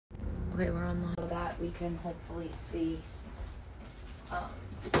Okay, we're on the... So that we can hopefully see...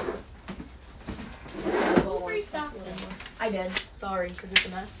 I did. Sorry, because it's a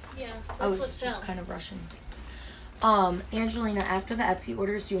mess. Yeah. I was just kind of rushing. Angelina, after the Etsy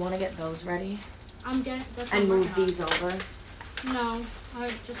orders, do you want to get those ready? I'm getting... And move these over? No. I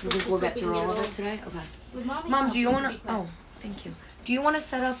just... You think we'll get through all of it today? Okay. With Mom, do you want to... Oh, thank you. Do you want to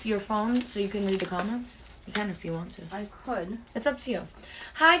set up your phone so you can read the comments? You can if you want to. I could. It's up to you.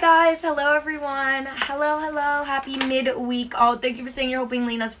 Hi, guys. Hello, everyone. Hello, hello. Happy midweek. Oh, thank you for saying you're hoping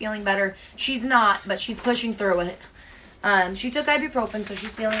Lena's feeling better. She's not, but she's pushing through it. She took ibuprofen, so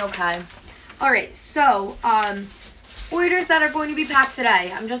she's feeling okay. All right, so, orders that are going to be packed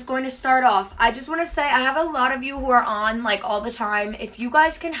today. I'm just going to start off. I just want to say I have a lot of you who are on, like, all the time. If you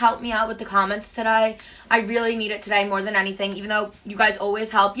guys can help me out with the comments today, I really need it today more than anything, even though you guys always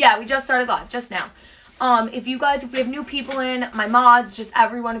help. Yeah, we just started live, just now. If we have new people in, my mods, just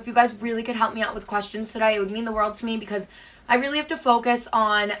everyone, if you guys really could help me out with questions today, it would mean the world to me because I really have to focus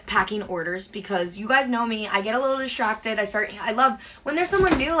on packing orders because you guys know me. I get a little distracted. I love when there's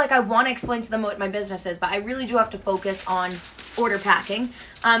someone new, like I want to explain to them what my business is, but I really do have to focus on order packing.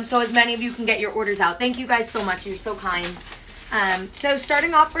 So as many of you can get your orders out. Thank you guys so much. You're so kind. So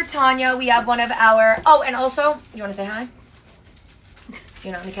starting off for Tanya, we have one of our, oh, and also, you want to say hi?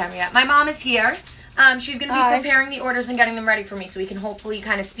 You're not on the camera yet. My mom is here. She's going to be preparing the orders and getting them ready for me so we can hopefully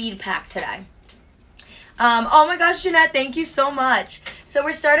kind of speed pack today. Oh my gosh, Jeanette, thank you so much. So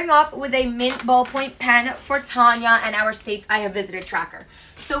we're starting off with a mint ballpoint pen for Tanya and our states I have visited tracker.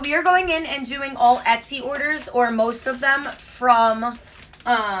 So we are going in and doing all Etsy orders, or most of them, from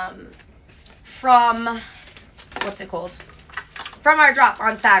what's it called? From our drop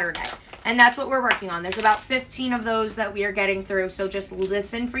on Saturday. And that's what we're working on. There's about 15 of those that we are getting through. So just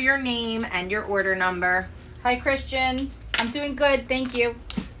listen for your name and your order number. Hi, Christian. I'm doing good. Thank you.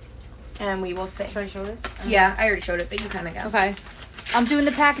 And we will see. Should I show this? Yeah, I already showed it, but you kind of go. Okay. I'm doing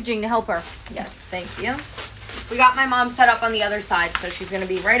the packaging to help her. Yes, thank you. We got my mom set up on the other side, so she's going to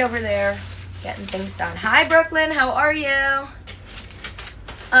be right over there getting things done. Hi, Brooklyn. How are you?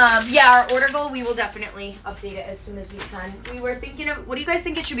 Yeah, our order goal, we will definitely update it as soon as we can. We were thinking of, what do you guys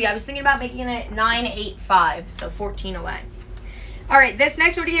think it should be? I was thinking about making it 985, so 14 away. All right, this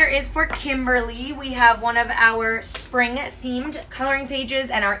next order here is for Kimberly. We have one of our spring-themed coloring pages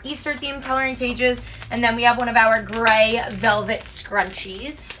and our Easter-themed coloring pages, and then we have one of our gray velvet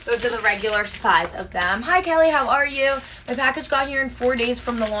scrunchies. Those are the regular size of them. Hi, Kelly. How are you? My package got here in 4 days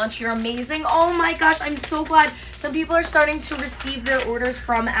from the launch. You're amazing. Oh, my gosh. I'm so glad. Some people are starting to receive their orders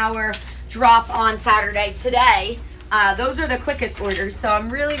from our drop on Saturday today. Those are the quickest orders, so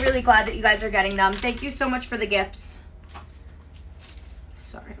I'm really, really glad that you guys are getting them. Thank you so much for the gifts.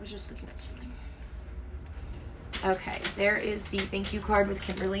 Sorry, I was just looking at something. Okay, there is the thank you card with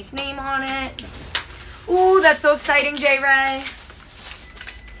Kimberly's name on it. Ooh, that's so exciting, J. Ray.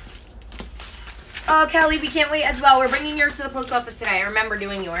 Oh, Kelly, we can't wait as well. We're bringing yours to the post office today. I remember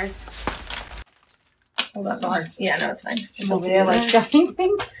doing yours. Hold on. Sorry. Yeah, no, it's fine. Just over there, like, shoving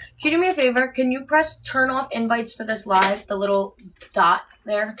things. Can you do me a favor? Can you press turn off invites for this live, the little dot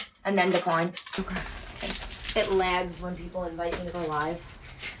there, and then decline? Okay, thanks. It lags when people invite me to go live.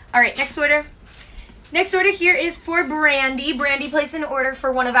 All right, next order. Next order here is for Brandy. Brandy placed an order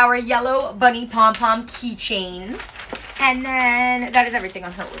for one of our yellow bunny pom-pom keychains. And then that is everything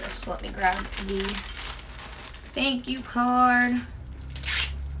on her order. So let me grab the thank you card.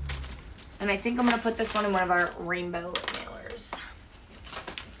 And I think I'm going to put this one in one of our rainbow mailers.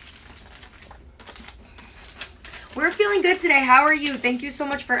 We're feeling good today. How are you? Thank you so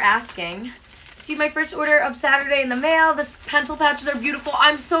much for asking. See my first order of Saturday in the mail. The pencil pouches are beautiful.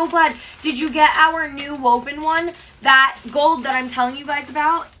 I'm so glad. Did you get our new woven one? That gold that I'm telling you guys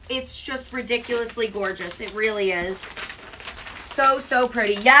about? It's just ridiculously gorgeous. It really is. So, so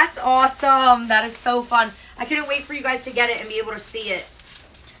pretty. Yes, awesome. That is so fun. I couldn't wait for you guys to get it and be able to see it.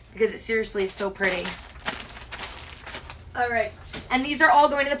 Because it seriously is so pretty. Alright. And these are all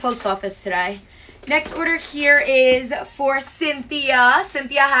going to the post office today. Next order here is for Cynthia.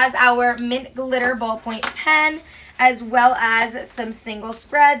 Cynthia has our mint glitter ballpoint pen, as well as some single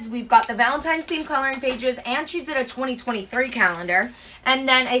spreads. We've got the Valentine's theme coloring pages, and she did a 2023 calendar. And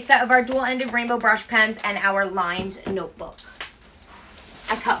then a set of our dual-ended rainbow brush pens and our lined notebook.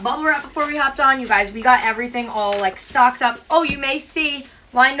 I cut bubble wrap before we hopped on. You guys, we got everything all like stocked up. Oh, you may see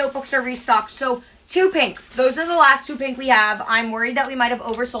lined notebooks are restocked. So 2 pink. Those are the last 2 pink we have. I'm worried that we might have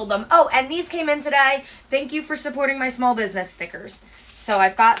oversold them. Oh, and these came in today. Thank you for supporting my small business stickers. So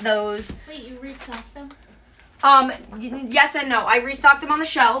I've got those. Wait, you restocked them? Yes and no. I restocked them on the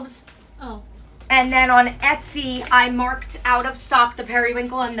shelves. Oh. And then on Etsy, I marked out of stock the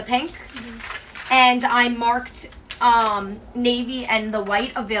periwinkle and the pink. And I marked navy and the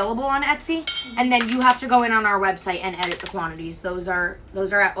white available on Etsy. And then you have to go in on our website and edit the quantities. Those are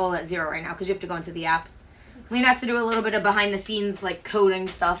all at 0 right now because you have to go into the app. Lena has to do a little bit of behind the scenes like coding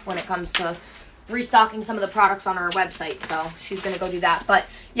stuff when it comes to restocking some of the products on our website. So she's going to go do that. But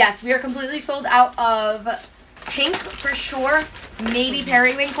yes, we are completely sold out of pink for sure. Maybe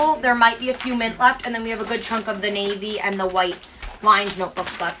periwinkle. There might be a few mint left. And then we have a good chunk of the navy and the white lined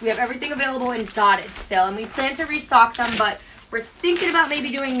notebooks left. We have everything available in dotted still. And we plan to restock them. But we're thinking about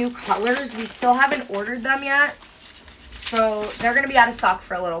maybe doing new colors. We still haven't ordered them yet. So they're going to be out of stock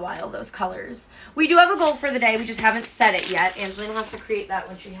for a little while, those colors. We do have a goal for the day. We just haven't set it yet. Angelina has to create that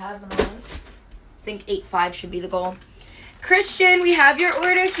when she has them on. I think 8-5 should be the goal. Christian, we have your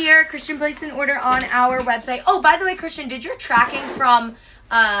order here. Christian placed an order on our website. Oh, by the way, Christian, did your tracking from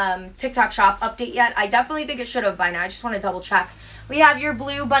TikTok shop update yet? I definitely think it should have by now. I just want to double check. We have your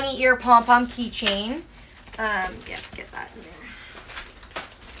blue bunny ear pom-pom keychain. Yes, get that in there.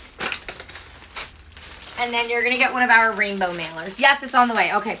 And then you're going to get one of our rainbow mailers. Yes, it's on the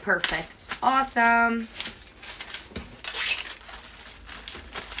way. Okay, perfect. Awesome.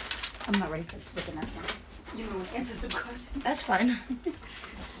 I'm not ready for this with enough now. You want to answer some questions? That's fine.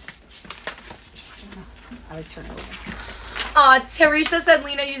 I would turn it over. Teresa said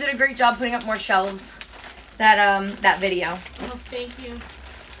Lena, you did a great job putting up more shelves. That video. Oh, thank you.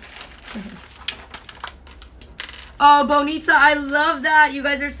 Oh, Bonita, I love that. You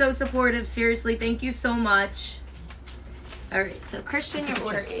guys are so supportive. Seriously, thank you so much. All right, so Christian, your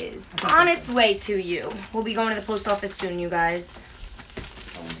order is on its way to you. We'll be going to the post office soon, you guys.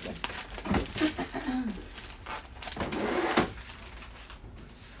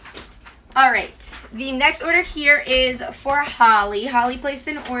 All right, the next order here is for Holly. Holly placed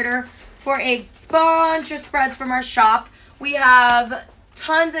an order for a bunch of spreads from our shop. We have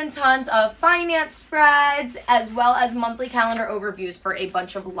tons and tons of finance spreads as well as monthly calendar overviews for a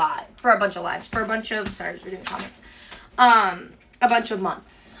bunch of months.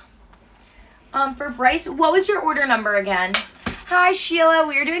 For Bryce, what was your order number again? Hi Sheila,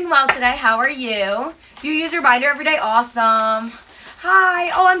 we are doing well today. How are you? You use your binder every day? Awesome. Hi.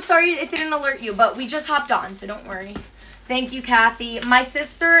 Oh, I'm sorry it didn't alert you, but we just hopped on, so don't worry. Thank you, Kathy. My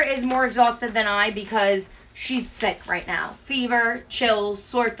sister is more exhausted than I because she's sick right now. Fever, chills,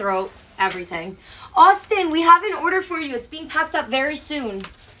 sore throat, everything. Austin, we have an order for you. It's being packed up very soon.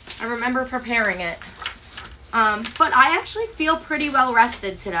 I remember preparing it. But I actually feel pretty well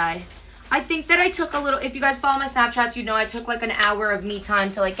rested today. I think that I took a little, if you guys follow my Snapchats, you know I took like an hour of me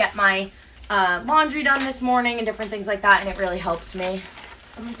time to like get my laundry done this morning and different things like that, and it really helped me.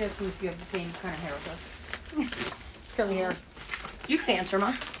 I'm going to ask you if you have the same kind of hair as us. Curly hair. You can answer,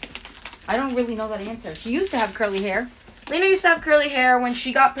 Ma. I don't really know that answer. She used to have curly hair. Lena used to have curly hair when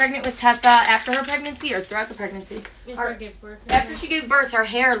she got pregnant with Tessa after her pregnancy or throughout the pregnancy. After she gave birth, her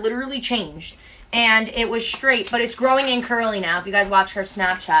hair literally changed. And it was straight, but it's growing in curly now if you guys watch her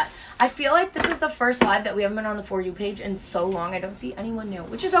Snapchat. I feel like this is the first live that we haven't been on the For You page in so long. I don't see anyone new,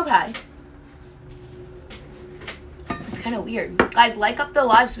 which is okay. It's kind of weird. Guys, like up the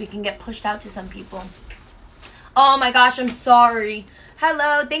live so we can get pushed out to some people. Oh my gosh, I'm sorry.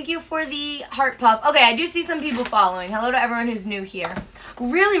 Hello, thank you for the heart puff. Okay, I do see some people following. Hello to everyone who's new here.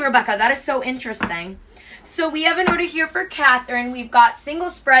 Really, Rebecca, that is so interesting. So we have an order here for Catherine. We've got single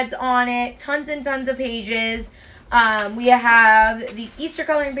spreads on it, tons and tons of pages. We have the Easter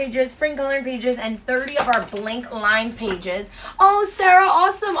coloring pages, spring coloring pages, and 30 of our blank line pages. Oh, Sarah,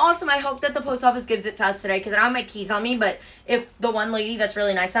 awesome, awesome. I hope that the post office gives it to us today because I don't have my keys on me, but if the one lady that's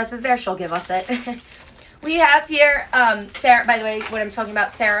really nice to us is there, she'll give us it. We have here, Sarah, by the way, what I'm talking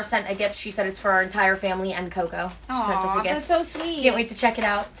about, Sarah sent a gift. She said it's for our entire family and Coco. She sent us a gift. That's so sweet. Can't wait to check it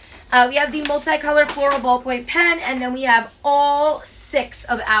out. We have the multicolor floral ballpoint pen, and then we have all 6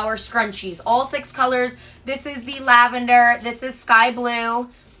 of our scrunchies. All 6 colors. This is the lavender. This is sky blue,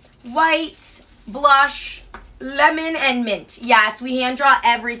 white, blush, lemon, and mint. Yes, we hand draw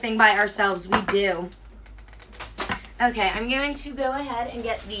everything by ourselves. We do. Okay, I'm going to go ahead and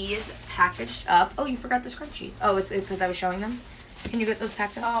get these packaged up. Oh, you forgot the scrunchies. Oh, it's because I was showing them? Can you get those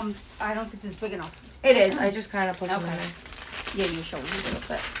packed up? I don't think this is big enough. It is. I just kind of put them in there. Yeah, you showed me a little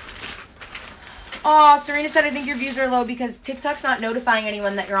bit. Oh, Serena said, I think your views are low because TikTok's not notifying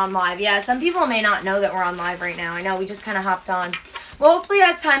anyone that you're on live. Yeah, some people may not know that we're on live right now. I know, we just kind of hopped on. Well, hopefully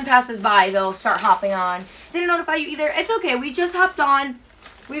as time passes by, they'll start hopping on. Didn't notify you either. It's okay. We just hopped on.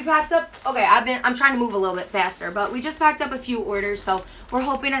 We've packed up, okay, I'm trying to move a little bit faster, but we just packed up a few orders, so we're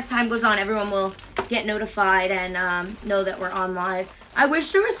hoping as time goes on, everyone will get notified and know that we're on live. I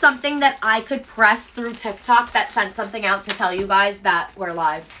wish there was something that I could press through TikTok that sent something out to tell you guys that we're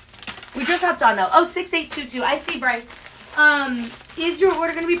live. We just hopped on though. Oh, 6822. I see, Bryce. Is your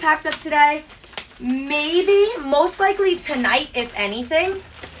order going to be packed up today? Maybe. Most likely tonight, if anything.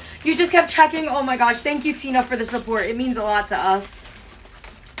 You just kept checking. Oh my gosh. Thank you, Tina, for the support. It means a lot to us.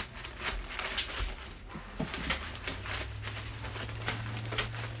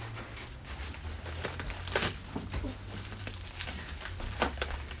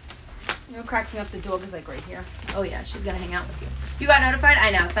 You know what cracks me up? The dog is like right here. Oh yeah, she's gonna hang out with you. You got notified?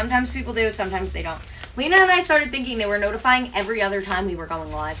 I know. Sometimes people do, sometimes they don't. Lena and I started thinking they were notifying every other time we were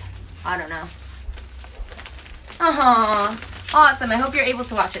going live. I don't know. Awesome. I hope you're able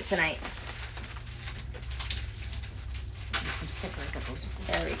to watch it tonight.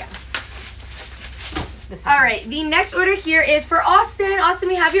 There we go. All right, the next order here is for Austin. Austin,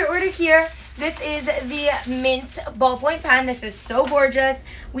 we have your order here. This is the mint ballpoint pen. This is so gorgeous.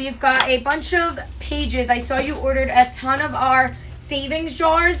 We've got a bunch of pages. I saw you ordered a ton of our savings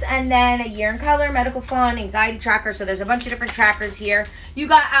jars and then a year in color, medical fund, anxiety tracker. So there's a bunch of different trackers here. You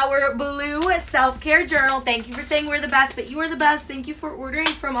got our blue self-care journal. Thank you for saying we're the best, but you are the best. Thank you for ordering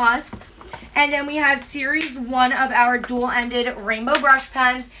from us. And then we have series 1 of our dual-ended rainbow brush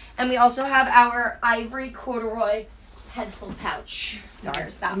pens. And we also have our ivory corduroy pencil pouch.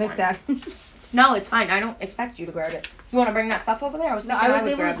 There's that I missed one. that. No, it's fine. I don't expect you to grab it. You want to bring that stuff over there? I was thinking I was would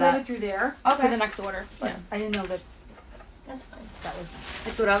able to grab grab that. it through there Okay. for the next order. But Yeah. I didn't know that That's fine. that was. I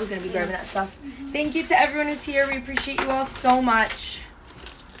thought I was going to be grabbing that stuff. Thank you to everyone who's here. We appreciate you all so much.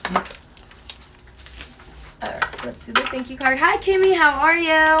 All right, let's do the thank you card. Hi, Kimmy. How are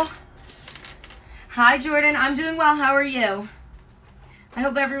you? Hi, Jordan. I'm doing well. How are you? I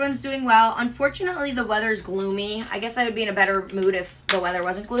hope everyone's doing well. Unfortunately, the weather's gloomy. I guess I would be in a better mood if the weather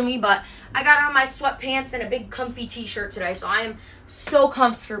wasn't gloomy, but I got on my sweatpants and a big comfy t-shirt today, so I am so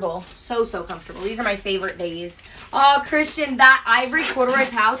comfortable. So comfortable. These are my favorite days. Oh, Christian, that ivory corduroy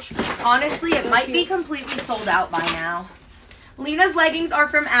pouch, honestly, it might be completely sold out by now. Lena's leggings are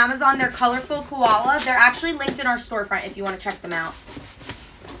from Amazon. They're colorful koala. They're actually linked in our storefront if you want to check them out.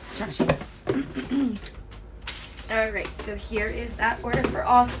 Alright, so here is that order for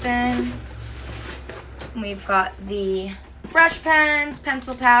Austin. We've got the brush pens,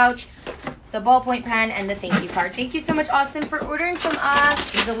 pencil pouch, the ballpoint pen, and the thank you card. Thank you so much, Austin, for ordering from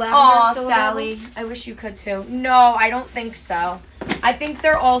us. Is the lavender Aw, still Sally. available? I wish you could too. No, I don't think so. I think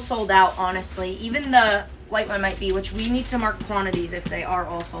they're all sold out, honestly. Even the light one might be, which we need to mark quantities if they are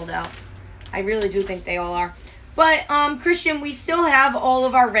all sold out. I really do think they all are. But, Christian, we still have all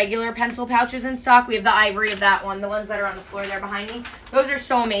of our regular pencil pouches in stock. We have the ivory of that one, the ones that are on the floor there behind me. Those are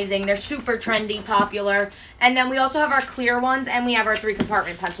so amazing. They're super trendy, popular. And then we also have our clear ones, and we have our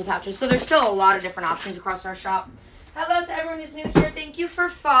 3-compartment pencil pouches. So there's still a lot of different options across our shop. Hello to everyone who's new here. Thank you for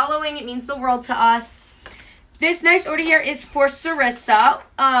following. It means the world to us. This nice order here is for Sarissa.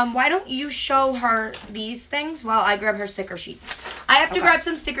 Why don't you show her these things while I grab her sticker sheets? I have to grab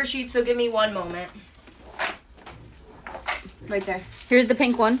some sticker sheets, so give me one moment. Right there. Here's the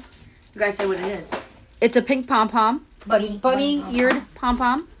pink one. You guys say what it is. It's a pink pom-pom. Bunny eared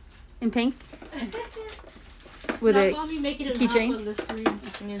pom-pom in pink. With a Mommy making it keychain. hop on the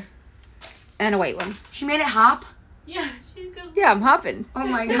screen. and a white one. She made it hop? Yeah, she's good. Yeah, I'm hopping. Oh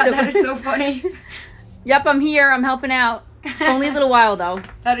my god, that is so funny. Yep, I'm here. I'm helping out. Only a little while, though.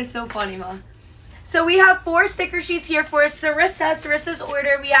 That is so funny, Ma. So we have 4 sticker sheets here for Sarissa's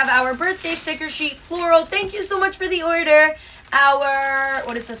order. We have our birthday sticker sheet, floral. Thank you so much for the order. Our,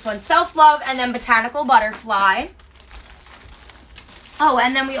 what is this one? Self-love, and then botanical butterfly. Oh,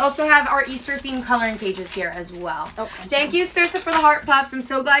 and then we also have our Easter themed coloring pages here as well. Oh, Thank you, Sarissa, for the heart puffs. I'm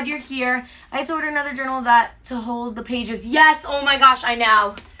so glad you're here. I had to order another journal to hold the pages. Yes, oh my gosh, I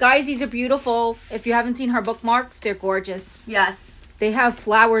know. Guys, these are beautiful. If you haven't seen her bookmarks, they're gorgeous. Yes. They have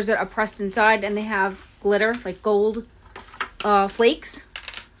flowers that are pressed inside, and they have glitter, like gold flakes,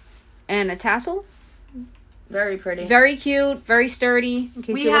 and a tassel. Very pretty. Very cute, very sturdy, in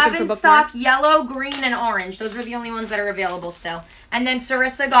case We you're have looking in for stock bookmarks. yellow, green, and orange. Those are the only ones that are available still. And then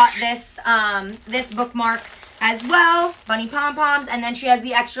Sarissa got this this bookmark as well, bunny pom-poms, and then she has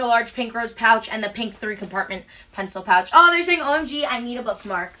the extra large pink rose pouch and the pink 3-compartment pencil pouch. Oh, they're saying, OMG, I need a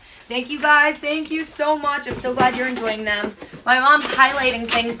bookmark. Thank you guys. Thank you so much. I'm so glad you're enjoying them. My mom's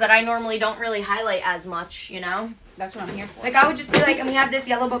highlighting things that I normally don't really highlight as much, you know? That's what I'm here for. Like, I would just be like, and we have this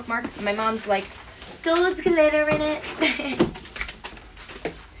yellow bookmark, and my mom's like, gold glitter in it.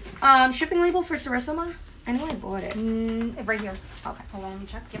 Shipping label for Sarissa, Ma? I know I bought it. Right here. Okay. Hold on, let me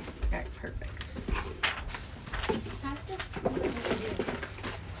check. Yep. All right, perfect.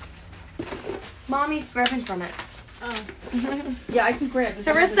 Mommy's grabbing from it. Oh. Yeah, I can grab it.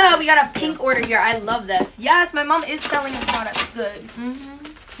 Sarissa, we got a pink order here. I love this. Yes, my mom is selling the products good.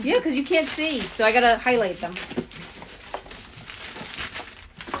 Yeah, because you can't see, so I gotta highlight them.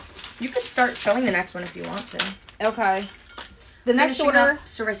 You could start showing the next one if you want to. Okay. The next Finishing order up,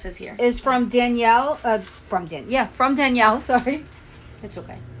 Sarissa's here. is from Danielle. From Danielle. Sorry. It's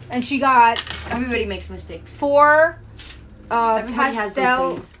okay. And she got Everybody makes mistakes. 4 Everybody has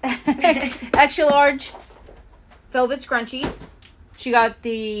pastel those extra large velvet scrunchies. She got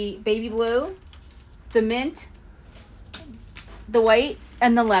the baby blue, the mint, the white,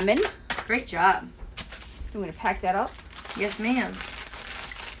 and the lemon. Great job. I'm gonna pack that up. Yes, ma'am.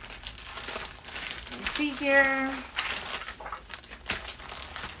 Let's see here.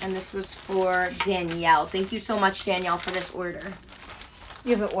 And this was for Danielle. Thank you so much, Danielle, for this order.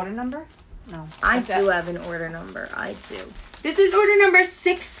 You have an order number? No. I do have an order number. I do. This is order number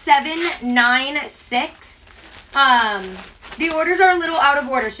 6796. The orders are a little out of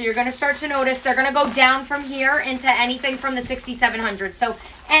order, so you're going to start to notice they're going to go down from here into anything from the 6700s. So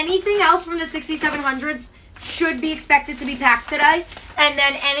anything else from the 6700s should be expected to be packed today. And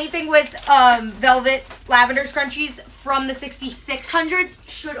then anything with velvet lavender scrunchies from the 6600s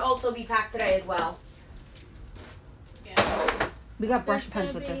should also be packed today as well. Yeah. We got brush There's pens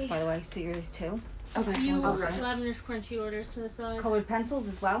gonna with this, be- by the way, so yours too. Okay. Few Okay. lavender scrunchy orders to the side. Colored pencils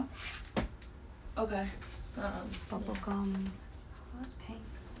as well. Okay. Bubble gum. Pink.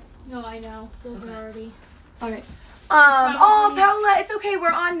 No, I know. Those are already. All right. Oh, Paola, it's okay.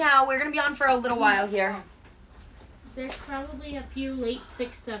 We're on now. We're going to be on for a little while here. There's probably a few late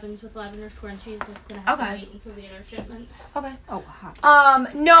 6-7s with lavender scrunchies that's gonna have Okay. to wait until the inner shipment. Okay. Oh,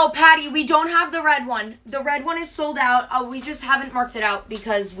 hot. No, Patty, we don't have the red one. The red one is sold out. We just haven't marked it out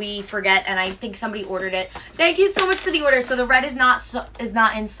because we forget, and I think somebody ordered it. Thank you so much for the order. So the red is not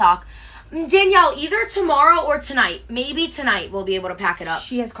in stock. Danielle, either tomorrow or tonight. Maybe tonight we'll be able to pack it up.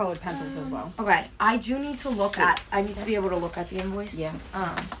 She has colored pencils as well. Okay, I do need to look at. I need to be able to look at the invoice. Yeah.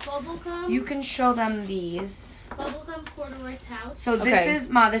 Bubblegum. You can show them these. Bubblegum corduroy pouch. So this Okay. is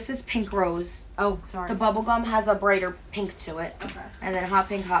this is pink rose. Oh, sorry. The bubblegum has a brighter pink to it. Okay. And then hot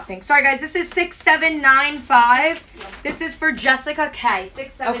pink, hot pink. Sorry guys, this is 6795. This is for Jessica K.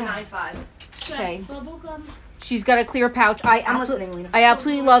 6795. Okay. Bubblegum. She's got a clear pouch. I'm listening, Lena. I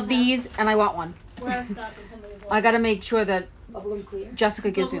absolutely love these, and I want one. We're out of stock in somebody I gotta make sure that Bubblegum clear. Jessica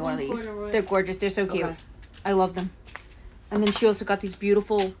gives me one of Bubblegum these. corduroy. They're gorgeous. They're so cute. Okay. I love them. And then she also got these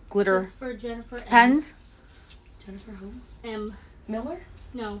beautiful glitter It's for Jennifer M. pens. Jennifer who? M. Miller?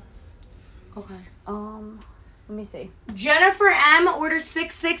 No. Okay. Let me see. Jennifer M. order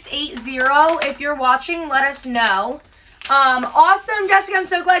 6680. If you're watching, let us know. Awesome, Jessica. I'm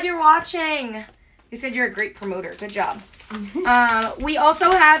so glad you're watching. You said you're a great promoter. Good job. We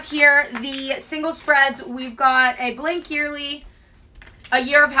also have here the single spreads. We've got a blank yearly, a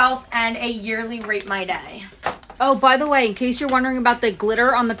year of health, and a yearly rate my day. Oh, by the way, in case you're wondering about the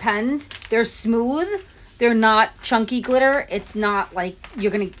glitter on the pens, they're smooth. They're not chunky glitter. It's not like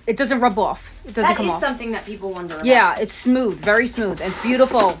it doesn't rub off. It doesn't That come is off. something that people wonder about. Yeah, it's smooth, very smooth. It's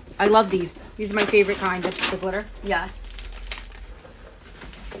beautiful. I love these. These are my favorite kind of the glitter. Yes.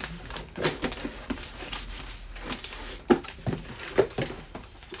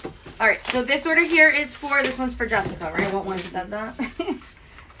 All right, so this order here is for, this one's for Jessica, right? want one You of said these. that?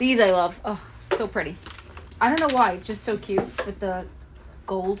 These I love. Oh, so pretty. I don't know why. It's just so cute with the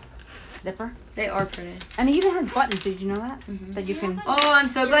gold zipper. They are pretty. And it even has buttons. Did you know that? Mm-hmm. That you can... Oh, I'm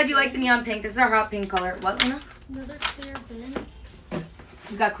so glad you like the neon pink. This is our hot pink color. What, Lena? Another clear bin.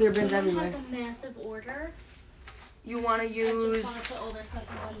 We got clear bins Someone everywhere. has a massive order. You want to I just use, want to put all their stuff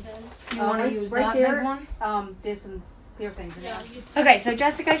in one bin. you want to right- use right that there. big one? There's some clear things in Yeah. there. You Okay, so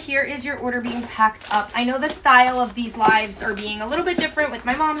Jessica, here is your order being packed up. I know the style of these lives are being a little bit different with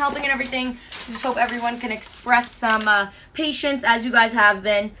my mom helping and everything. Just hope everyone can express some patience as you guys have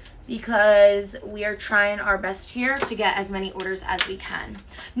been, because we are trying our best here to get as many orders as we can.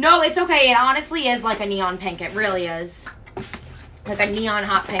 No, it's okay. It honestly is like a neon pink. It really is. Like a neon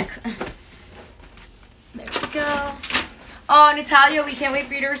hot pink. There we go. Oh, Natalia, we can't wait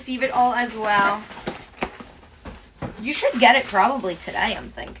for you to receive it all as well. You should get it probably today, I'm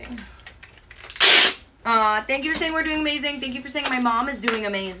thinking. Thank you for saying we're doing amazing. Thank you for saying my mom is doing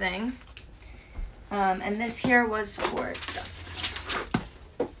amazing. And this here was for Jessica.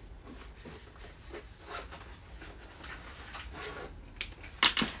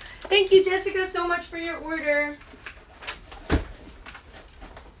 Thank you, Jessica, so much for your order.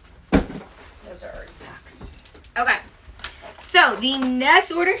 Those are already packed. Okay. So, the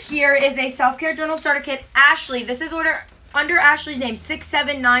next order here is a self-care journal starter kit. Ashley, this is order under Ashley's name,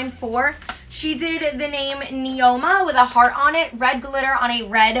 6794. She did the name Neoma with a heart on it, red glitter on a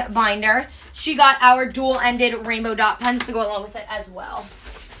red binder. She got our dual-ended rainbow dot pens to go along with it as well.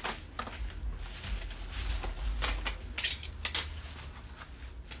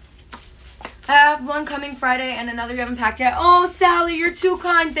 I have one coming Friday and another you haven't packed yet. Oh, Sally, you're too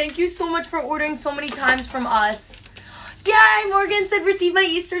kind. Thank you so much for ordering so many times from us. Yay! Morgan said, receive my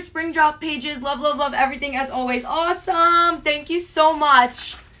Easter spring drop pages. Love, love, love everything as always. Awesome. Thank you so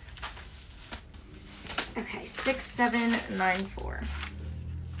much. Okay, 6794.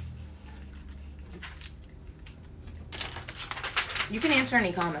 You can answer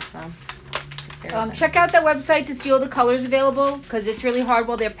any comments, Mom. Check out that website to see all the colors available, because it's really hard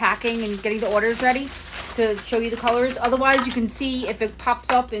while they're packing and getting the orders ready to show you the colors. Otherwise, you can see if it pops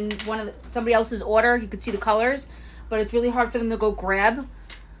up in somebody else's order, you can see the colors, but it's really hard for them to go grab.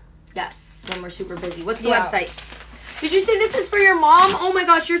 Yes, when we're super busy. What's the website? Did you say this is for your mom? Oh my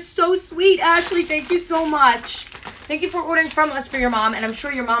gosh, you're so sweet, Ashley. Thank you so much. Thank you for ordering from us for your mom, and I'm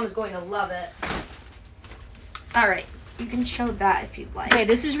sure your mom is going to love it. All right. You can show that if you'd like. Okay,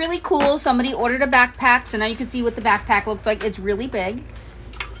 this is really cool. Somebody ordered a backpack, so now you can see what the backpack looks like. It's really big.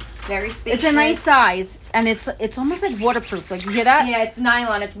 Very spacious. It's a nice size, and it's almost like waterproof. Like, you hear that? Yeah, it's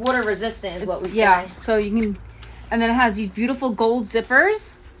nylon. It's water resistant is what we say. Yeah, so you can... And then it has these beautiful gold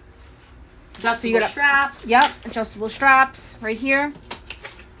zippers. Adjustable straps. Yep, adjustable straps right here.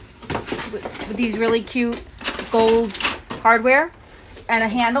 With these really cute gold hardware. And a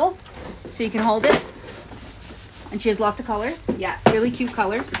handle, so you can hold it. And she has lots of colors. Yes. Really cute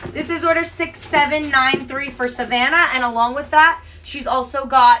colors. This is order 6793 for Savannah. And along with that, she's also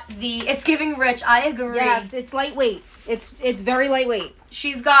got the... It's giving rich. I agree. Yes, it's lightweight. It's very lightweight.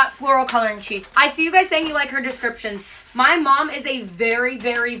 She's got floral coloring sheets. I see you guys saying you like her descriptions. My mom is a very,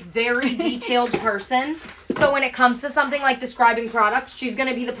 very, very detailed person. So when it comes to something like describing products, she's going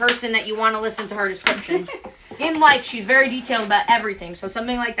to be the person that you want to listen to her descriptions. In life, she's very detailed about everything. So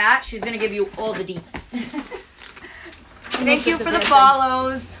something like that, she's going to give you all the deets. Thank you for the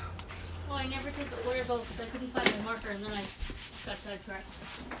follows. Well, I never did the order both because I couldn't find my marker, and then I got sidetracked.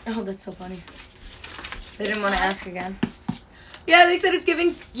 Oh, that's so funny. They didn't want to ask again. Yeah, they said it's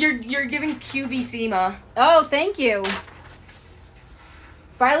giving you're giving QVC, Ma. Oh, thank you.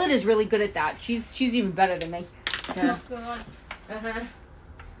 Violet is really good at that. She's even better than me. Yeah. Oh, God. Uh-huh.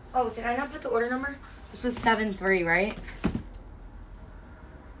 Oh, did I not put the order number? This was 7-3, right?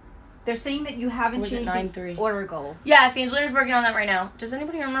 They're saying that you haven't changed the order goal. Yes, Angelina's working on that right now. Does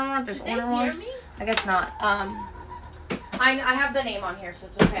anybody remember what this Did order they hear was? me? I guess not. I have the name on here, so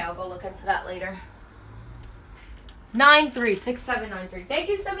it's okay. I'll go look into that later. 936793. Thank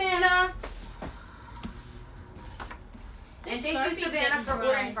you, Savannah. And thank you, Savannah, for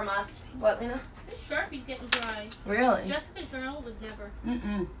ordering from us. What, Lena? This Sharpie's getting dry. Really? Jessica's journal would never.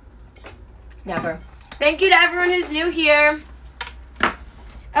 Mm-mm. Never. Thank you to everyone who's new here.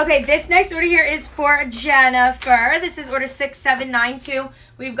 Okay, this next order here is for Jennifer. This is order 6792.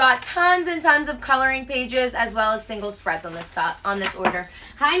 We've got tons and tons of coloring pages as well as single spreads on this order.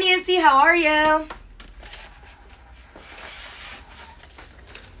 Hi, Nancy. How are you?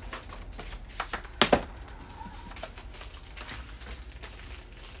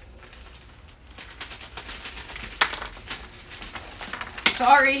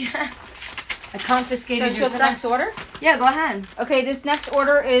 Sorry. I confiscated Should I your show the stuff. next order? Yeah, go ahead. Okay, this next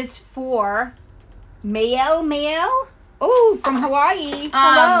order is for Mael. Oh, from Hawaii.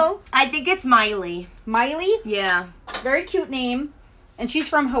 Hello. I think it's Miley. Miley. Yeah. Very cute name. And she's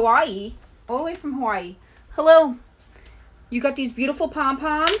from Hawaii. All the way from Hawaii. Hello. You got these beautiful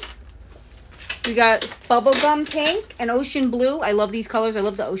pom-poms. We got bubblegum pink and ocean blue. I love these colors. I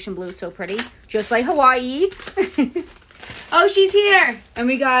love the ocean blue. It's so pretty. Just like Hawaii. Oh, she's here. And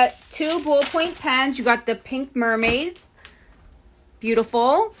we got 2 ballpoint pens. You got the pink mermaid.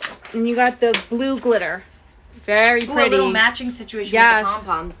 Beautiful. And you got the blue glitter. Very pretty. Ooh, a little matching situation with the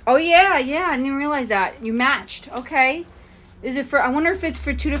pom-poms. Oh, yeah. I didn't realize that. You matched. Okay. Is it for... I wonder if it's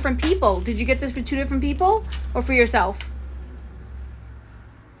for 2 different people. Did you get this for 2 different people? Or for yourself?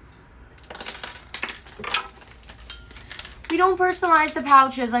 We don't personalize the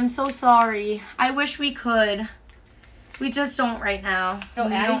pouches. I'm so sorry. I wish we could. We just don't right now. Oh,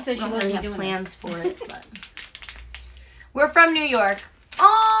 we Addie says she don't loves really me have doing plans for it. But we're from New York.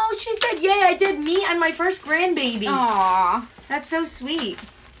 Oh, she said, yay, I did me and my first grandbaby. Aww. That's so sweet.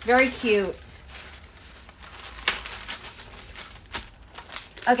 Very cute.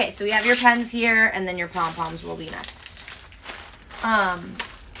 Okay, so we have your pens here, and then your pom-poms will be next. I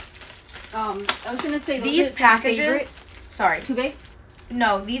was going to say... These packages... Sorry. Too big?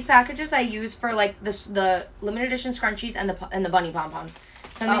 No, these packages I use for like the limited edition scrunchies and the bunny pom-poms.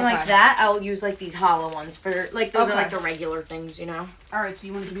 something like that, I'll use like these hollow ones for like those are like the regular things, you know. All right, so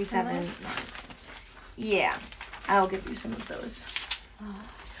you want to give me 7, 9. 7? Yeah, I'll give you some of those.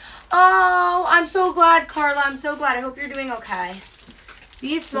 Oh, I'm so glad, Carla. I'm so glad. I hope you're doing okay.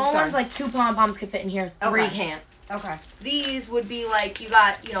 These small ones, like 2 pom-poms could fit in here. 3 can't. Okay. These would be like, you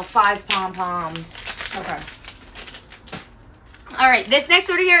got, 5 pom-poms. Okay. All right, this next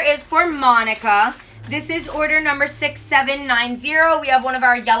order here is for Monica. This is order number 6790. We have one of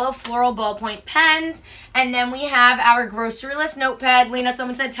our yellow floral ballpoint pens. And then we have our grocery list notepad. Lena,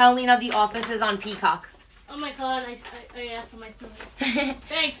 someone said, tell Lena the office is on Peacock. Oh my god, I asked for my stomach.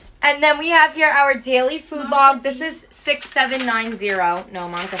 Thanks. And then we have here our daily food log. This is 6790. No,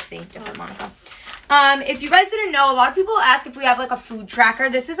 Monica C. Different Monica. If you guys didn't know, a lot of people ask if we have like a food tracker.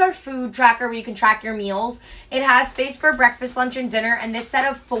 This is our food tracker where you can track your meals. It has space for breakfast, lunch, and dinner. And this set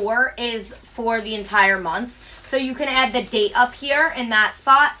of 4 is for the entire month. So you can add the date up here in that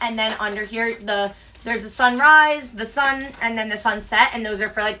spot. And then under here, there's the sunrise, the sun, and then the sunset. And those are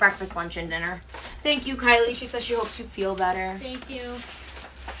for like breakfast, lunch, and dinner. Thank you, Kylie. She says she hopes you feel better. Thank you.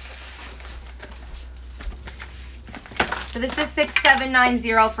 So this is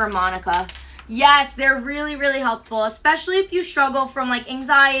 6790 for Monica. Yes, they're really, really helpful, especially if you struggle from like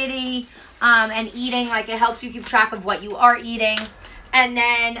anxiety and eating. Like it helps you keep track of what you are eating. And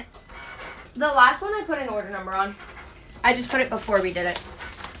then the last one I put an order number on. I just put it before we did it.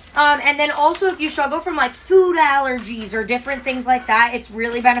 And then also if you struggle from like food allergies or different things like that, it's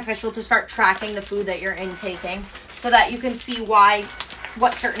really beneficial to start tracking the food that you're intaking so that you can see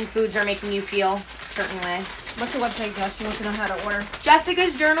what certain foods are making you feel a certain way. What's the website, Jess? You want to know how to order?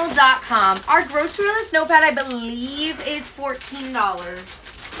 JessicasJournal.com. Our grocery list notepad, I believe, is $14.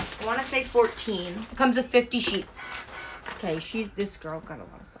 I want to say 14. It comes with 50 sheets. Okay, this girl got a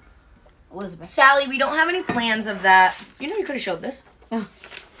lot of stuff. Elizabeth. Sally, we don't have any plans of that. You know you could have showed this.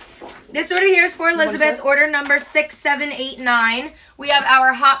 This order here is for Elizabeth, order number 6789. We have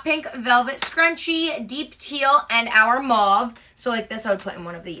our hot pink velvet scrunchie, deep teal, and our mauve. So like this, I would put in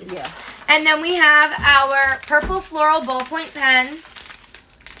one of these. Yeah. And then we have our purple floral ballpoint pen.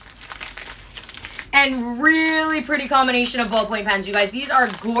 And really pretty combination of ballpoint pens, you guys. These are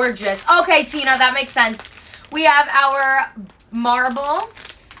gorgeous. Okay, Tina, that makes sense. We have our marble,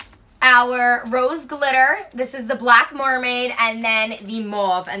 our rose glitter. This is the black mermaid, and then the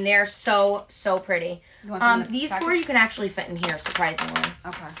mauve, and they're so, so pretty. These 4 you can actually fit in here, surprisingly.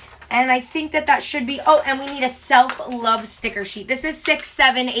 Okay. And I think that should be, oh, and we need a self-love sticker sheet. This is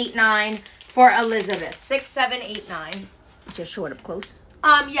 6789 for Elizabeth. 6789. Just show it up close.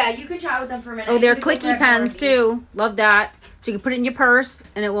 Yeah, you can chat with them for a minute. Oh, they're clicky pens too. Love that. So you can put it in your purse,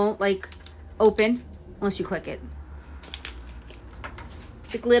 and it won't like open unless you click it.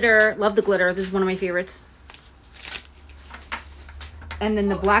 The glitter, love the glitter. This is one of my favorites. And then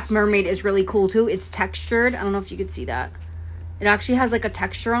the black mermaid is really cool too. It's textured. I don't know if you could see that. It actually has like a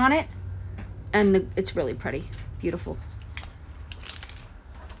texture on it, and it's really pretty, beautiful.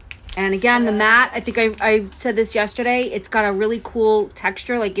 And again, the matte, I think I said this yesterday, it's got a really cool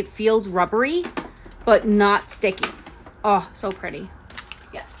texture. Like it feels rubbery, but not sticky. Oh, so pretty.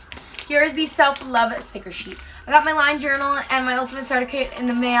 Yes. Here is the self-love sticker sheet. I got my line journal and my ultimate starter kit in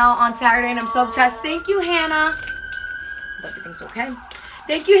the mail on Saturday, and I'm so obsessed. Thank you, Hannah. Hope everything's okay.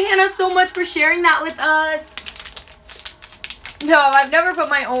 Thank you, Hannah, so much for sharing that with us. No, I've never put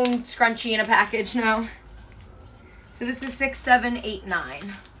my own scrunchie in a package, no. So this is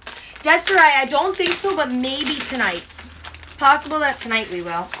 6789. Desiree, I don't think so, but maybe tonight. Possible that tonight we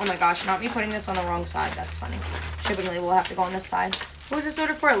will. Oh my gosh, not me putting this on the wrong side. That's funny. Shipping label will have to go on this side. What was this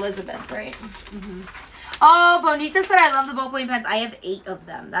order for? Elizabeth, right? Mm-hmm. Oh, Bonita said I love the ballpoint pens. I have 8 of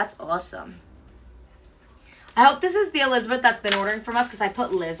them. That's awesome. I hope this is the Elizabeth that's been ordering from us because I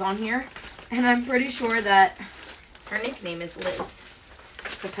put Liz on here. And I'm pretty sure that her nickname is Liz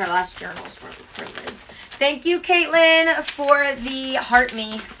because her last journals were for Liz. Thank you, Caitlin, for the heart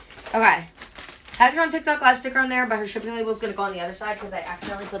me. Okay. Tags on TikTok live sticker on there, but her shipping label is going to go on the other side because I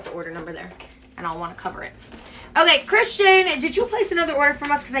accidentally put the order number there. And I'll want to cover it. Okay, Christian, did you place another order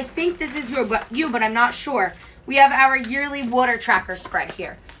from us? Because I think this is you, but I'm not sure. We have our yearly water tracker spread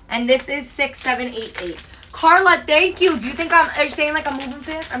here. And this is 6788. Carla, thank you. Do you think are you saying like I'm moving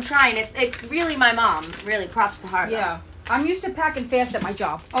fast? I'm trying. It's really my mom. Really, props to her. Yeah. I'm used to packing fast at my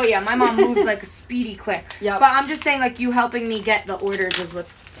job. Oh, yeah. My mom moves like speedy quick. Yeah. But I'm just saying like you helping me get the orders is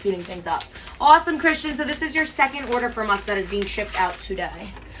what's speeding things up. Awesome, Christian. So this is your second order from us that is being shipped out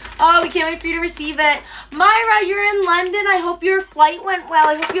today. Oh, we can't wait for you to receive it. Myra, you're in London. I hope your flight went well.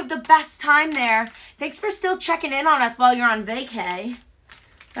 I hope you have the best time there. Thanks for still checking in on us while you're on vacay.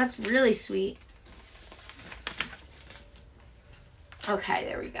 That's really sweet. Okay,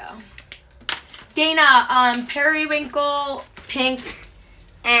 there we go. Dana, periwinkle, pink,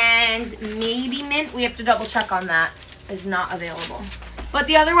 and maybe mint. We have to double check on that. Is not available. But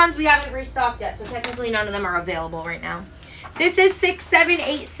the other ones we haven't restocked yet, so technically none of them are available right now. This is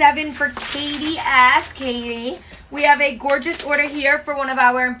 6787 for Katie S. Katie. We have a gorgeous order here for one of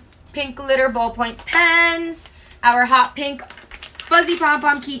our pink glitter ballpoint pens, our hot pink fuzzy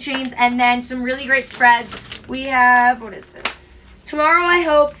pom-pom keychains, and then some really great spreads. We have, what is this? Tomorrow I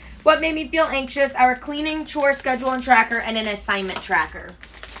Hope, What Made Me Feel Anxious, our cleaning chore schedule and tracker, and an assignment tracker.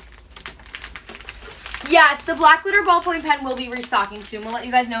 Yes, the black glitter ballpoint pen will be restocking soon. We'll let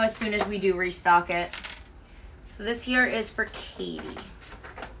you guys know as soon as we do restock it. So this here is for Katie.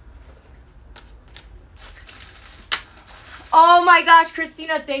 Oh my gosh,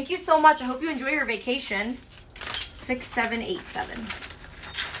 Christina, thank you so much. I hope you enjoy your vacation. 6787.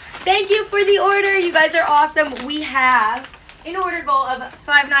 Thank you for the order. You guys are awesome. We have an order goal of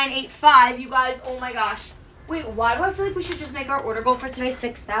 5985. You guys, oh my gosh. Wait, why do I feel like we should just make our order goal for today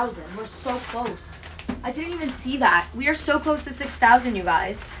 6,000? We're so close. I didn't even see that. We are so close to 6,000, you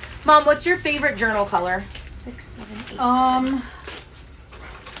guys. Mom, what's your favorite journal color? 6787.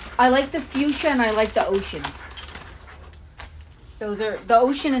 I like the fuchsia and I like the ocean. Those are, the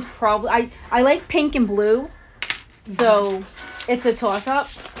ocean is probably, I like pink and blue. So it's a toss up.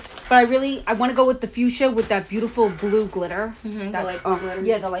 But I want to go with the fuchsia with that beautiful blue glitter. The light blue glitter.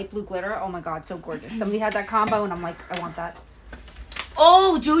 Yeah, the light blue glitter. Oh my God, so gorgeous. Somebody had that combo and I'm like, I want that.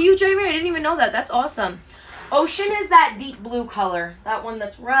 Oh, do you, Jamie? I didn't even know that. That's awesome. Ocean is that deep blue color. That one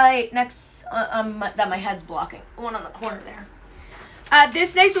that's right next, that my head's blocking. The one on the corner there.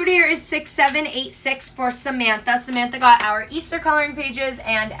 This next order here is 6786 for Samantha. Samantha got our Easter coloring pages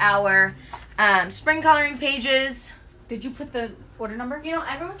and our spring coloring pages. Did you put the order number? You know,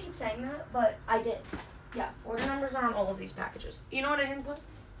 everyone keeps saying that, but I did. Yeah, order numbers are on all of these packages. You know what I didn't put?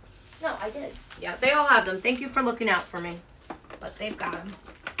 No, I did. Yeah, they all have them. Thank you for looking out for me. But they've got them.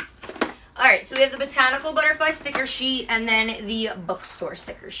 Alright, so we have the Botanical Butterfly sticker sheet and then the bookstore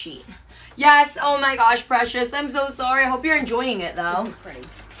sticker sheet. Yes, oh my gosh, Precious. I'm so sorry. I hope you're enjoying it, though. This is pretty.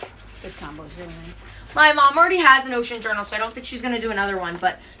 This combo is really nice. My mom already has an ocean journal, so I don't think she's going to do another one.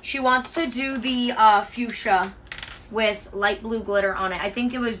 But she wants to do the fuchsia with light blue glitter on it. I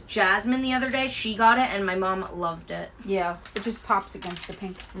think it was Jasmine the other day. She got it, and my mom loved it. Yeah, it just pops against the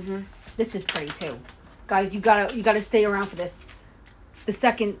pink. This is pretty, too. Guys, you gotta stay around for this. The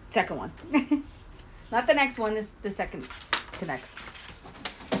second one. Not the next one, the second to next.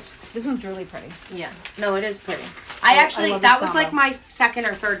 This one's really pretty. Yeah. No, it is pretty. That was like my second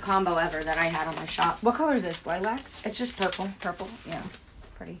or third combo ever that I had on my shop. What color is this? Lilac? It's just purple. Purple? Yeah.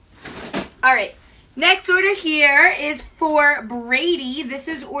 Pretty. All right. Next order here is for Brady. This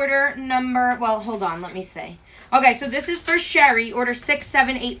is order number, well, hold on. Let me see. Okay, so this is for Sherry, order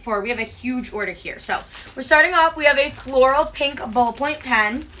 6784. We have a huge order here. So we're starting off. We have a floral pink ballpoint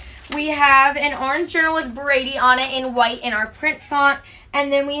pen. We have an orange journal with Brady on it in white in our print font. And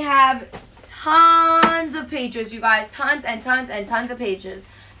then we have tons of pages, you guys. Tons and tons and tons of pages.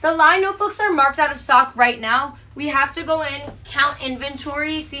 The line notebooks are marked out of stock right now. We have to go in, count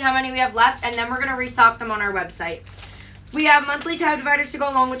inventory, see how many we have left, and then we're going to restock them on our website. We have monthly tab dividers to go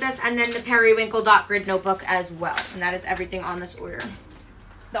along with this, and then the periwinkle dot grid notebook as well. And that is everything on this order.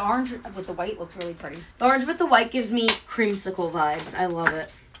 The orange with the white looks really pretty. The orange with the white gives me creamsicle vibes. I love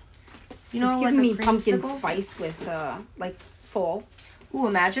it. You know, it's like giving me creamsicle? Pumpkin spice with, like, fall. Ooh,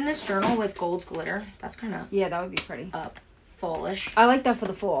 imagine this journal with gold glitter. That's kind of... Yeah, that would be pretty. Fallish. I like that for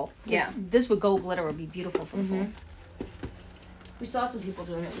the fall. Yeah. This with gold glitter would be beautiful for the fall. We saw some people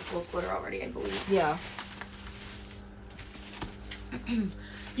doing it with gold glitter already, I believe. Yeah.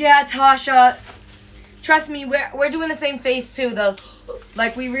 Yeah, Tasha. Trust me, we're doing the same face too, though.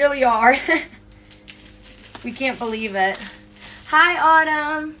 Like, we really are. We can't believe it. Hi,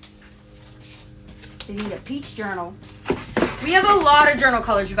 Autumn. They need a peach journal. We have a lot of journal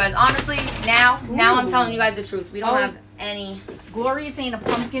colors, you guys. Honestly, now I'm telling you guys the truth. We don't have any. Gloria's saying a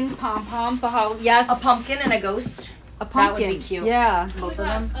pumpkin pom-pom for how, yes. A pumpkin and a ghost. A pumpkin. That would be cute. Yeah. Both of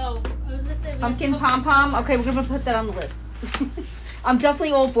them. Oh, I was going to say. Pumpkin pom-pom. Okay, we're going to put that on the list. I'm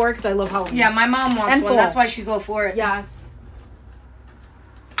definitely all for it because I love Halloween. Yeah, my mom wants And one. fall. That's why she's all for it. Yes.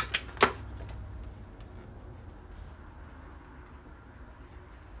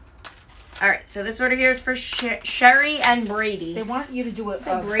 All right, so this order here is for Sherry and Brady. They want you to do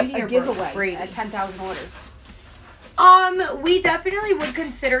Brady a or giveaway Brady? at 10,000 orders. We definitely would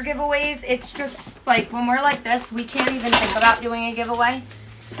consider giveaways. It's just like when we're like this, we can't even think about doing a giveaway.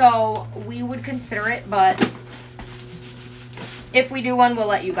 So we would consider it, but if we do one, we'll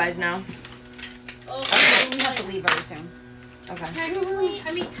let you guys know. Okay, we have to leave very soon. Okay. Technically,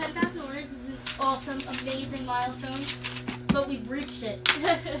 I mean, 10,000 orders is an awesome, amazing milestone, but we've reached it.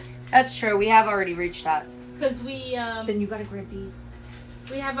 That's true. We have already reached that. Because we, Then you gotta grab these.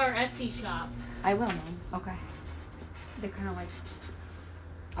 we have our Etsy shop. I will, Mom. Okay. They're kind of like,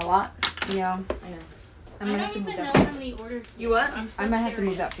 A lot. yeah. I know. I'm I gonna don't have to even move know that. how many orders. You what? I'm so I might have to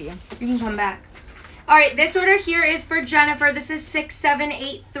move curious. that for you. You can come back. All right, this order here is for Jennifer. This is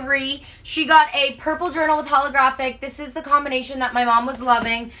 6783. She got a purple journal with holographic. This is the combination that my mom was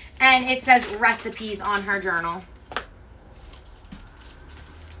loving, and it says recipes on her journal.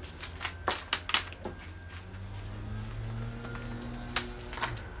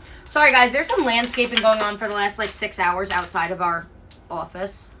 Sorry, guys. There's some landscaping going on for the last, 6 hours outside of our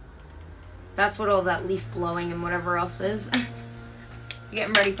office. That's what all that leaf blowing and whatever else is.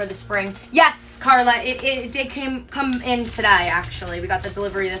 Getting ready for the spring. Yes, Carla, it did come in today, actually. We got the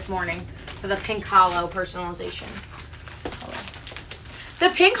delivery this morning for the Pink Hollow personalization. The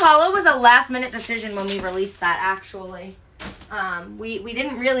Pink Hollow was a last-minute decision when we released that, actually. We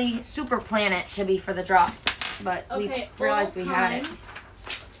didn't really super plan it to be for the drop, but Okay, we realized we had it.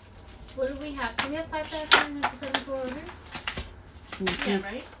 What do we have? Do we have 5,174 orders? Yeah,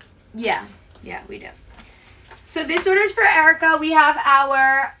 right? Yeah, we do. So this order is for Erica. We have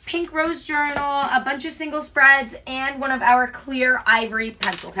our pink rose journal, a bunch of single spreads, and one of our clear ivory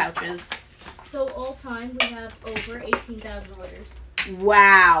pencil pouches. So all time we have over 18,000 orders.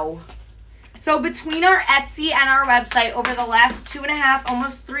 Wow. So between our Etsy and our website, over the last 2.5,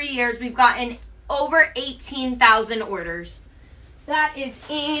 almost 3 years, we've gotten over 18,000 orders. That is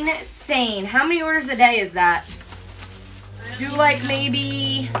insane. How many orders a day is that? Do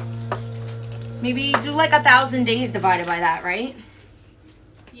maybe do 1,000 days divided by that, right?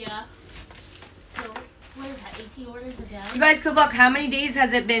 Yeah. So what is that? 18 orders a day? You guys could look. How many days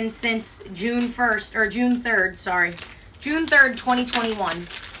has it been since June 1st, or June 3rd, sorry. June 3rd, 2021.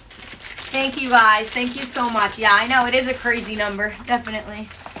 Thank you, guys. Thank you so much. Yeah, I know. It is a crazy number. Definitely.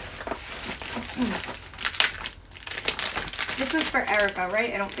 This was for Erica,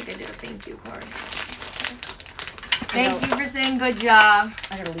 right? I don't think I did a thank you card. Thank you for saying good job.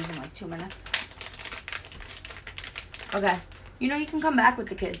 I gotta leave in 2 minutes. Okay. You can come back with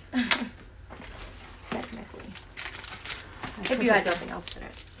the kids. Technically. If you had nothing else today.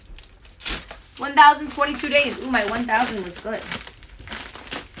 1,022 days. Ooh, my 1,000 was good.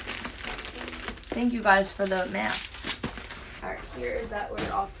 Thank you guys for the math. Alright, here is that order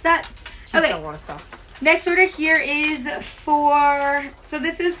all set. She's got Okay. a lot of stuff. Next order here is so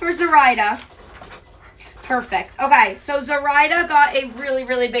this is for Zoraida. Perfect. Okay, so Zoraida got a really,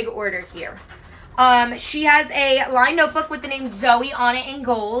 really big order here. She has a lined notebook with the name Zoe on it in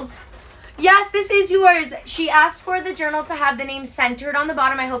gold. Yes, this is yours. She asked for the journal to have the name centered on the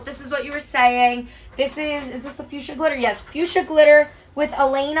bottom. I hope this is what you were saying. Is this the fuchsia glitter? Yes, fuchsia glitter with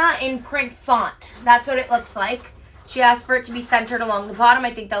Elena in print font. That's what it looks like. She asked for it to be centered along the bottom.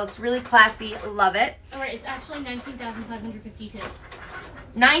 I think that looks really classy. Love it. Alright, it's actually 19,552.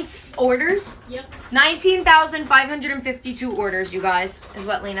 9 orders? Yep. 19,552 orders, you guys, is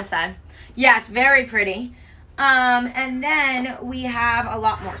what Lena said. Yes, very pretty. And then we have a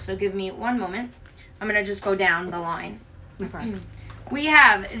lot more. So give me one moment. I'm going to just go down the line. Okay. We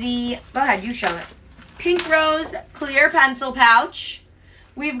have go ahead, you show it. Pink rose clear pencil pouch.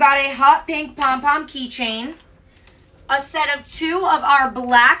 We've got a hot pink pom-pom keychain. A set of 2 of our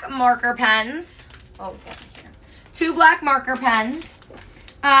black marker pens. Oh, yeah, here. 2 black marker pens.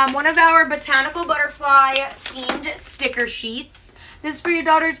 One of our botanical butterfly themed sticker sheets. This is for your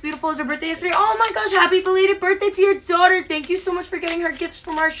daughter. It's beautiful. It was her birthday yesterday. Oh my gosh, happy belated birthday to your daughter. Thank you so much for getting her gifts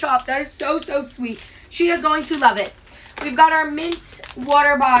from our shop. That is so, so sweet. She is going to love it. We've got our mint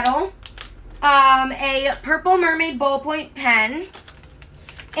water bottle. A purple mermaid ballpoint pen.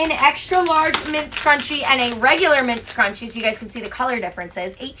 An extra large mint scrunchie and a regular mint scrunchie so you guys can see the color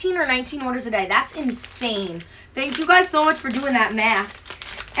differences. 18 or 19 orders a day. That's insane. Thank you guys so much for doing that math.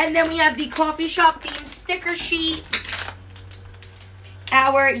 And then we have the coffee shop themed sticker sheet.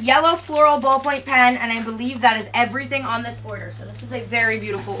 Our yellow floral ballpoint pen, and I believe that is everything on this order. So this is a very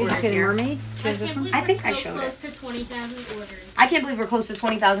beautiful Did order you say the here. mermaid? I can't believe I think we're I so showed close to 20,000 orders. I can't believe we're close to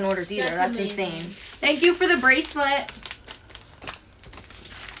 20,000 orders either. That's amazing. insane. Thank you for the bracelet.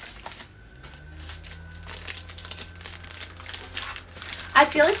 I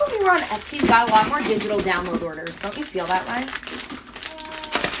feel like when we were on Etsy, we got a lot more digital download orders. Don't you feel that way?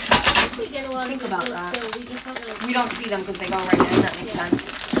 We get a lot Think of about videos, that. so we just don't really. We don't see them because they go right in. That makes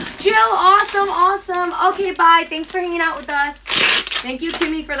sense. Jill, awesome. Okay, bye. Thanks for hanging out with us. Thank you,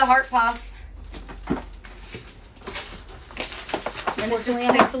 Kimmy, for the heart puff. And this is Unfortunately,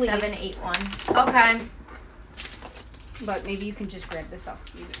 I have to leave. 6781. Okay. but maybe you can just grab the stuff.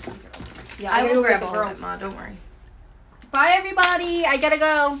 Yeah, I I gotta will go grab get the all of girls. it, Ma. Don't worry. Bye, everybody. I gotta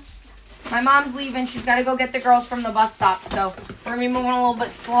go. My mom's leaving. She's got to go get the girls from the bus stop, so we're going to be moving a little bit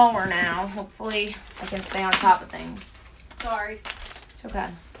slower now. Hopefully, I can stay on top of things. Sorry. It's okay.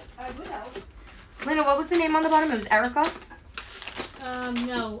 I would help. Lena, what was the name on the bottom? It was Erica?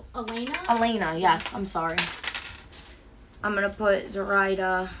 No, Elena? Elena, yes. I'm sorry. I'm going to put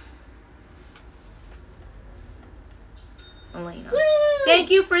Zoraida. Elena. Woo! Thank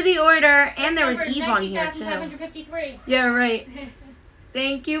you for the order. And there was Number Eve on here, too. 19,553. Yeah, right.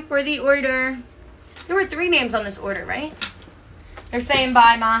 Thank you for the order. There were 3 names on this order, right? They're saying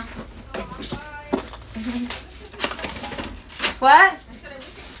bye, Ma. What?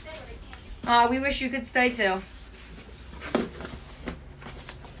 We wish you could stay, too.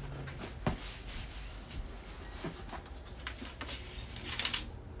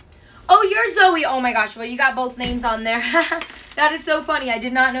 Oh, you're Zoe. Oh, my gosh. Well, you got both names on there. That is so funny. I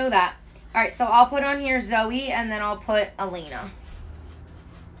did not know that. All right, so I'll put on here Zoe, and then I'll put Elena.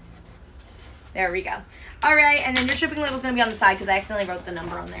 There we go. All right, and then your shipping label is going to be on the side because I accidentally wrote the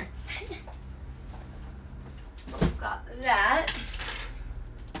number on there. Got that.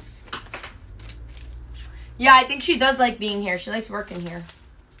 Yeah, I think she does like being here. She likes working here.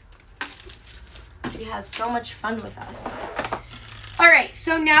 She has so much fun with us. All right,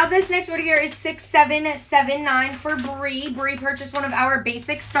 so now this next order here is 6779 for Bree. Bree purchased one of our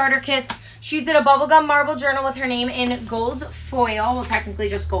basic starter kits. She did a bubblegum marble journal with her name in gold foil. Well, technically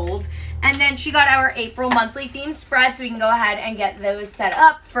just gold. And then she got our April monthly theme spread, so we can go ahead and get those set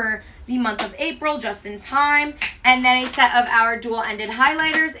up for the month of April just in time. And then a set of our dual-ended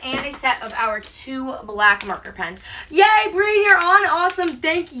highlighters and a set of our 2 black marker pens. Yay, Bree, you're on. Awesome.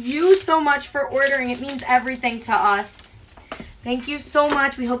 Thank you so much for ordering. It means everything to us. Thank you so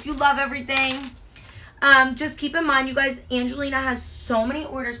much. We hope you love everything. Just keep in mind, you guys, Angelina has so many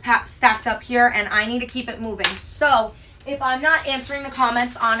orders stacked up here, and I need to keep it moving. So if I'm not answering the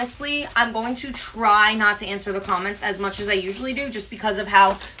comments, honestly, I'm going to try not to answer the comments as much as I usually do, just because of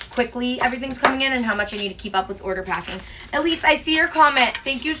how quickly everything's coming in and how much I need to keep up with order packing. At least I see your comment.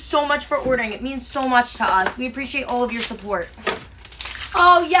 Thank you so much for ordering. It means so much to us. We appreciate all of your support.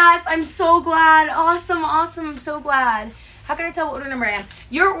 Oh, yes. I'm so glad. Awesome, awesome. I'm so glad. How can I tell what order number I am?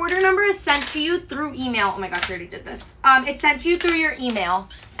 Your order number is sent to you through email. Oh my gosh, I already did this. It's sent to you through your email,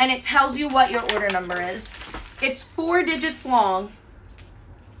 and it tells you what your order number is. It's 4 digits long.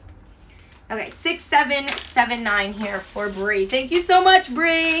 Okay, 6779 here for Bree. Thank you so much,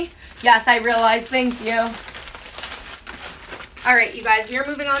 Bree. Yes, I realize. Thank you. All right, you guys, we are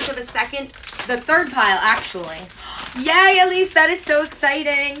moving on to the third pile, actually. Yay, Elise, that is so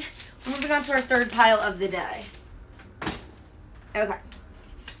exciting. We're moving on to our third pile of the day. Okay.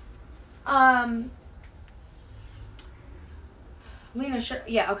 Lena,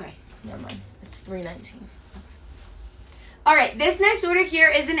 yeah, okay. Never mind. It's $3.19. All right, this next order here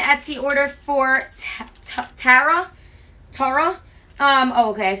is an Etsy order for Tara.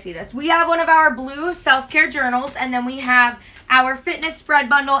 Oh, okay, I see this. We have one of our blue self-care journals, and then we have our fitness spread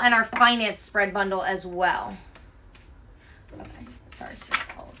bundle and our finance spread bundle as well. Okay, sorry for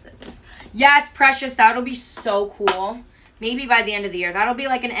all of this. Yes, Precious, that'll be so cool. Maybe by the end of the year. That'll be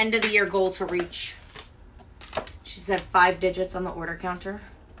like an end of the year goal to reach. She said 5 digits on the order counter.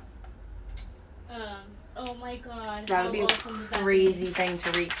 Oh my god. That would be a crazy thing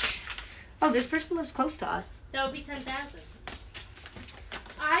to reach. Oh, this person lives close to us. That would be 10,000.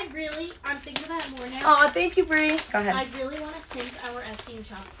 I'm thinking about it more now. Oh, thank you, Bree. Go ahead. I really want to sync our Etsy and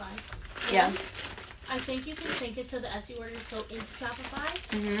Shopify. Yeah. I think you can sync it so the Etsy orders go into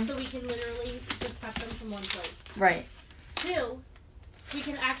Shopify. So we can literally just prep them from one place. Right. 2, we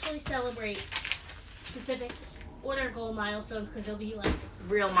can actually celebrate specific order goal milestones because they'll be like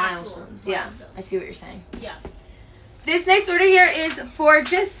real milestones. Yeah, I see what you're saying. Yeah. This next order here is for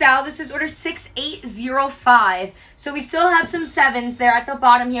Giselle. This is order 6805. So we still have some 7s there at the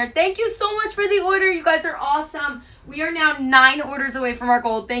bottom here. Thank you so much for the order. You guys are awesome. We are now 9 orders away from our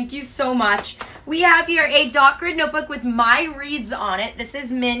goal. Thank you so much. We have here a dot grid notebook with my reads on it. This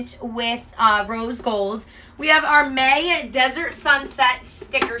is mint with rose gold. We have our May Desert Sunset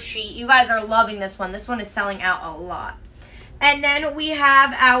sticker sheet. You guys are loving this one. This one is selling out a lot. And then we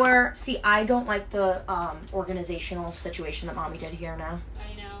have our, see, I don't like the organizational situation that Mommy did here now.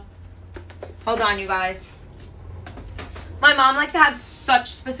 I know. Hold on, you guys. My mom likes to have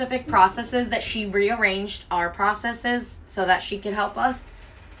such specific processes that she rearranged our processes so that she could help us.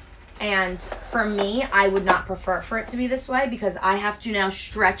 And for me, I would not prefer for it to be this way because I have to now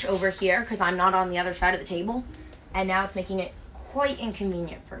stretch over here because I'm not on the other side of the table. And now it's making it quite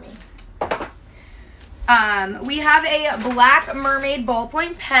inconvenient for me. We have a black mermaid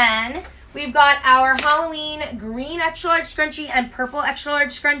ballpoint pen. We've got our Halloween green extra large scrunchie and purple extra large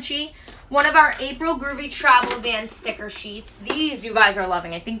scrunchie. One of our April Groovy Travel Van sticker sheets. These you guys are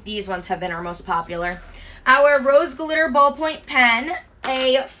loving. I think these ones have been our most popular. Our rose glitter ballpoint pen.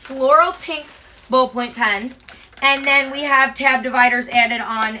 A floral pink ballpoint pen. And then we have tab dividers added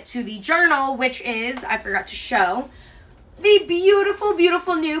on to the journal, which is, I forgot to show, the beautiful,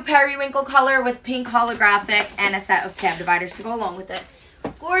 beautiful new periwinkle color with pink holographic and a set of tab dividers to go along with it.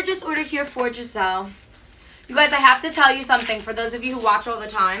 Gorgeous order here for Giselle. You guys, I have to tell you something for those of you who watch all the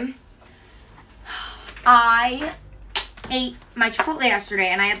time. I ate my Chipotle yesterday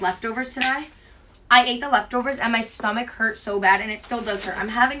and I had leftovers today. I ate the leftovers and my stomach hurt so bad, and it still does hurt. I'm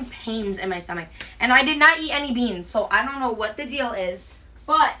having pains in my stomach. And I did not eat any beans, so I don't know what the deal is.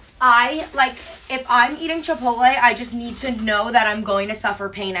 But if I'm eating Chipotle, I just need to know that I'm going to suffer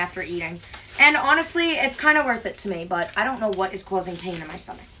pain after eating. And honestly, it's kind of worth it to me, but I don't know what is causing pain in my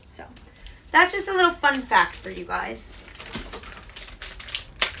stomach. So, that's just a little fun fact for you guys.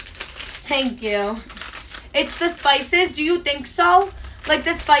 Thank you. It's the spices. Do you think so? Like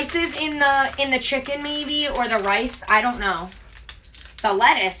the spices in the chicken maybe, or the rice? I don't know. The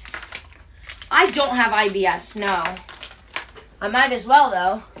lettuce. I don't have IBS, no. I might as well,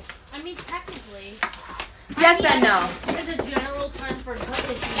 though. I mean, technically. Yes and no. It's a general term for gut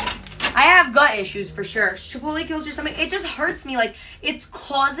issues. I have gut issues for sure. Chipotle kills your stomach. It just hurts me. Like, it's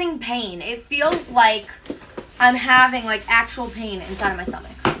causing pain. It feels like I'm having, like, actual pain inside of my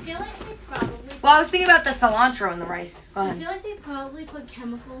stomach. I feel like they probably... Well, I was thinking about the cilantro in the rice. Go ahead. I feel like they probably put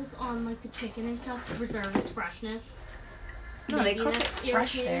chemicals on, like, the chicken and stuff to preserve its freshness. No, they cook it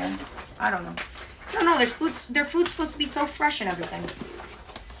fresh there. I don't know. I don't know. Their food's supposed to be so fresh and everything.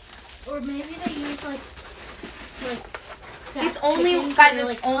 Or maybe they use, like it's only, guys, it's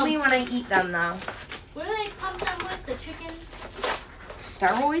like only when I eat them, though. What do they pump them with? The chickens?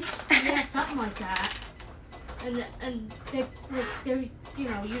 Steroids? Yeah, something like that. And they're you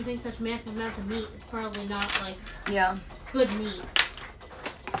know, using such massive amounts of meat. It's probably not, like, yeah, good meat.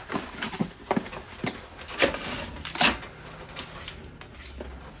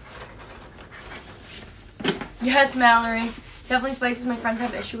 Yes, Mallory. Definitely spices. My friends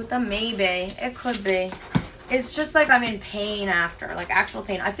have issue with them. Maybe. It could be. It's just like I'm in pain after. Like actual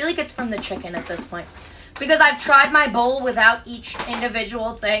pain. I feel like it's from the chicken at this point. Because I've tried my bowl without each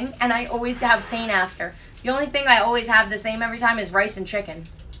individual thing. And I always have pain after. The only thing I always have the same every time is rice and chicken.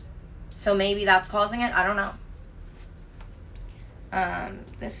 So maybe that's causing it. I don't know.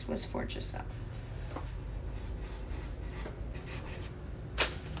 This was for Giselle.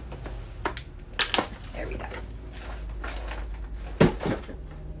 There we go.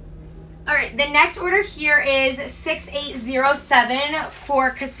 All right, the next order here is 6807 for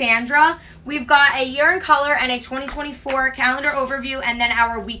Cassandra. We've got a year in color and a 2024 calendar overview, and then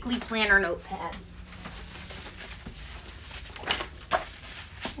our weekly planner notepad.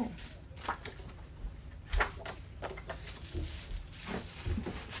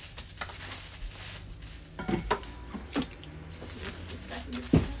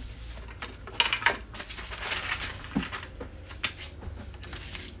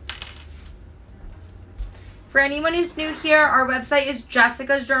 For anyone who's new here, our website is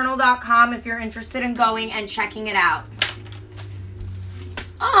jessicasjournal.com if you're interested in going and checking it out.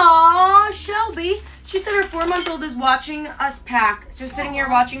 Aww, Shelby. She said her 4-month-old is watching us pack. Just sitting here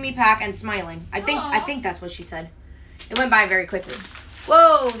watching me pack and smiling. I think that's what she said. It went by very quickly.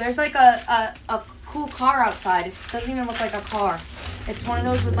 Whoa, there's like a cool car outside. It doesn't even look like a car. It's one of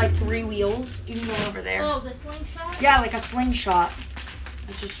those with like 3 wheels. You can go over there. Oh, the slingshot? Yeah, like a slingshot.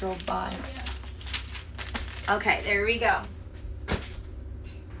 I just drove by. Yeah. Okay, there we go.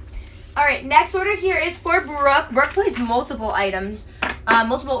 All right, next order here is for Brooke. Brooke placed multiple items,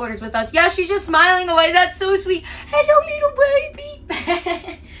 multiple orders with us. Yeah, she's just smiling away. That's so sweet. Hello, little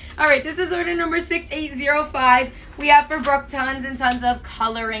baby. All right, this is order number 6805. We have for Brooke tons and tons of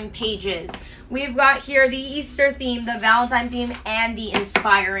coloring pages. We've got here the Easter theme, the Valentine theme, and the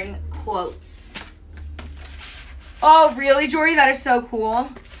inspiring quotes. Oh, really, Jory? That is so cool.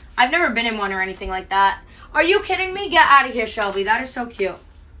 I've never been in one or anything like that. Are you kidding me? Get out of here, Shelby. That is so cute.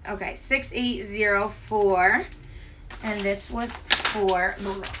 Okay, 6804. And this was for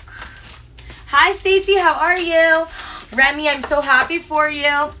Brooke. Hi, Stacy. How are you? Remy, I'm so happy for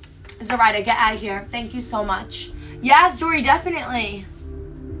you. Zoraida, get out of here. Thank you so much. Yes, Jory, definitely.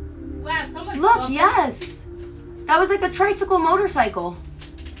 Wow, someone's Look, walking. yes. That was like a tricycle motorcycle.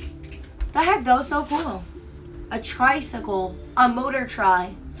 The heck, that was so cool. A tricycle. A motor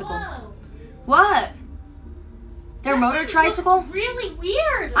tricycle. Whoa. What? Their That motor thing tricycle? looks really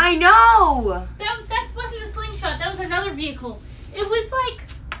weird. I know. That's slingshot. That was another vehicle. It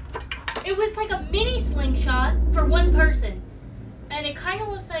was like a mini slingshot for one person. And it kind of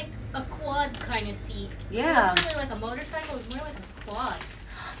looked like a quad kind of seat. Yeah. It wasn't really like a motorcycle. It was more like a quad.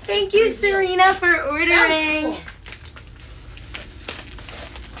 Thank you, Serena, for ordering. Cool.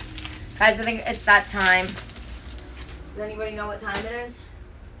 Guys, I think it's that time. Does anybody know what time it is?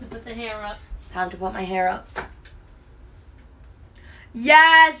 To put the hair up. It's time to put my hair up.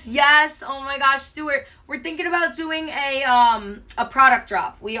 Yes, yes. Oh my gosh, Stuart. We're thinking about doing a product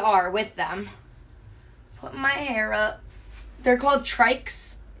drop. We are with them. Put my hair up. They're called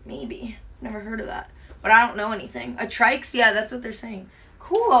trikes. Maybe. Never heard of that. But I don't know anything. A trikes? Yeah, that's what they're saying.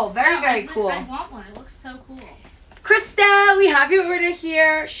 Cool. Very cool. I want one. It looks so cool. Krista, we have your order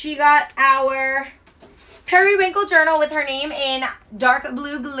here. She got our periwinkle journal with her name in dark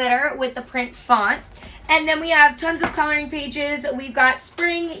blue glitter with the print font. And then we have tons of coloring pages. We've got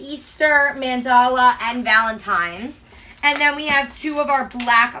spring, Easter, mandala, and Valentine's. And then we have 2 of our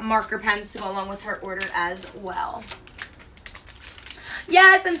black marker pens to go along with her order as well.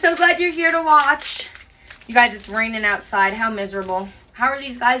 Yes, I'm so glad you're here to watch. You guys, it's raining outside. How miserable. How are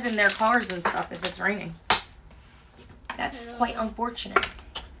these guys in their cars and stuff if it's raining? That's quite unfortunate.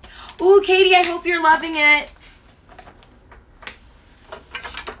 Ooh, Katie, I hope you're loving it.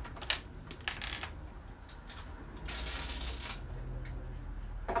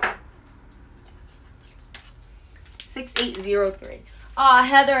 $6803. Aw,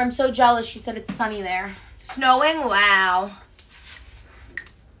 Heather, I'm so jealous. She said it's sunny there. Snowing? Wow.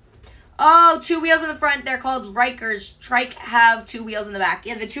 Oh, 2 wheels in the front. They're called Rikers. Trike have 2 wheels in the back.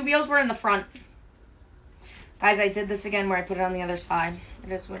 Yeah, the 2 wheels were in the front. Guys, I did this again where I put it on the other side.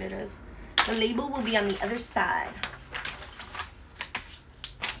 It is what it is. The label will be on the other side.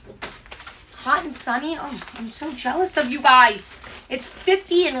 Hot and sunny. Oh, I'm so jealous of you guys. It's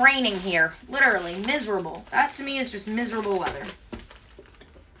 50 and raining here. Literally, miserable. That to me is just miserable weather.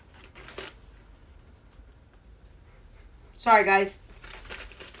 Sorry, guys.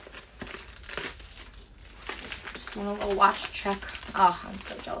 Just doing a little watch check. Oh, I'm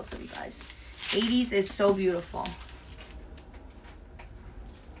so jealous of you guys. 80s is so beautiful.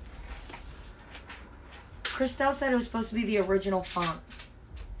 Christelle said it was supposed to be the original font.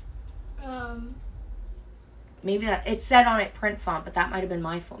 Maybe that, it said on it print font, but that might have been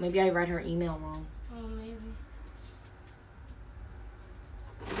my fault. Maybe I read her email wrong. Oh, maybe.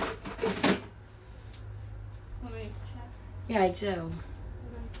 Want me to check? Yeah, I do. Okay.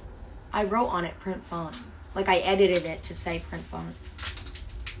 I wrote on it print font. Like I edited it to say print font.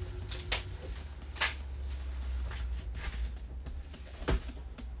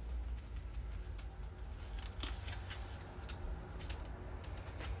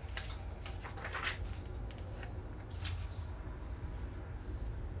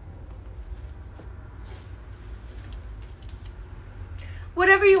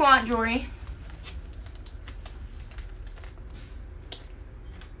 Whatever you want, Jory.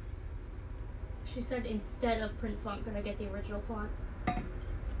 She said instead of print font, could I get the original font?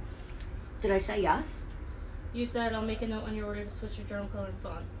 Did I say yes? You said I'll make a note on your order to switch your journal coloring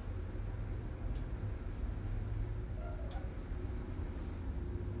font.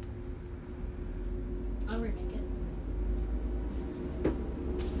 I'll remake it.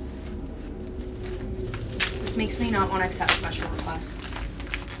 This makes me not want to accept special requests.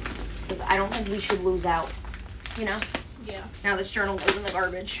 Because I don't think we should lose out. You know? Yeah. Now this journal goes in the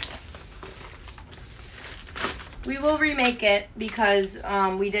garbage. We will remake it because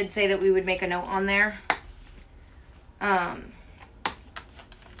we did say that we would make a note on there. I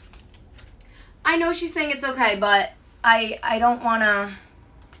know she's saying it's okay, but I don't want to...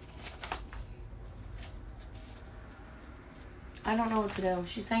 I don't know what to do.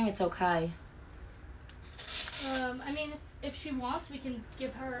 She's saying it's okay. I mean, if she wants, we can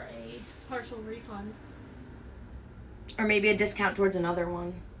give her a partial refund. Or maybe a discount towards another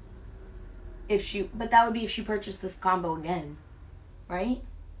one. But that would be if she purchased this combo again. Right?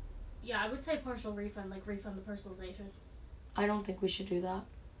 Yeah, I would say partial refund, like refund the personalization. I don't think we should do that.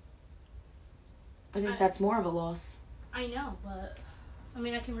 I think that's more of a loss. I know, but I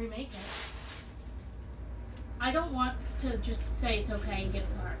mean, I can remake it. I don't want to just say it's okay and give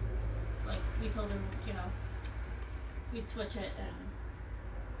it to her. Like, we told her, you know, we'd switch it, and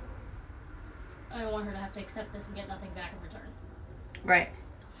I don't want her to have to accept this and get nothing back in return. Right.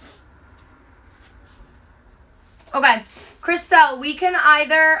 Okay, Christelle, we can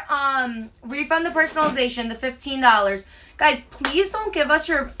either refund the personalization, the $15. Guys, please don't give us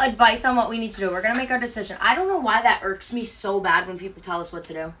your advice on what we need to do. We're going to make our decision. I don't know why that irks me so bad when people tell us what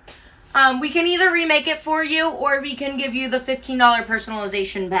to do. We can either remake it for you or we can give you the $15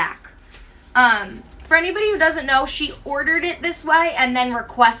 personalization back. For anybody who doesn't know, she ordered it this way and then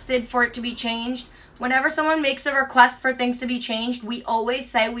requested for it to be changed. Whenever someone makes a request for things to be changed, we always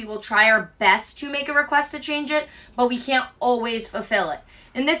say we will try our best to make a request to change it, but we can't always fulfill it.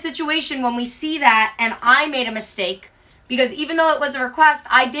 In this situation, when we see that and I made a mistake, because even though it was a request,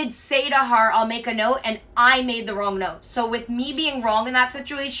 I did say to her, I'll make a note, and I made the wrong note. So with me being wrong in that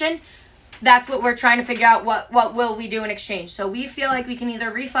situation, that's what we're trying to figure out, what will we do in exchange. So we feel like we can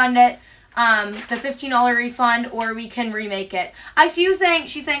either refund it, the $15 refund, or we can remake it. I see you saying,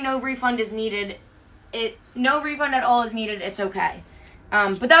 she's saying no refund is needed. No refund at all is needed. It's okay.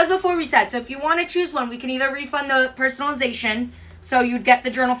 But that was before we said. So if you want to choose one, we can either refund the personalization, so you'd get the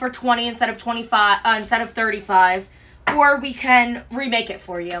journal for $20 instead of $35, or we can remake it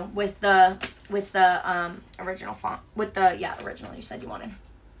for you with the original font, with the original you said you wanted.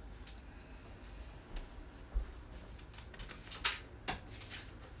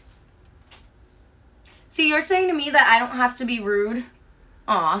 So you're saying to me that I don't have to be rude?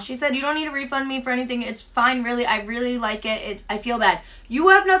 Aw, she said, you don't need to refund me for anything. It's fine, really. I really like it. I feel bad. You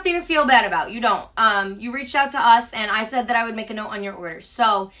have nothing to feel bad about. You don't. You reached out to us, and I said that I would make a note on your order.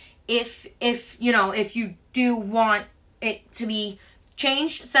 So if you do want it to be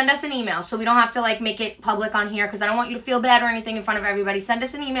changed, send us an email so we don't have to, like, make it public on here, because I don't want you to feel bad or anything in front of everybody. Send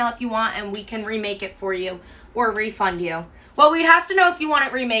us an email if you want, and we can remake it for you or refund you. Well, we'd have to know if you want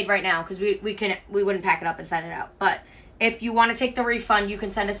it remade right now, because we wouldn't pack it up and send it out. But if you want to take the refund, you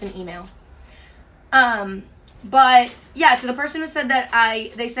can send us an email. But yeah, to the person who said that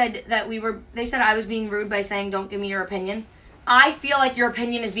they said I was being rude by saying don't give me your opinion. I feel like your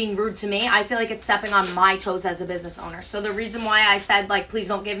opinion is being rude to me. I feel like it's stepping on my toes as a business owner. So the reason why I said, like, please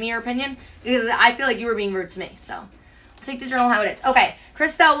don't give me your opinion is I feel like you were being rude to me. So I'll take the journal how it is. Okay,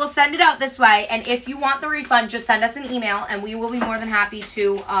 Christelle, we'll send it out this way. And if you want the refund, just send us an email, and we will be more than happy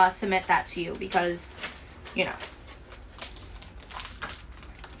to submit that to you, because, you know,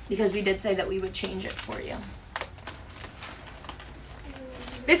 because we did say that we would change it for you.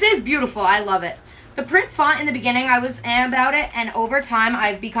 This is beautiful. I love it. The print font in the beginning, I was about it, and over time,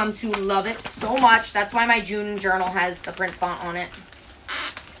 I've become to love it so much. That's why my June journal has the print font on it.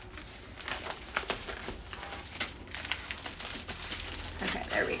 Okay,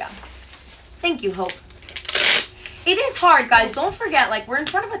 there we go. Thank you, Hope. It is hard, guys. Don't forget, like, we're in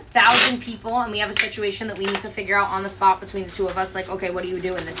front of 1,000 people, and we have a situation that we need to figure out on the spot between the two of us. Like, okay, what do you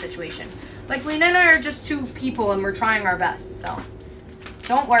do in this situation? Like, Lena and I are just two people, and we're trying our best, so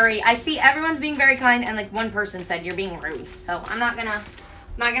don't worry. I see everyone's being very kind, and, like, one person said you're being rude, so I'm not gonna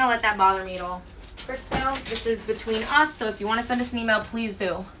let that bother me at all. Christelle, this is between us, so if you want to send us an email, please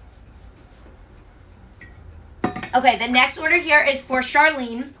do. Okay, the next order here is for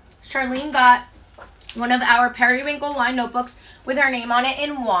Charlene. Charlene got one of our periwinkle line notebooks with her name on it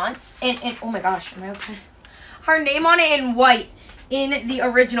in oh my gosh, am I okay? Her name on it in white in the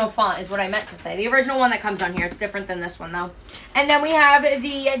original font is what I meant to say. The original one that comes on here. It's different than this one, though. And then we have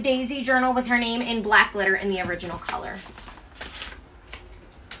the Daisy journal with her name in black glitter in the original color.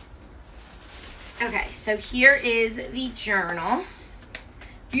 Okay, so here is the journal.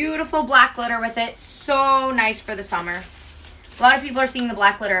 Beautiful black glitter with it. So nice for the summer. A lot of people are seeing the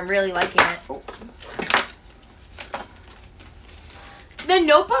black glitter and really liking it. Oh. The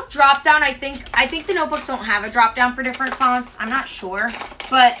notebook drop down, I think the notebooks don't have a drop down for different fonts. I'm not sure,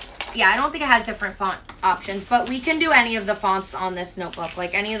 but yeah, I don't think it has different font options, but we can do any of the fonts on this notebook,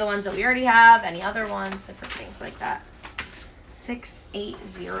 like any of the ones that we already have, any other ones, different things like that.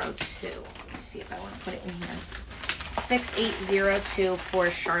 6802. Let me see if I want to put it in here. 6802 for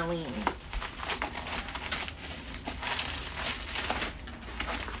Charlene.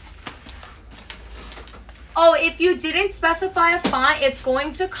 Oh, if you didn't specify a font, it's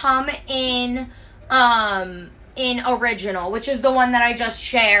going to come in original, which is the one that I just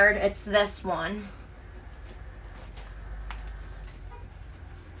shared. It's this one.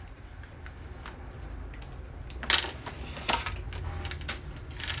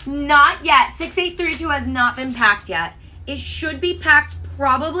 Not yet. 6832 has not been packed yet. It should be packed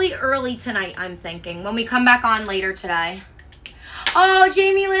probably early tonight, I'm thinking, when we come back on later today. Oh,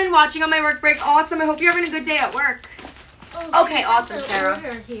 Jamie Lynn, watching on my work break. Awesome. I hope you're having a good day at work. Oh, okay, awesome, Sarah.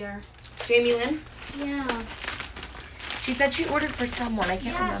 Here. Jamie Lynn? Yeah. She said she ordered for someone. I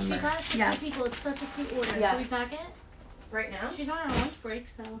can't remember. She got it for 2 people. It's such a cute order. Yes. Can we pack it? Right now? She's on her lunch break,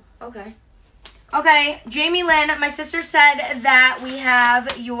 so. Okay. Okay, Jamie Lynn, my sister said that we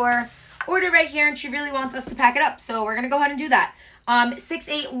have your order right here, and she really wants us to pack it up. So we're going to go ahead and do that.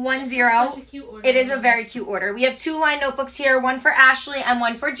 6810. Such a cute order. It is a very cute order. We have 2 line notebooks here, one for Ashley and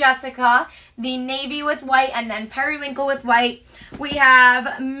one for Jessica. The navy with white and then periwinkle with white. We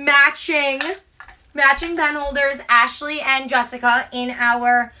have matching matching pen holders, Ashley and Jessica, in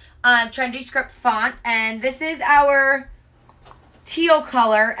our trendy script font. And this is our teal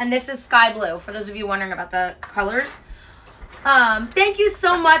color, and this is sky blue, for those of you wondering about the colors. Thank you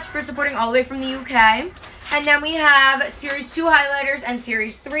so much for supporting all the way from the UK. And then we have Series 2 highlighters and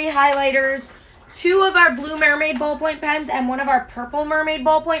Series 3 highlighters, 2 of our blue mermaid ballpoint pens, and 1 of our purple mermaid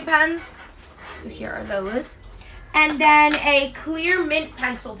ballpoint pens. So here are those. And then a clear mint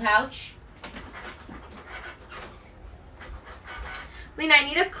pencil pouch. Lena, I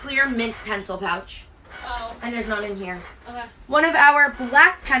need a clear mint pencil pouch. Oh. And there's none in here. Okay. 1 of our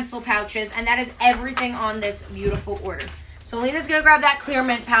black pencil pouches, and that is everything on this beautiful order. So Lena's going to grab that clear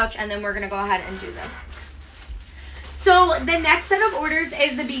mint pouch, and then we're going to go ahead and do this. So the next set of orders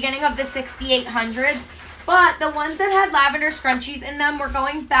is the beginning of the 6800s, but the ones that had lavender scrunchies in them, we're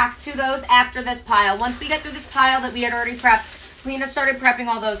going back to those after this pile. Once we get through this pile that we had already prepped, Lena started prepping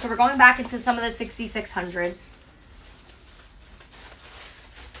all those, so we're going back into some of the 6600s.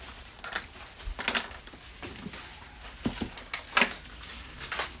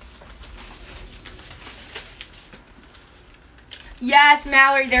 Yes,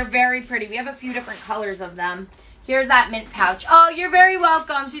 Mallory, they're very pretty. We have a few different colors of them. Here's that mint pouch. Oh, you're very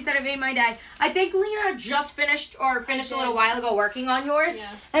welcome. She said it made my day. I think Lena just finished a little while ago working on yours.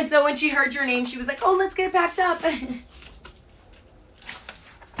 Yeah. And so when she heard your name, she was like, oh, let's get it packed up. It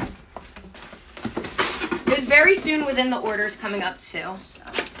was very soon within the orders coming up, too. So.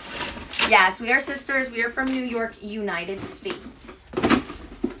 Yes, we are sisters. We are from New York, United States.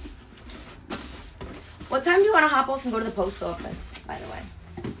 What time do you want to hop off and go to the post office, by the way?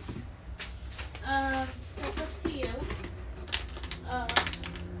 It's up to you. I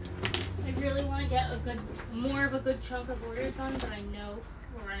really want to get more of a good chunk of orders done, but I know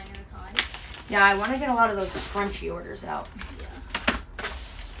we're running out of time. Yeah, I want to get a lot of those scrunchy orders out. Yeah.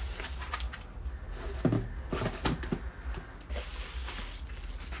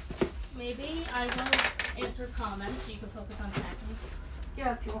 Maybe I will answer comments so you can focus on packing.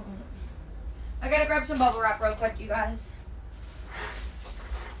 Yeah, if you want. I gotta grab some bubble wrap real quick, you guys.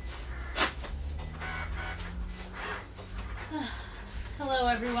 Hello,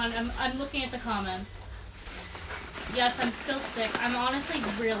 everyone. I'm looking at the comments. Yes, I'm still sick. I'm honestly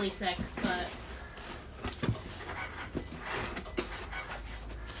really sick, but...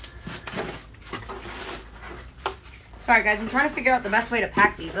 Sorry, guys. I'm trying to figure out the best way to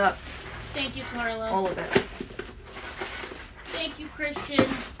pack these up. Thank you, Carlo. All of it. Thank you, Christian.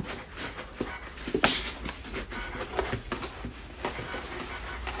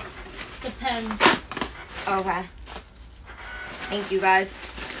 Depends. Okay. Thank you, guys.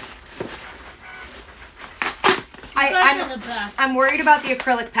 You guys are the best. I'm worried about the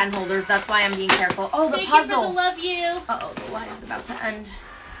acrylic pen holders. That's why I'm being careful. Oh, the Thank puzzle. you for the love you. Uh-oh, the light is about to end.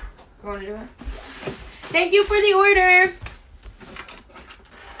 You want to do it? Thanks. Thank you for the order.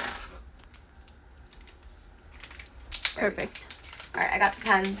 Perfect. All right, I got the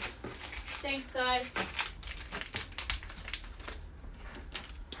pens. Thanks, guys.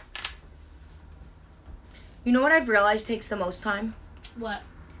 You know what I've realized takes the most time? What?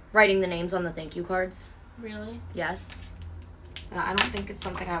 Writing the names on the thank you cards. Really? Yes. I don't think it's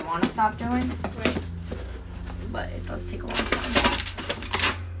something I want to stop doing, Right. but it does take a long time.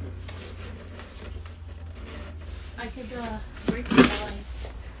 I could break the line.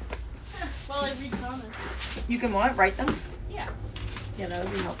 While I read comments. You can what? Write them? Yeah. Yeah, that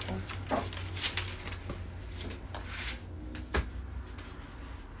would be helpful.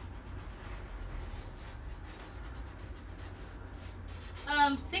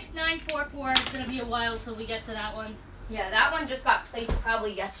 Um, 6944 is gonna be a while till we get to that one. Yeah, that one just got placed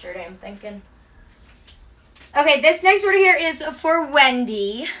probably yesterday, I'm thinking. Okay, this next order here is for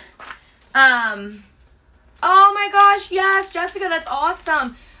Wendy. Oh my gosh, yes, Jessica, that's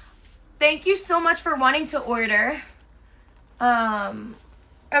awesome. Thank you so much for wanting to order.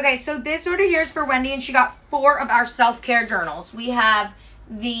 Okay, so this order here is for Wendy, and she got 4 of our self-care journals. We have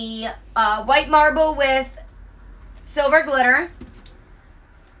the white marble with silver glitter,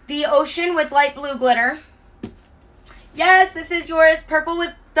 the ocean with light blue glitter. Yes, this is yours, purple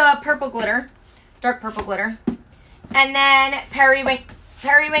with the purple glitter, dark purple glitter, and then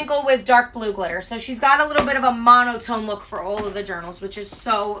periwinkle with dark blue glitter. So she's got a little bit of a monotone look for all of the journals, which is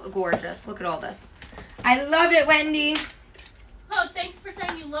so gorgeous. Look at all this. I love it, Wendy. Oh, thanks for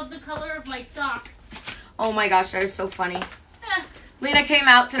saying you love the color of my socks. Oh my gosh, that is so funny. Lena came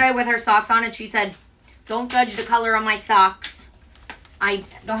out today with her socks on and she said, "Don't judge the color of my socks. I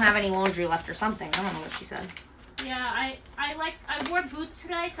don't have any laundry left," or something. I don't know what she said. Yeah, I wore boots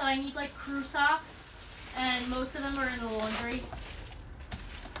today, so I need like crew socks, and most of them are in the laundry.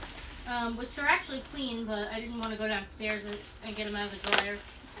 which are actually clean, but I didn't want to go downstairs and get them out of the dryer.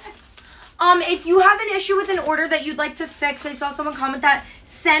 If you have an issue with an order that you'd like to fix, I saw someone comment that,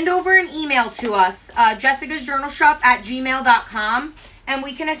 send over an email to us, jessicasjournalshop@gmail.com, and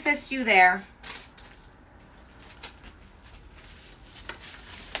we can assist you there.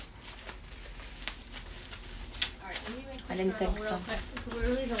 I didn't think so.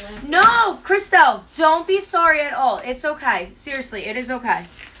 No, Christo, don't be sorry at all. It's okay. Seriously, it is okay.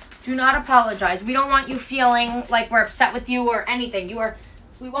 Do not apologize. We don't want you feeling like we're upset with you or anything.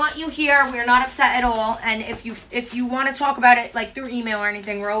 We want you here. We're not upset at all. And if you want to talk about it like through email or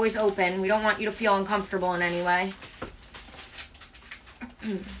anything, we're always open. We don't want you to feel uncomfortable in any way.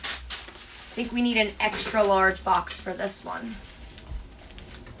 I think we need an extra large box for this one.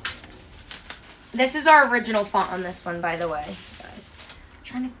 This is our original font on this one, by the way, guys. I'm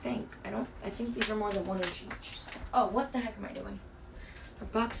trying to think. I think these are more than 1 inch each. Oh, what the heck am I doing? Our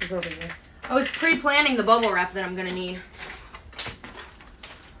box is over here. I was pre-planning the bubble wrap that I'm gonna need.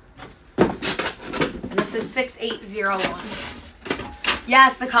 And this is 6801.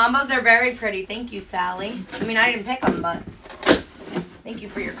 Yes, the combos are very pretty. Thank you, Sally. I mean, I didn't pick them, but thank you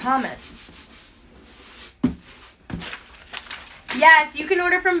for your comment. Yes, you can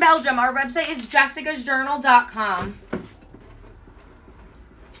order from Belgium. Our website is jessicasjournal.com.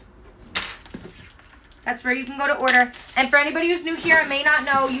 That's where you can go to order. And for anybody who's new here and may not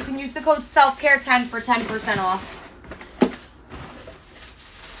know, you can use the code SELFCARE10 for 10% off.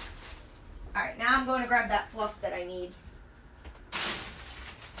 All right, now I'm going to grab that fluff that I need.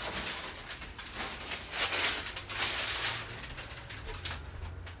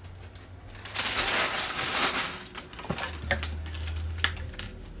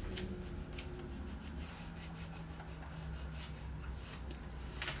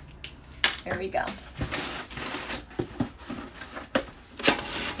 There we go.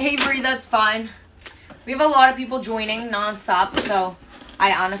 Avery, that's fine. We have a lot of people joining nonstop, so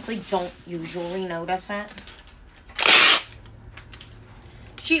I honestly don't usually notice it.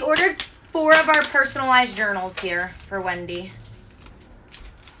 She ordered 4 of our personalized journals here for Wendy.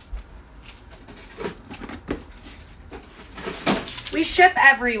 We ship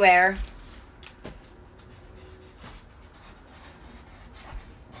everywhere.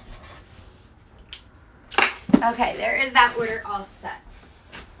 Okay, there is that order all set.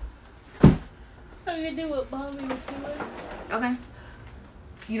 I'm gonna do what Mommy was doing. Okay.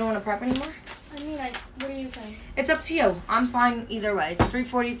 You don't want to prep anymore? I mean, what do you think? It's up to you. I'm fine either way. It's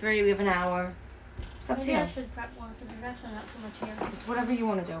 3:43. We have an hour. It's up to you. Maybe I should prep more because there's actually not too much here. It's whatever you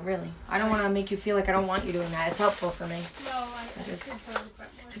want to do, really. I don't want to make you feel like I don't want you doing that. It's helpful for me. No, I just totally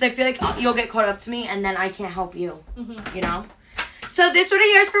prep more. Because I feel like you'll get caught up to me and then I can't help you. Mm-hmm. You know? So this order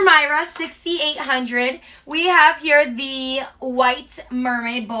here is for Myra, 6,800. We have here the White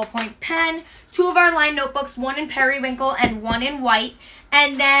Mermaid ballpoint pen, 2 of our line notebooks, 1 in periwinkle and 1 in white,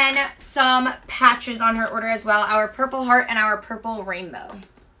 and then some patches on her order as well, our purple heart and our purple rainbow.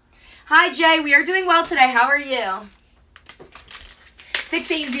 Hi, Jay. We are doing well today. How are you?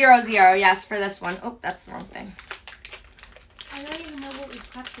 6800, yes, for this one. Oh, that's the wrong thing. I don't even know what we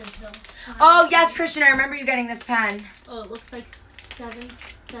prepped until. Oh, yes, Christian, I remember you getting this pen. Oh, it looks like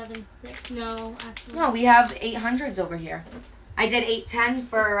 776. No, actually. No, we have 800s over here. I did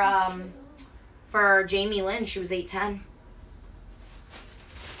 810 for Jamie Lynn. She was 810.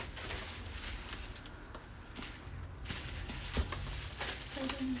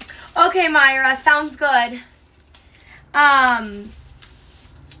 Okay, Myra, sounds good.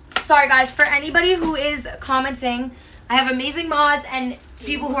 Sorry guys, for anybody who is commenting, I have amazing mods and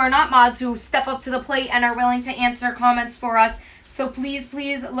people who are not mods who step up to the plate and are willing to answer comments for us. So please,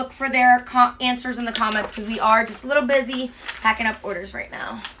 please look for their answers in the comments because we are just a little busy packing up orders right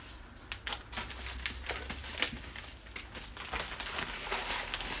now.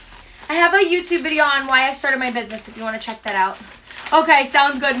 I have a YouTube video on why I started my business if you want to check that out. Okay,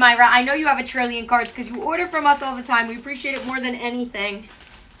 sounds good, Myra. I know you have a trillion cards because you order from us all the time. We appreciate it more than anything.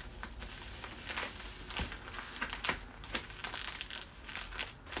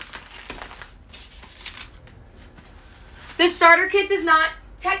 The starter kit does not,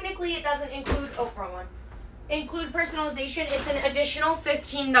 technically it doesn't include, oh, wrong one. Include personalization. It's an additional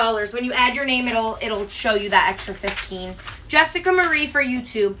 $15. When you add your name, it'll show you that extra $15. Jessica Marie for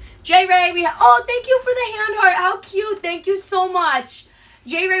YouTube. J Ray, oh, thank you for the hand heart. How cute. Thank you so much.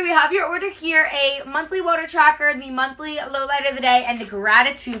 J Ray, we have your order here, a monthly water tracker, the monthly low light of the day, and the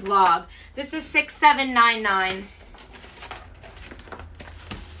gratitude log. This is 6799.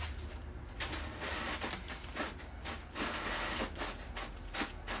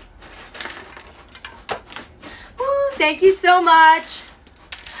 Thank you so much.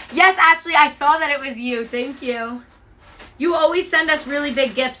 Yes, Ashley, I saw that it was you. Thank you. You always send us really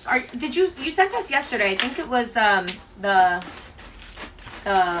big gifts. You sent us yesterday? I think it was the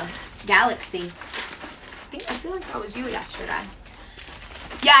Galaxy. I feel like that was you yesterday.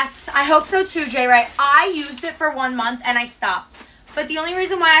 Yes, I hope so too, Jay. Right? I used it for 1 month and I stopped. But the only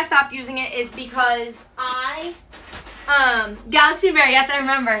reason why I stopped using it is because Galaxy Bear. Yes, I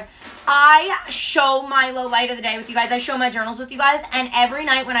remember. I show my low light of the day with you guys. I show my journals with you guys. And every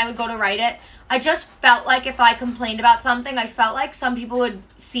night when I would go to write it, I just felt like if I complained about something, I felt like some people would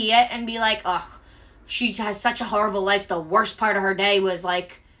see it and be like, ugh, she has such a horrible life. The worst part of her day was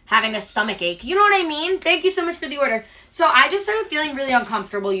like having a stomach ache. You know what I mean? Thank you so much for the order. So I just started feeling really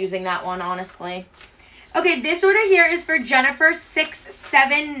uncomfortable using that one, honestly. Okay, this order here is for Jennifer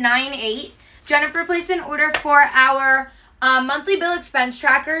 6798. Jennifer placed an order for our monthly bill expense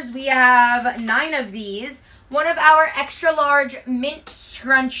trackers. We have 9 of these. One of our extra large mint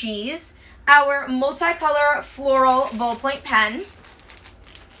scrunchies. Our multicolor floral ballpoint pen.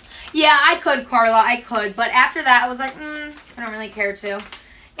 Yeah, I could, Carla. I could. But after that, I was like, I don't really care to.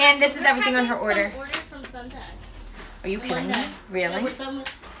 And this is everything on her order. Orders from Sunday. Are you kidding me? Really? Yeah, we're done with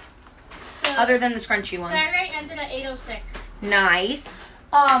Other than the scrunchy ones. Saturday ended at 8:06. Nice.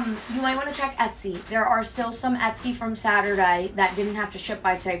 You might want to check Etsy. There are still some Etsy from Saturday that didn't have to ship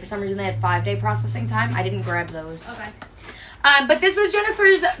by today. For some reason, they had 5-day processing time. I didn't grab those. Okay. But this was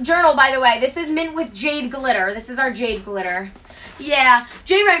Jennifer's journal, by the way. This is mint with jade glitter. This is our jade glitter. Yeah.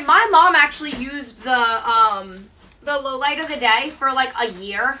 Jay Ray, my mom actually used the low light of the day for like a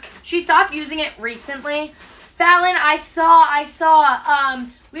year. She stopped using it recently. Fallon, I saw.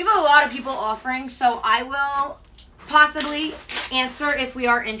 We have a lot of people offering, so I will possibly answer if we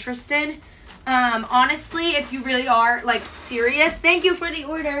are interested. Honestly, if you really are like serious, thank you for the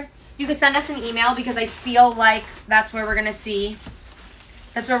order. You can send us an email because I feel like that's where we're going to see.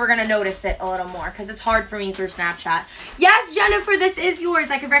 That's where we're going to notice it a little more because it's hard for me through Snapchat. Yes, Jennifer, this is yours.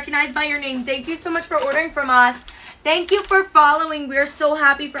 I can recognize by your name. Thank you so much for ordering from us. Thank you for following. We're so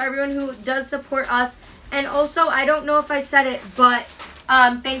happy for everyone who does support us. And also, I don't know if I said it, but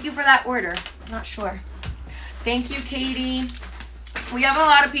thank you for that order. I'm not sure. Thank you, Katie. We have a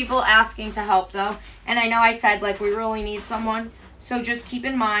lot of people asking to help, though. And I know I said, like, we really need someone. So just keep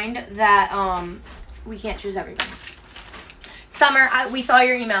in mind that we can't choose everybody. Summer, we saw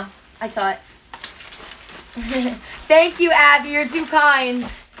your email. I saw it. Thank you, Abby. You're too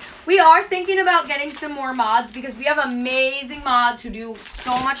kind. We are thinking about getting some more mods because we have amazing mods who do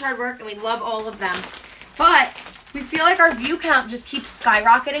so much hard work, and we love all of them. But we feel like our view count just keeps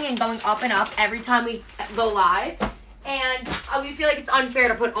skyrocketing and going up and up every time we go live. And we feel like it's unfair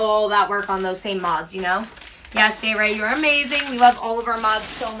to put all that work on those same mods, you know? Yes, Jay Ray, you're amazing. We love all of our mods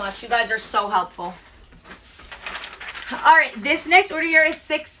so much. You guys are so helpful. All right, this next order here is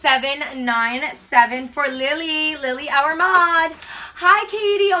 6797 for Lily. Lily, our mod. Hi,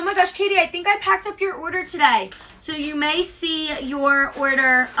 Katie. Oh my gosh, Katie, I think I packed up your order today. So you may see your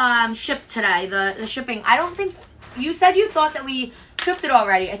order shipped today, the shipping. I don't think, you said you thought that we shipped it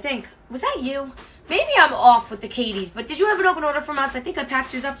already, I think. Was that you? Maybe I'm off with the Katies, but did you have an open order from us? I think I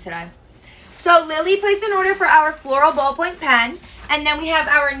packed yours up today. So Lily placed an order for our floral ballpoint pen, and then we have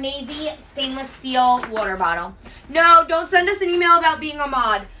our navy stainless steel water bottle. No, don't send us an email about being a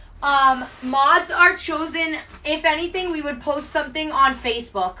mod. Mods are chosen. If anything, we would post something on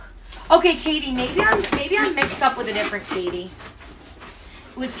Facebook. Okay, Katie, maybe I'm mixed up with a different Katie.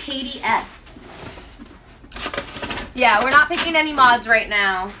 It was Katie S. Yeah, we're not picking any mods right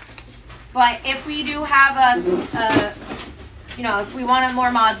now. But if we do have if we want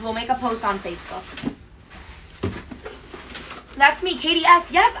more mods, we'll make a post on Facebook. That's me, Katie S.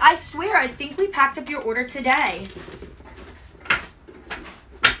 Yes, I swear, I think we packed up your order today.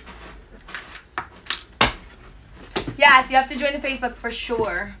 Yes, you have to join the Facebook for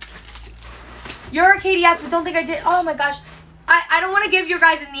sure. You're Katie S, but don't think I did. Oh my gosh. I don't want to give your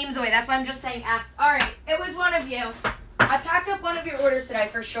guys' names away. That's why I'm just saying S. All right, it was one of you. I packed up one of your orders today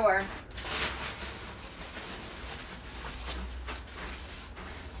for sure.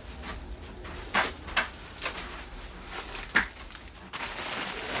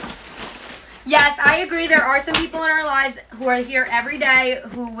 Yes, I agree. There are some people in our lives who are here every day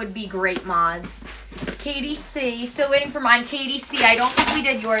who would be great mods. Katie C. Still waiting for mine. Katie C. I don't think we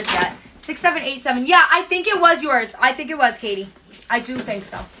did yours yet. 6787. Yeah, I think it was yours. I think it was, Katie. I do think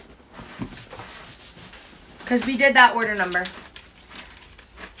so. Because we did that order number.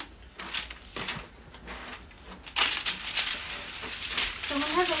 Someone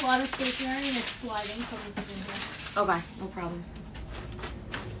has a lot of stationery and it's sliding, so we can do that. Okay, no problem.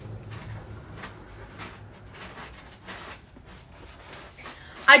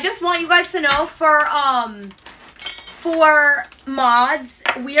 I just want you guys to know for mods,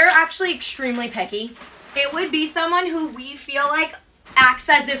 we are actually extremely picky. It would be someone who we feel like acts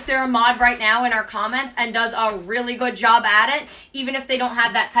as if they're a mod right now in our comments and does a really good job at it, even if they don't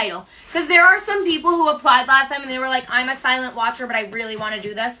have that title. Because there are some people who applied last time and they were like, I'm a silent watcher, but I really want to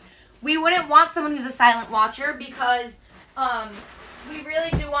do this. We wouldn't want someone who's a silent watcher because we really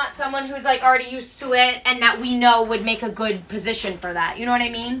do want someone who's like already used to it and that we know would make a good position for that. You know what I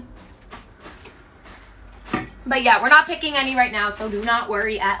mean? But yeah, we're not picking any right now, so do not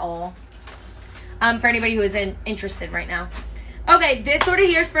worry at all. For anybody who isn't interested right now. Okay, this order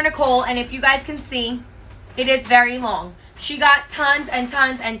here is for Nicole, and if you guys can see, it is very long. She got tons and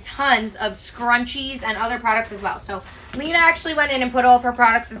tons and tons of scrunchies and other products as well. So Lena actually went in and put all of her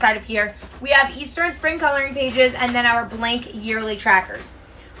products inside of here. We have Easter and spring coloring pages and then our blank yearly trackers.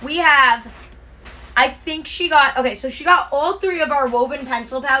 We have, I think she got, okay, so she got all 3 of our woven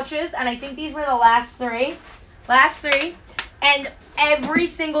pencil pouches, and I think these were the last 3. And every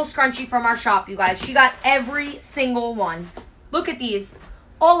single scrunchie from our shop, you guys. She got every single one. Look at these.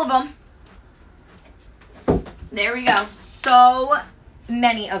 All of them. There we go. So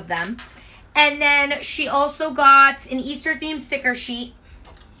many of them. And then she also got an Easter themed sticker sheet.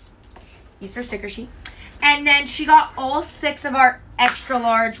 Easter sticker sheet. And then she got all 6 of our extra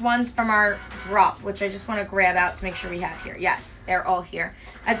large ones from our drop, which I just want to grab out to make sure we have here. Yes, they're all here.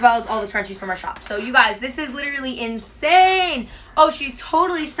 As well as all the scrunchies from our shop. So you guys, this is literally insane. Oh, she's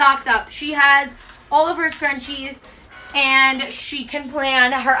totally stocked up. She has all of her scrunchies. And she can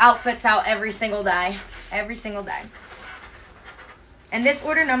plan her outfits out every single day. Every single day. And this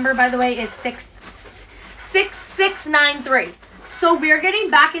order number, by the way, is 6693. So we're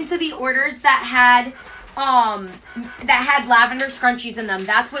getting back into the orders that had lavender scrunchies in them.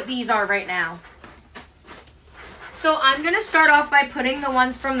 That's what these are right now. So I'm going to start off by putting the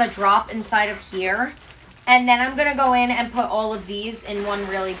ones from the drop inside of here. And then I'm going to go in and put all of these in one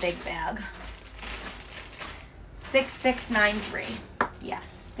really big bag. 6693.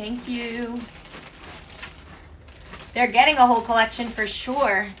 Yes, thank you. They're getting a whole collection for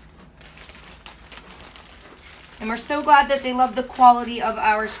sure. And we're so glad that they love the quality of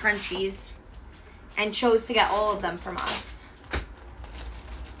our scrunchies and chose to get all of them from us.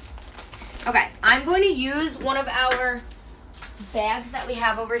 Okay, I'm going to use one of our bags that we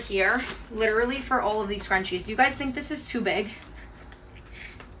have over here, literally for all of these scrunchies. Do you guys think this is too big?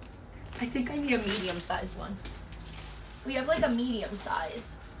 I think I need a medium-sized one. We have like a medium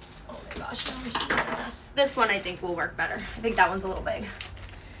size. Oh my gosh, now she's a mess. This one I think will work better. I think that one's a little big.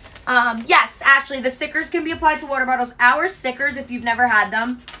 Yes, Ashley, the stickers can be applied to water bottles. Our stickers, if you've never had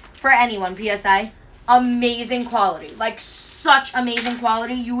them, for anyone, PSA, amazing quality. Like, such amazing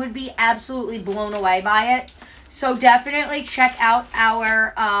quality. You would be absolutely blown away by it. So definitely check out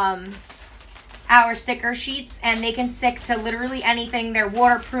our sticker sheets, and they can stick to literally anything. They're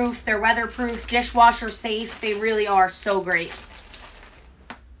waterproof, they're weatherproof, dishwasher safe. They really are so great.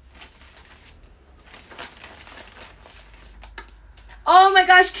 Oh my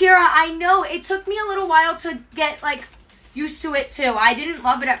gosh, Kira, I know. It took me a little while to get, like, used to it too. I didn't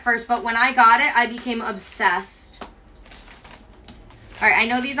love it at first, but when I got it, I became obsessed. All right, I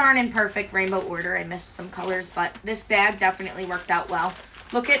know these aren't in perfect rainbow order. I missed some colors, but this bag definitely worked out well.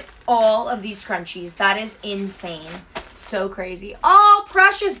 Look at all of these scrunchies. That is insane. So crazy. Oh,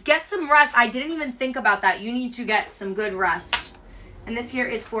 Precious, get some rest. I didn't even think about that. You need to get some good rest. And this here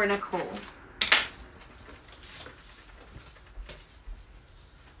is for Nicole.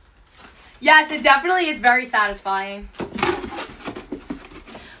 Yes, it definitely is very satisfying.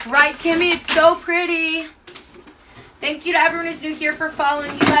 Right, Kimmy? It's so pretty. Thank you to everyone who's new here for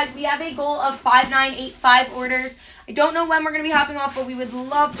following. You guys, we have a goal of 5985 orders. I don't know when we're going to be hopping off, but we would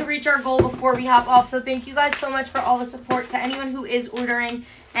love to reach our goal before we hop off. So thank you guys so much for all the support to anyone who is ordering.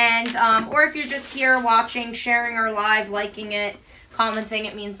 And, or if you're just here watching, sharing our live, liking it, commenting,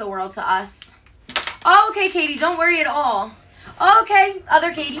 it means the world to us. Oh, okay, Katie, don't worry at all. Okay,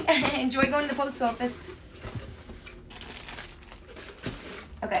 other Katie, enjoy going to the post office.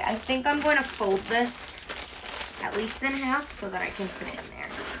 Okay, I think I'm going to fold this at least in half so that I can put it in there.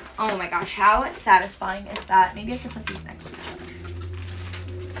 Oh my gosh, how satisfying is that? Maybe I can put these next to each other.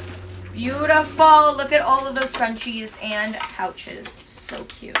 Beautiful. Look at all of those scrunchies and pouches. So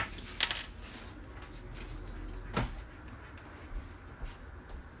cute.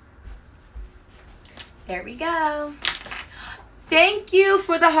 There we go. Thank you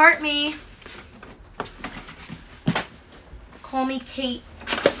for the heart me. Call me Kate.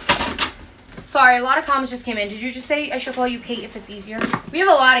 Sorry, a lot of comments just came in. Did you just say I should call you Kate if it's easier? We have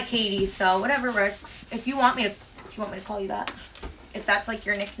a lot of Katies, so whatever works. If you want me to call you that. if that's like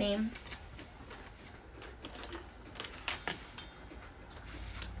your nickname.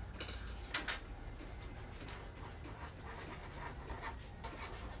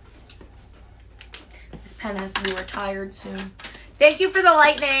 This pen has to be retired soon. Thank you for the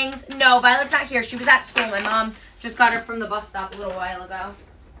lightnings. No, Violet's not here. She was at school. My mom just got her from the bus stop a little while ago.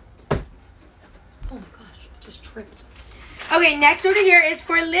 Oh my gosh, I just tripped. Okay, next order here is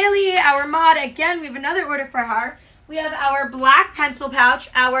for Lily, our mod. Again, we have another order for her. We have our black pencil pouch,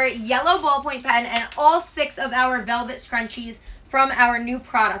 our yellow ballpoint pen, and all 6 of our velvet scrunchies from our new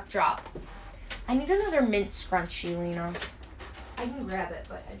product drop. I need another mint scrunchie, Lena. I can grab it,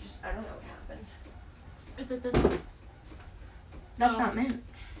 but I don't know what happened. Is it this one? That's not mint.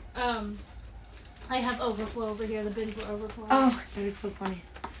 I have overflow over here. The bins were overflowing. Oh, that is so funny.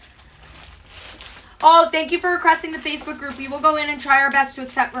 Oh, thank you for requesting the Facebook group. We will go in and try our best to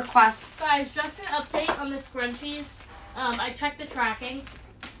accept requests. Guys, just an update on the scrunchies. I checked the tracking.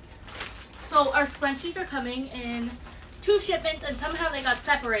 So our scrunchies are coming in 2 shipments, and somehow they got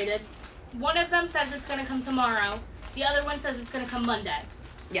separated. One of them says it's going to come tomorrow. The other one says it's going to come Monday.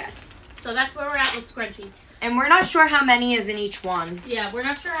 Yes. So that's where we're at with scrunchies. And we're not sure how many is in each one. Yeah, we're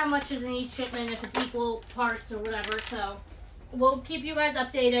not sure how much is in each shipment, if it's equal parts or whatever, so we'll keep you guys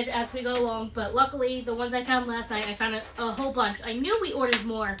updated as we go along. But luckily, the ones I found last night, I found a whole bunch. I knew we ordered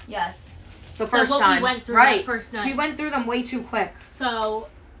more. Yes. The first what time. We went through right. that first night. We went through them way too quick. So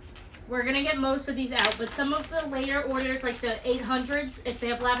we're going to get most of these out. But some of the later orders, like the 800s, if they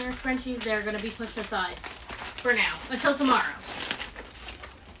have lavender scrunchies, they're going to be pushed aside for now, until tomorrow.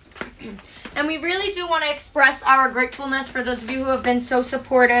 And we really do want to express our gratefulness for those of you who have been so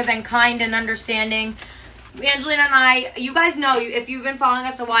supportive and kind and understanding. Angelina and I, you guys know, if you've been following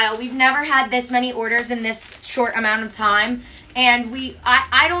us a while, we've never had this many orders in this short amount of time. And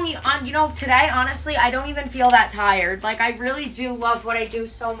I don't even, you know, today, honestly, I don't even feel that tired. Like, I really do love what I do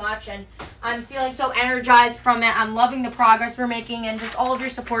so much, and I'm feeling so energized from it. I'm loving the progress we're making, and just all of your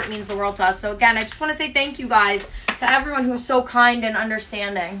support means the world to us. So, again, I just want to say thank you, guys, to everyone who's so kind and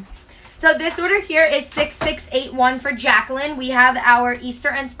understanding. So this order here is 6681 for Jacqueline. We have our Easter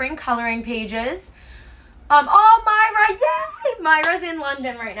and spring coloring pages. Oh, Myra, yay! Myra's in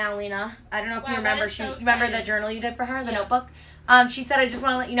London right now, Lena. I don't know if you remember. Remember the journal you did for her, the notebook? She said, I just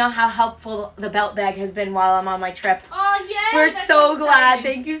want to let you know how helpful the belt bag has been while I'm on my trip. Oh, yeah. We're so glad.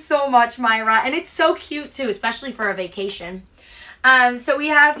 Thank you so much, Myra. And it's so cute, too, especially for a vacation. So we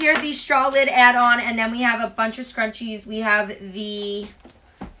have here the straw lid add-on, and then we have a bunch of scrunchies. We have the...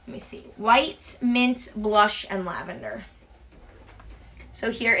 Let me see. White, mint, blush, and lavender.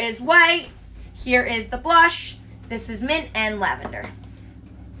 So here is white. Here is the blush. This is mint and lavender.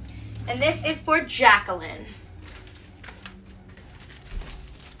 And this is for Jacqueline.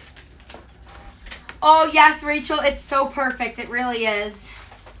 Oh, yes, Rachel. It's so perfect. It really is.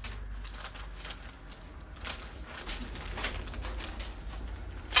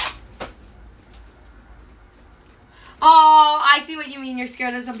 Oh, I see what you mean. You're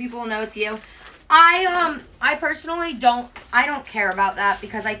scared that some people will know it's you. I personally don't care about that,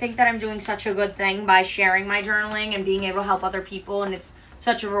 because I think that I'm doing such a good thing by sharing my journaling and being able to help other people, and it's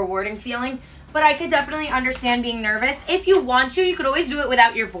such a rewarding feeling. But I could definitely understand being nervous. If you want to, you could always do it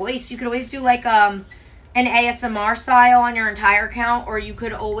without your voice. You could always do like an ASMR style on your entire account, or you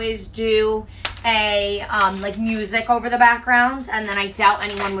could always do a like music over the background, and then I doubt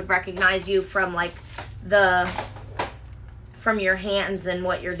anyone would recognize you from like from your hands and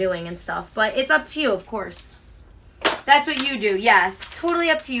what you're doing and stuff. But it's up to you, of course. That's what you do. Yes, totally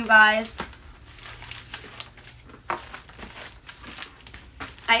up to you guys.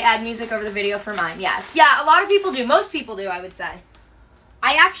 I add music over the video for mine. Yes. Yeah, a lot of people do. Most people do, I would say.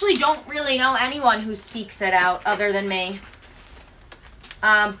 I actually don't really know anyone who speaks it out other than me.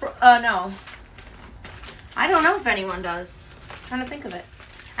 No. I don't know if anyone does. I'm trying to think of it.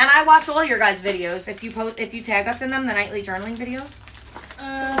 And I watch all your guys' videos. If you tag us in them, the nightly journaling videos.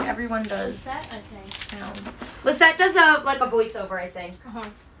 Everyone does. Lisette, I think. Sounds. Lisette does a voiceover, I think. Uh-huh.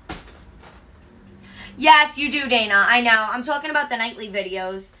 Yes, you do, Dana. I know. I'm talking about the nightly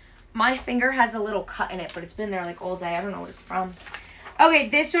videos. My finger has a little cut in it, but it's been there like all day. I don't know what it's from. Okay,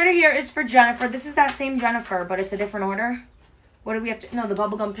 this order here is for Jennifer. This is that same Jennifer, but it's a different order. What do we have to... No, the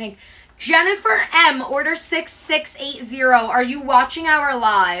bubblegum pink. Jennifer M, order 6680. Are you watching our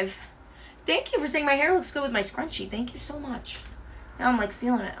live? Thank you for saying my hair looks good with my scrunchie. Thank you so much. Now I'm like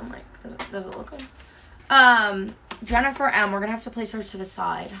feeling it. I'm like, does it look good? Jennifer M, we're going to have to place hers to the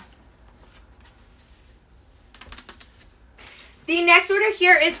side. The next order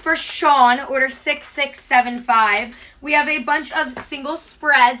here is for Sean, order 6675. We have a bunch of single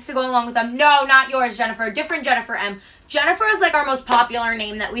spreads to go along with them. No, not yours, Jennifer. Different Jennifer M. Jennifer is like our most popular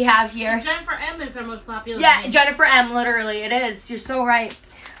name that we have here. Jennifer M is our most popular Yeah, name. Jennifer M, literally, it is. You're so right.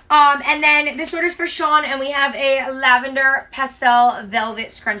 And then this order's for Sean, and we have a lavender pastel velvet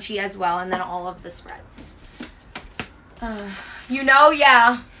scrunchie as well, and then all of the spreads. You know,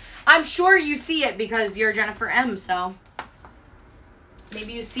 yeah. I'm sure you see it because you're Jennifer M, so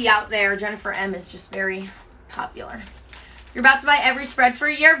maybe you see out there Jennifer M is just very popular. You're about to buy every spread for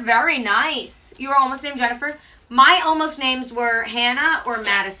a year? Very nice. You were almost named Jennifer? My almost names were Hannah or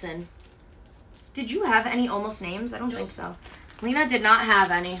Madison. Did you have any almost names? I don't think so. Lena did not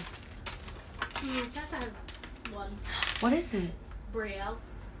have any. Tessa has one. What is it? Brielle.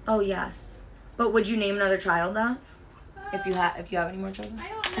 Oh, yes. But would you name another child that? If you have any more children? I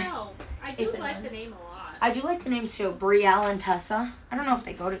don't know. I do like the name a lot. I do like the name too. Brielle and Tessa. I don't know if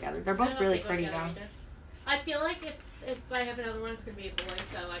they go together. They're both really pretty though. Either. I feel like if I have another one, it's going to be a boy,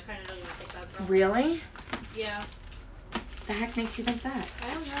 so I kind of don't even think that's wrong. Really? Yeah. The heck makes you think that?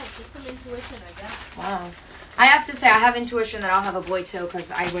 I don't know. Just some intuition, I guess. Wow. I have to say, I have intuition that I'll have a boy too, because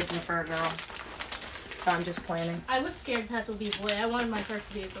I would prefer a girl. So I'm just planning. I was scared Tess would be a boy. I wanted my first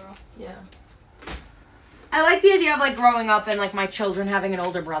to be a girl. Yeah. I like the idea of like growing up and like my children having an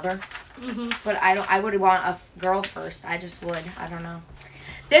older brother. But I would want a girl first. I just would. I don't know.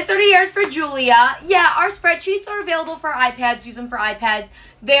 This order here is for Julia. Yeah, our spreadsheets are available for iPads. Use them for iPads.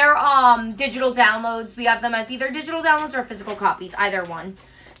 They're digital downloads. We have them as either digital downloads or physical copies, either one.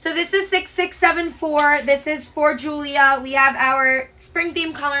 So this is 6674. This is for Julia. We have our spring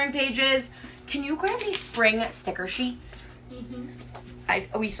theme coloring pages. Can you grab me spring sticker sheets?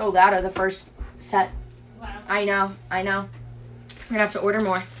 We sold out of the first set. Wow. I know. We're going to have to order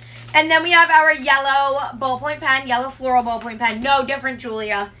more. And then we have our yellow ballpoint pen, yellow floral ballpoint pen. No, different,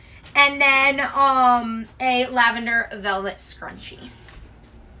 Julia. And then a lavender velvet scrunchie.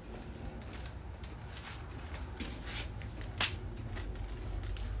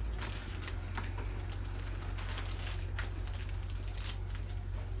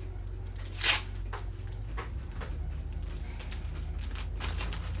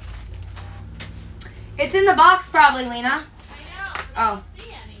 It's in the box probably, Lena. I know. I Oh. don't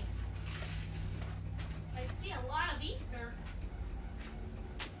see any. I see a lot of Easter.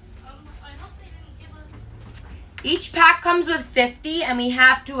 I hope they didn't give us... Each pack comes with 50, and we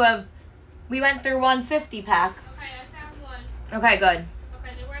have to have... We went through 150 pack. Okay, I found one. Okay, good.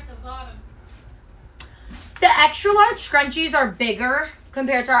 Okay, they were at the bottom. The extra large scrunchies are bigger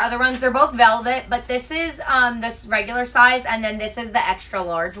compared to our other ones. They're both velvet, but this is this regular size, and then this is the extra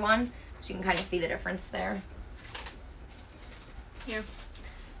large one. So you can kind of see the difference there. Here.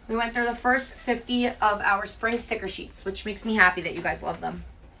 We went through the first 50 of our spring sticker sheets, which makes me happy that you guys love them.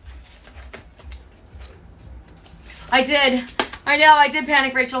 I did. I know, I did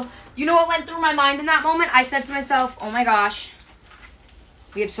panic, Rachel. You know what went through my mind in that moment? I said to myself, oh my gosh,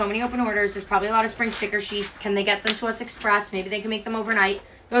 we have so many open orders. There's probably a lot of spring sticker sheets. Can they get them to us express? Maybe they can make them overnight.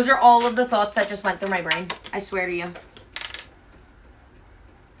 Those are all of the thoughts that just went through my brain. I swear to you.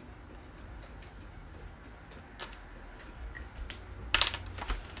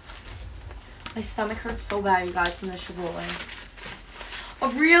 My stomach hurts so bad, you guys, from this Chipotle.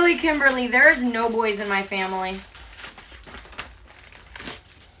 Oh, really, Kimberly? There's no boys in my family.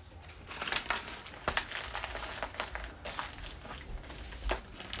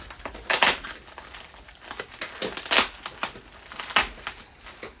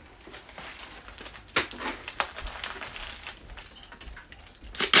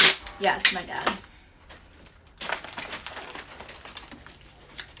 Yes, my dad.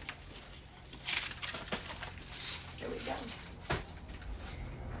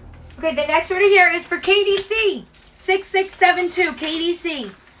 Okay, the next order here is for KDC. 6672,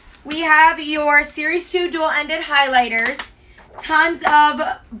 KDC. We have your Series 2 dual-ended highlighters. Tons of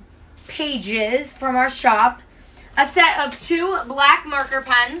pages from our shop. A set of 2 black marker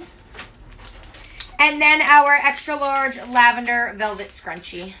pens. And then our extra large lavender velvet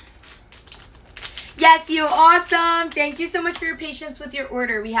scrunchie. Yes, you. Awesome. Thank you so much for your patience with your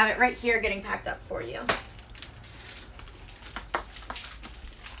order. We have it right here getting packed up for you.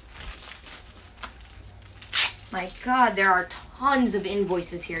 My God, there are tons of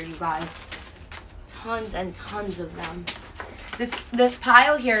invoices here, you guys. Tons and tons of them. This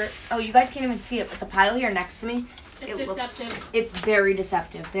pile here, oh, you guys can't even see it, but the pile here next to me, it's very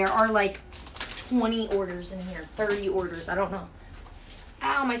deceptive. There are like 20 orders in here, 30 orders, I don't know.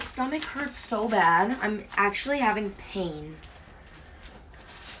 Ow, my stomach hurts so bad. I'm actually having pain.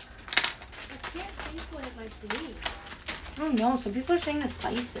 I can't think what it might be. I don't know, some people are saying the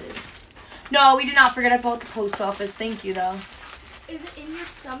spices. No, we did not forget about the post office. Thank you, though. Is it in your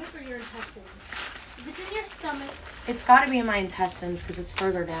stomach or your intestines? If it's in your stomach, It's got to be in my intestines because it's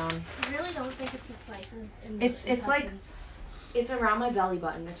further down. I really don't think it's the spices. It's like, it's around my belly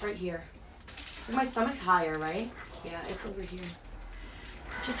button. It's right here. My stomach's higher, right? Yeah, it's over here.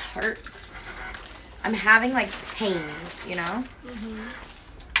 It just hurts. I'm having like pains, you know?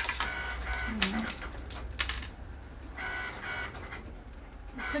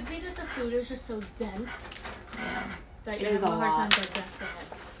 It could be that the food is just so dense. Yeah. That It you is have a a hard lot. time digesting it.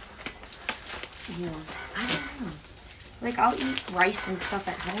 Yeah. I don't know. Like, I'll eat rice and stuff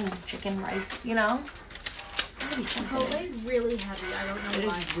at home. Chicken, rice, you know? It's gotta be something. Chipotle is really heavy. I don't know It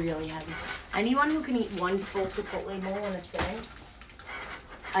why. is really heavy. Anyone who can eat one full Chipotle bowl in a sitting,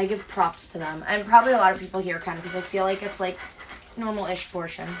 I give props to them. And probably a lot of people here can, because I feel like it's like normal-ish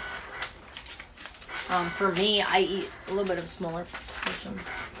portion. For me, I eat a little bit of smaller portions.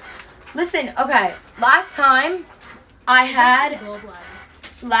 Listen, okay, last time I had,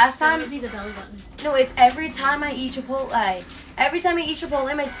 That would be the belly button. no, it's every time I eat Chipotle. Every time I eat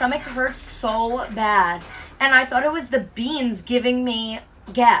Chipotle, my stomach hurts so bad. And I thought it was the beans giving me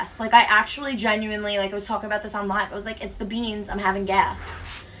gas. Like, I actually genuinely, like, I was talking about this on live. I was like, it's the beans, I'm having gas.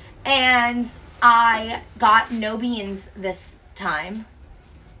 And I got no beans this time.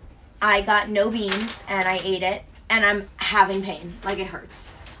 I got no beans, and I ate it, and I'm having pain. Like, it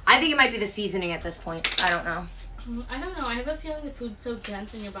hurts. I think it might be the seasoning at this point. I don't know. I don't know. I have a feeling the food's so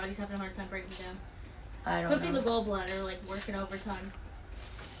dense and your body's having a hard time breaking down. I don't Could know. be the gallbladder, like, working overtime.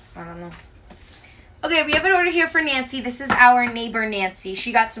 I don't know. Okay, we have an order here for Nancy. This is our neighbor, Nancy.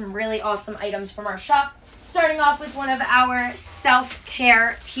 She got some really awesome items from our shop. Starting off with one of our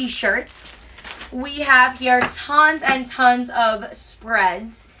self-care t-shirts. We have here tons and tons of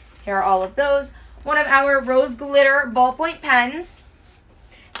spreads. Here are all of those. One of our rose glitter ballpoint pens.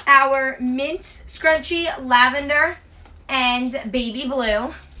 Our mint scrunchie lavender and baby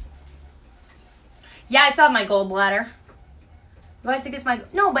blue. Yeah, I still have my gallbladder. You guys think it's my...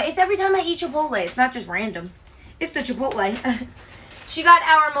 No, but it's every time I eat Chipotle. It's not just random. It's the Chipotle. She got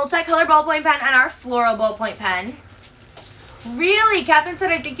our multicolor ballpoint pen and our floral ballpoint pen. Really? Catherine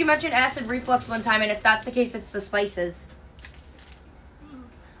said, I think you mentioned acid reflux one time, and if that's the case, it's the spices.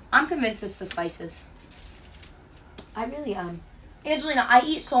 I'm convinced it's the spices. I really am. Angelina, I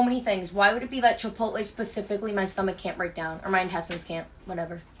eat so many things. Why would it be that Chipotle specifically my stomach can't break down? Or my intestines can't?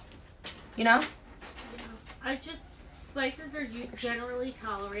 Whatever. You know? I just... Spices are generally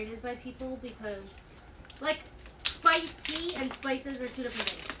tolerated by people because... Like, spicy and spices are two different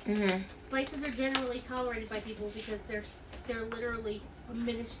things. Mm-hmm. Spices are generally tolerated by people because they're literally a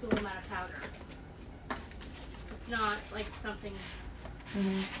minuscule amount of powder. It's not like something...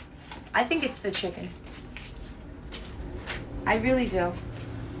 Mm-hmm. I think it's the chicken. I really do.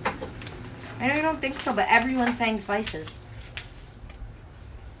 I know you don't think so, but everyone's saying spices.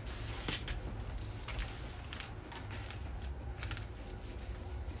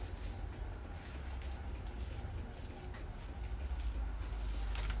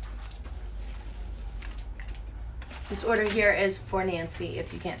 This order here is for Nancy,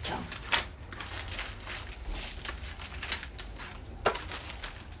 if you can't tell.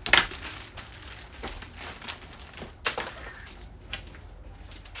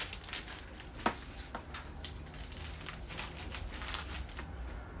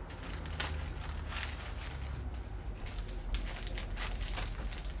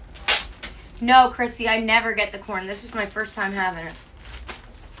 No, Chrissy, I never get the corn. This is my first time having it.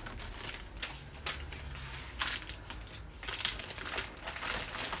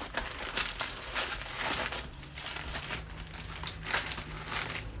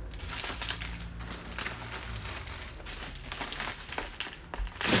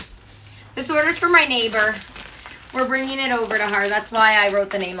 This order's for my neighbor. We're bringing it over to her. That's why I wrote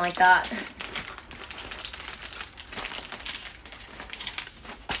the name like that.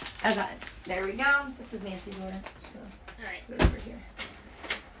 Okay, there we go. This is Nancy's order. So, Alright. put it over here.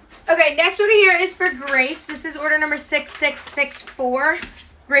 Okay, next order here is for Grace. This is order number 6664.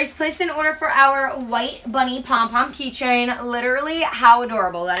 Grace placed an order for our white bunny pom-pom keychain. Literally, how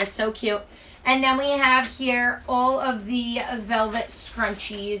adorable. That is so cute. And then we have here all of the velvet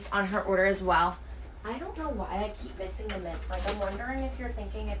scrunchies on her order as well. I don't know why I keep missing the mint. Like, I'm wondering if you're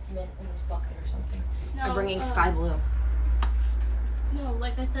thinking it's mint in this bucket or something. No, I'm bringing sky blue. No,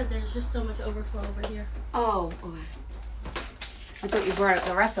 like I said, there's just so much overflow over here. Oh, okay. I thought you brought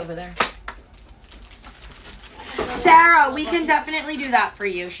the rest over there. Sarah, we can definitely do that for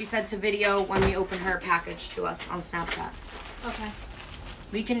you. She said to video when we open her package to us on Snapchat. Okay.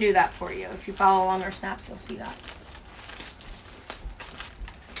 We can do that for you. If you follow along our snaps, you'll see that.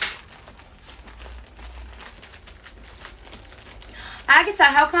 Agatha,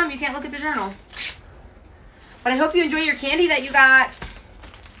 how come you can't look at the journal? But I hope you enjoy your candy that you got.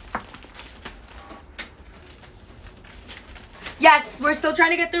 Yes, we're still trying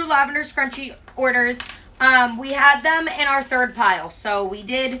to get through lavender scrunchie orders. We had them in our third pile. So we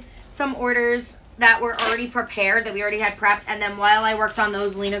did some orders that were already prepared, that we already had prepped. And then while I worked on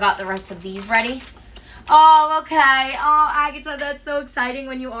those, Lena got the rest of these ready. Oh, okay. Oh, Agatha, that's so exciting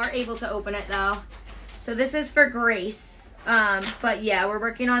when you are able to open it, though. So this is for Grace. But yeah, we're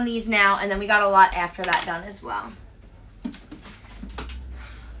working on these now. And then we got a lot after that done as well.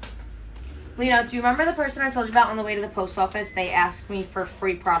 Lena, do you remember the person I told you about on the way to the post office? They asked me for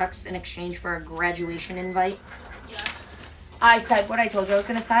free products in exchange for a graduation invite. Yeah. I said what I told you I was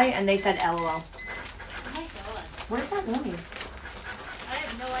going to say, and they said LOL. Oh my god. What is that noise? I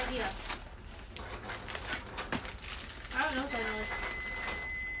have no idea. I don't know what that is.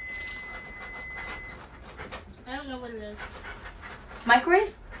 I don't know what it is.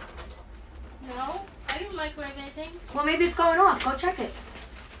 Microwave? No, I didn't microwave anything. Well, maybe it's going off. Go check it.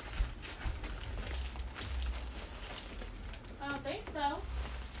 I don't think so.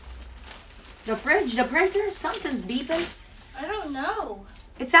 The fridge, the printer, something's beeping. I don't know.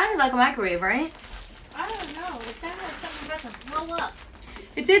 It sounded like a microwave, right? I don't know. It sounded like something about to blow up.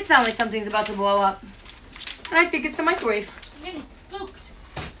 It did sound like something's about to blow up. And I think it's the microwave. I'm getting spooked.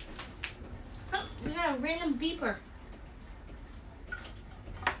 We got a random beeper.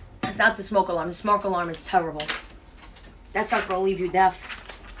 It's not the smoke alarm. The smoke alarm is terrible. That's not going to leave you deaf.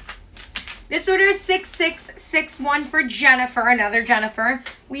 This order is 6661 for Jennifer, another Jennifer.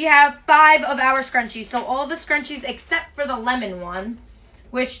 We have 5 of our scrunchies. So all the scrunchies except for the lemon one,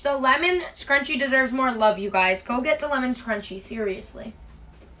 which the lemon scrunchie deserves more love, you guys. Go get the lemon scrunchie, seriously.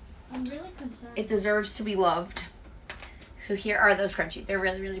 I'm really concerned. It deserves to be loved. So here are those scrunchies. They're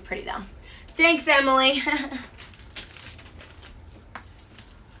really, really pretty, though. Thanks, Emily.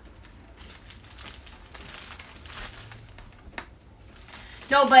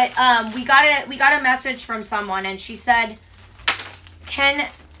 No, but we got a message from someone, and she said, can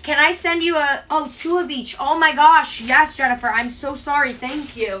I send you 2 of each? Oh my gosh, yes, Jennifer. I'm so sorry.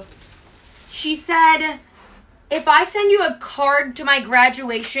 Thank you. She said, if I send you a card to my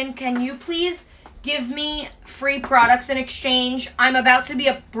graduation, can you please give me free products in exchange? I'm about to be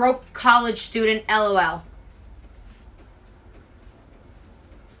a broke college student, LOL.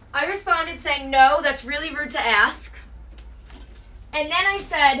 I responded saying, no, that's really rude to ask. And then I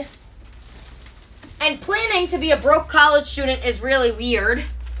said, and planning to be a broke college student is really weird.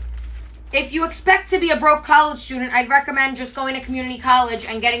 If you expect to be a broke college student, I'd recommend just going to community college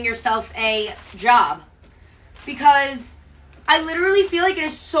and getting yourself a job. Because I literally feel like it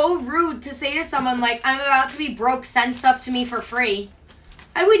is so rude to say to someone, like, I'm about to be broke, send stuff to me for free.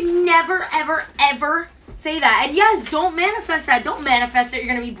 I would never, ever, ever say that. And yes, don't manifest that. Don't manifest that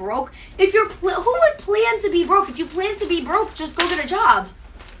you're going to be broke. If you're, who would plan to be broke? If you plan to be broke, just go get a job.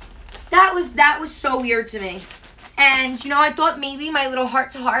 That was so weird to me. And, you know, I thought maybe my little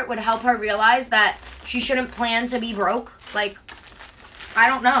heart-to-heart would help her realize that she shouldn't plan to be broke. Like, I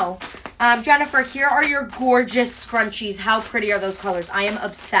don't know. Jennifer, here are your gorgeous scrunchies. How pretty are those colors? I am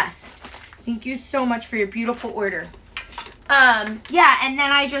obsessed. Thank you so much for your beautiful order. Yeah, and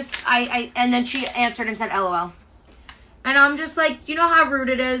then and then she answered and said LOL. And I'm just like, you know how rude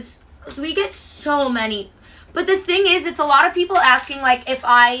it is? So we get so many. But the thing is, it's a lot of people asking, like, if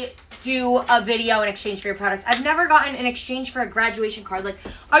I do a video in exchange for your products. I've never gotten an exchange for a graduation card. Like,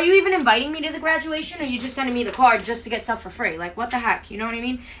 are you even inviting me to the graduation, or are you just sending me the card just to get stuff for free? Like, what the heck? You know what I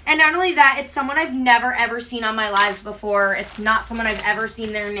mean? And not only that, it's someone I've never, ever seen on my lives before. It's not someone I've ever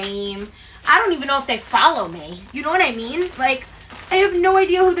seen their name. I don't even know if they follow me. You know what I mean? Like, I have no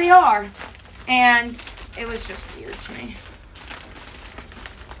idea who they are. And it was just weird to me.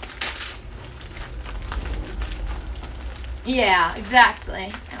 Yeah,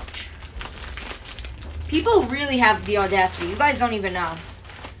 exactly. Ouch. People really have the audacity. You guys don't even know.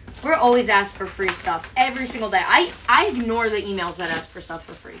 We're always asked for free stuff every single day. I ignore the emails that ask for stuff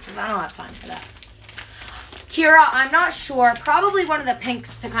for free because I don't have time for that. Kira, I'm not sure. Probably one of the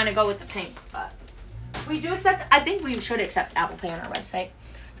pinks to kind of go with the pink, but we do accept, I think we should accept Apple Pay on our website.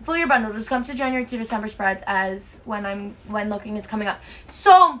 The full year bundle. This comes to January through December spreads as when looking it's coming up.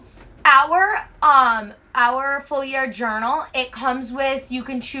 So our full year journal, it comes with, you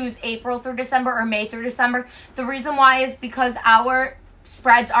can choose April through December or May through December. The reason why is because our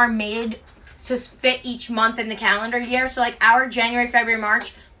spreads are made to fit each month in the calendar year. So like our January, February,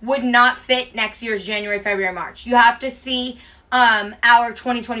 March would not fit next year's January, February, March. You have to see our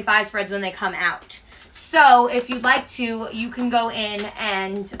 2025 spreads when they come out. So if you'd like to, you can go in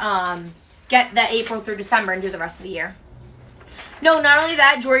and get the April through December and do the rest of the year. No, not only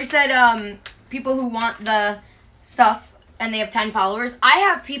that, Jory said people who want the stuff and they have 10 followers. I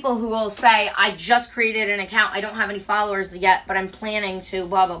have people who will say, I just created an account. I don't have any followers yet, but I'm planning to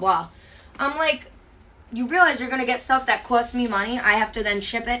blah, blah, blah. I'm like, you realize you're going to get stuff that costs me money. I have to then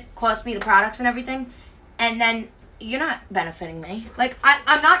ship it, cost me the products and everything. And then you're not benefiting me. Like,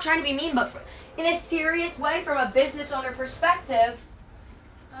 I'm not trying to be mean, but in a serious way, from a business owner perspective.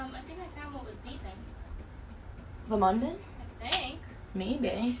 I think I found what was beeping. The Mundan? I think.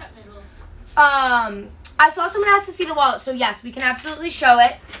 Maybe. Shut it off. I saw someone asked to see the wallet, so yes, we can absolutely show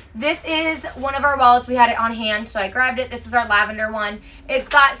it. This is one of our wallets. We had it on hand, so I grabbed it. This is our lavender one. It's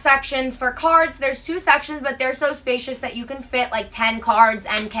got sections for cards. There's 2 sections, but they're so spacious that you can fit like 10 cards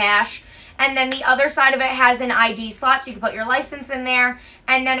and cash. And then the other side of it has an ID slot, so you can put your license in there.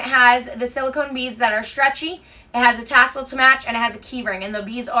 And then it has the silicone beads that are stretchy. It has a tassel to match, and it has a key ring. And the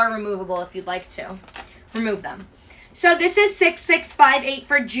beads are removable if you'd like to remove them. So this is 6658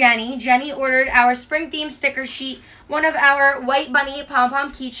 for Jenny. Jenny ordered our spring theme sticker sheet, one of our white bunny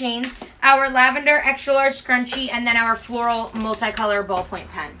pom-pom keychains, our lavender extra large scrunchie, and then our floral multicolor ballpoint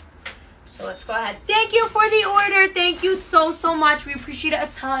pen. So let's go ahead. Thank you for the order. Thank you so, so much. We appreciate it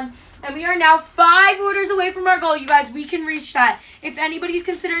a ton. And we are now 5 orders away from our goal. You guys, we can reach that. If anybody's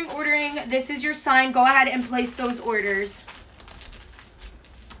considering ordering, this is your sign. Go ahead and place those orders.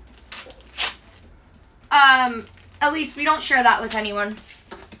 At least we don't share that with anyone.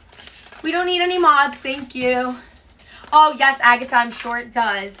 We don't need any mods, thank you. Oh, yes, Agatha, I'm sure it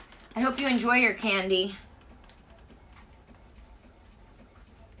does. I hope you enjoy your candy.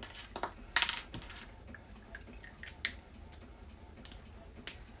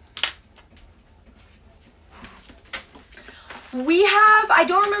 We have, I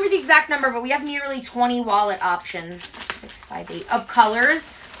don't remember the exact number, but we have nearly 20 wallet options, 658, of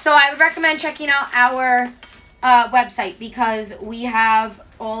colors. So I would recommend checking out our website because we have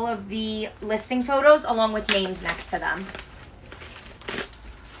all of the listing photos along with names next to them.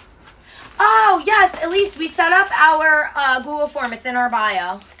 Oh, yes, at least we set up our Google form. It's in our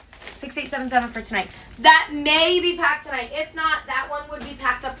bio. 6877 for tonight. That may be packed tonight. If not, that one would be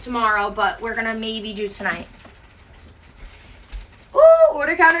packed up tomorrow, but we're going to maybe do tonight. Ooh,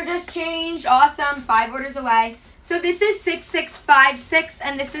 order counter just changed. Awesome. 5 orders away. So this is 6656,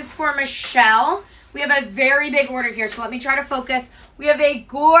 and this is for Michelle. We have a very big order here, so let me try to focus. We have a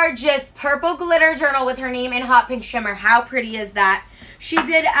gorgeous purple glitter journal with her name in hot pink shimmer. How pretty is that? She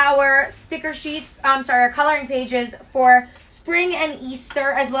did our sticker sheets, our coloring pages for spring and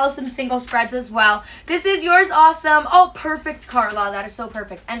Easter, as well as some single spreads as well. This is yours, awesome. Oh, perfect, Carla. That is so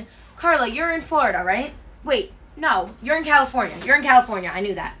perfect. And Carla, you're in Florida, right? Wait, no, you're in California. You're in California. I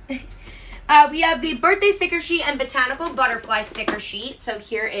knew that. We have the birthday sticker sheet and botanical butterfly sticker sheet. So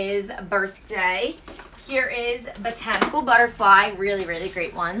here is birthday. Here is botanical butterfly. Really, really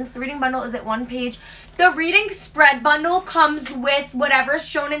great ones. The reading bundle is at 1 page. The reading spread bundle comes with whatever's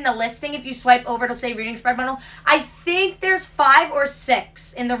shown in the listing. If you swipe over, it'll say reading spread bundle. I think there's 5 or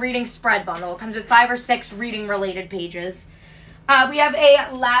 6 in the reading spread bundle. It comes with 5 or 6 reading related pages. We have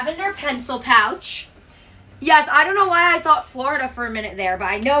a lavender pencil pouch. Yes, I don't know why I thought Florida for a minute there, but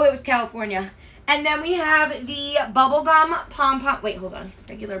I know it was California. And then we have the bubblegum pom-pom. Wait, hold on.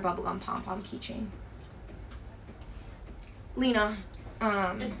 Regular bubblegum pom-pom keychain. Lena.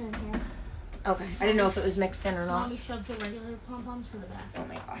 It's in here. Okay, I didn't know if it was mixed in or not. Let me shove the regular pom-poms to the back. Oh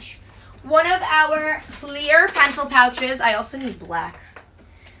my gosh. One of our clear pencil pouches. I also need black.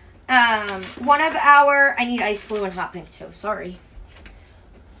 One of our, I need ice blue and hot pink too, sorry.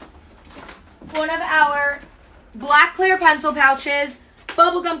 One of our black clear pencil pouches,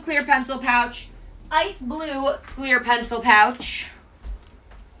 bubblegum clear pencil pouch, ice blue clear pencil pouch,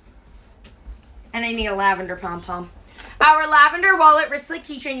 and I need a lavender pom-pom. Our lavender wallet wristlet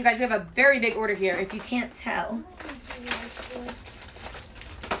keychain, you guys, we have a very big order here, if you can't tell.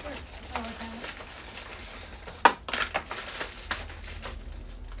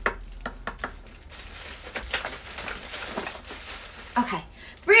 Okay.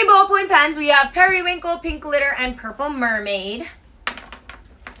 3 ballpoint pens. We have Periwinkle, Pink Glitter, and Purple Mermaid.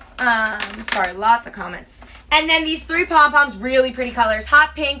 Sorry, lots of comments. And then these 3 pom-poms, really pretty colors.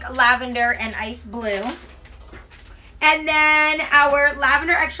 Hot pink, lavender, and ice blue. And then our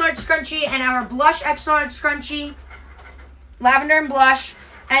lavender extra large scrunchie and our blush extra large scrunchie. Lavender and blush.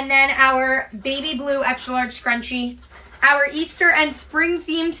 And then our baby blue extra large scrunchie. Our Easter and spring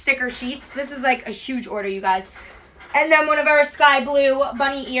themed sticker sheets. This is like a huge order, you guys. And then one of our sky blue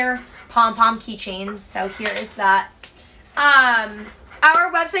bunny ear pom-pom keychains. So here is that.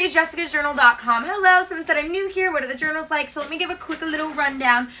 Our website is jessicasjournal.com. Hello, someone said I'm new here. What are the journals like? So let me give a quick little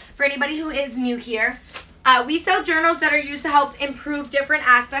rundown for anybody who is new here. We sell journals that are used to help improve different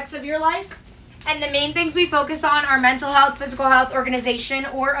aspects of your life. And the main things we focus on are mental health, physical health, organization,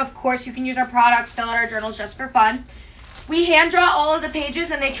 or of course you can use our products, fill out our journals just for fun. We hand draw all of the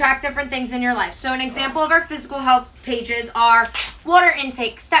pages and they track different things in your life. So an example of our physical health pages are water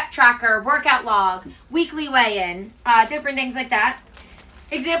intake, step tracker, workout log, weekly weigh-in, different things like that.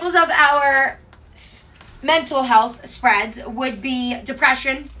 Examples of our mental health spreads would be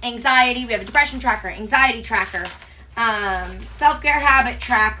depression, anxiety. We have a depression tracker, anxiety tracker, self-care habit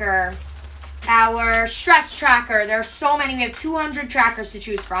tracker, our stress tracker. There are so many. We have 200 trackers to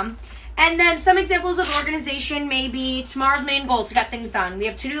choose from. And then some examples of organization may be tomorrow's main goal to get things done. We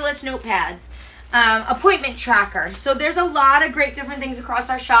have to-do list notepads, appointment tracker. So there's a lot of great different things across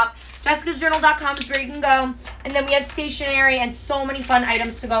our shop. JessicasJournal.com is where you can go. And then we have stationery and so many fun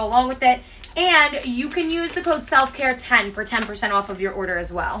items to go along with it. And you can use the code SELFCARE10 for 10% off of your order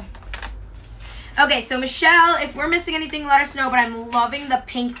as well. Okay, so Michelle, if we're missing anything, let us know. But I'm loving the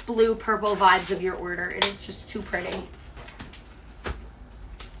pink, blue, purple vibes of your order. It is just too pretty.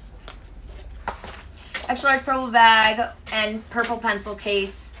 Extra large purple bag and purple pencil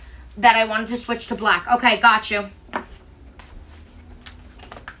case that I wanted to switch to black. Okay, got you.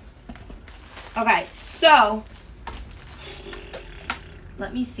 Okay, so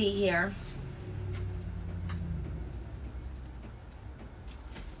let me see here.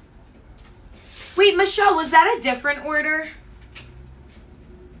 Wait, Michelle, was that a different order?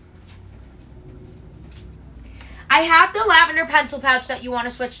 I have the lavender pencil pouch that you want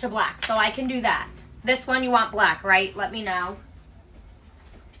to switch to black, so I can do that. This one you want black, right? Let me know.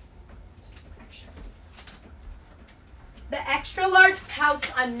 The extra large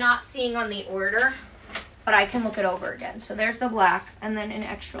pouch I'm not seeing on the order, but I can look it over again. So there's the black and then an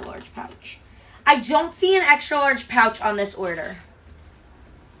extra large pouch. I don't see an extra large pouch on this order.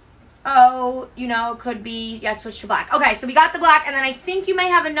 Oh, you know, could be, yes, switch to black. Okay, so we got the black, and then I think you may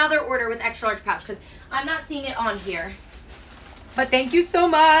have another order with extra large pouch because I'm not seeing it on here. But thank you so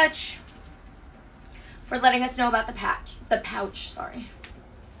much for letting us know about the pouch, sorry.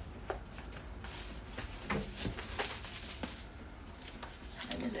 What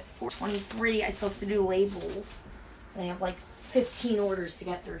time is it? 4:23. I still have to do labels. And I have like 15 orders to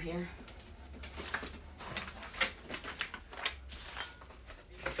get through here.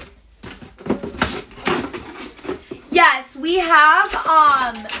 Yes, we have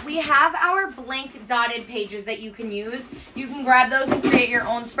our blank dotted pages that you can use. You can grab those and create your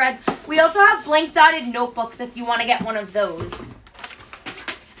own spreads. We also have blank dotted notebooks if you want to get one of those.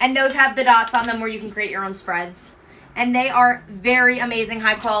 And those have the dots on them where you can create your own spreads. And they are very amazing,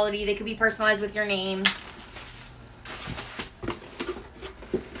 high quality. They could be personalized with your names.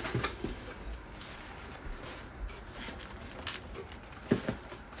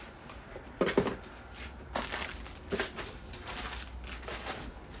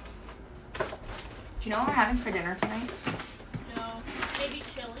 Do you know what we're having for dinner tonight? No. Maybe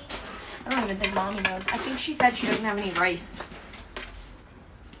chili? I don't even think Mommy knows. I think she said she doesn't have any rice.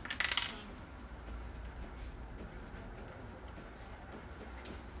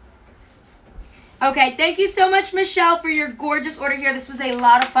 Okay, thank you so much, Michelle, for your gorgeous order here. This was a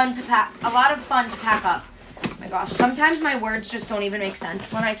lot of fun to pack up. Oh my gosh, sometimes my words just don't even make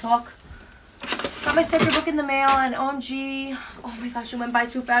sense when I talk. Got my sticker book in the mail, and OMG, oh my gosh, it went by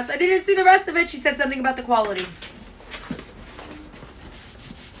too fast. I didn't see the rest of it. She said something about the quality.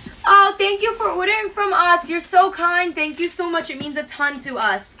 Oh, thank you for ordering from us. You're so kind. Thank you so much. It means a ton to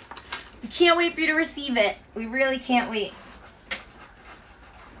us. We can't wait for you to receive it. We really can't wait.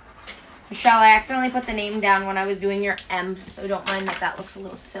 Michelle, I accidentally put the name down when I was doing your M, so don't mind that that looks a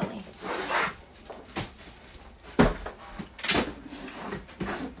little silly.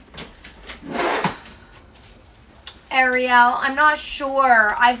 Ariel, I'm not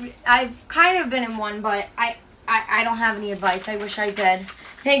sure. I've kind of been in one, but I don't have any advice. I wish I did.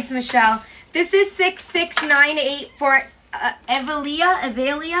 Thanks, Michelle. This is 6698 for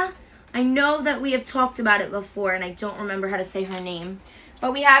Evelia. I know that we have talked about it before, and I don't remember how to say her name.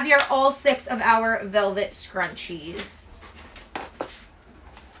 But we have here all 6 of our velvet scrunchies.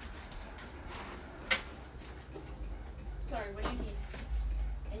 Sorry, what do you need?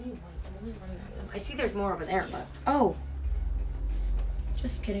 Any white? I'm only running out of them. I see there's more over there, but... Oh.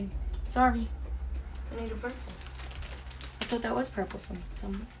 Just kidding. Sorry. I need a purple. I thought that was purple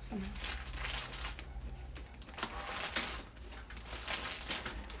somehow.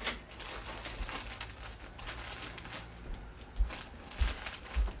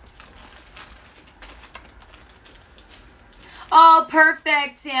 Oh, perfect.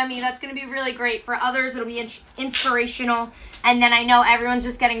 Perfect, Sammy. That's going to be really great. For others, it'll be inspirational. And then I know everyone's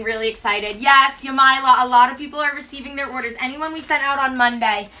just getting really excited. Yes, Yamila, a lot of people are receiving their orders. Anyone we sent out on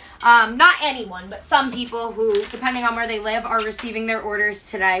Monday, not anyone, but some people who, depending on where they live, are receiving their orders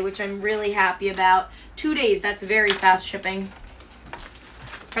today, which I'm really happy about. 2 days, that's very fast shipping.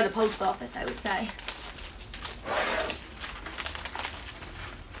 For the post office, I would say.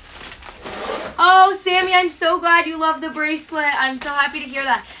 Oh, Sammy, I'm so glad you love the bracelet. I'm so happy to hear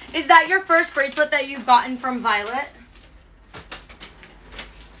that. Is that your first bracelet that you've gotten from Violet?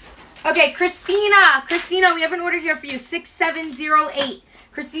 Okay, Christina. Christina, we have an order here for you, 6708.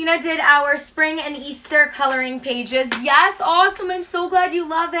 Christina did our spring and Easter coloring pages. Yes, awesome. I'm so glad you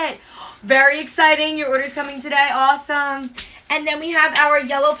love it. Very exciting. Your order's coming today. Awesome. And then we have our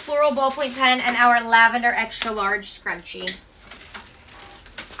yellow floral ballpoint pen and our lavender extra large scrunchie.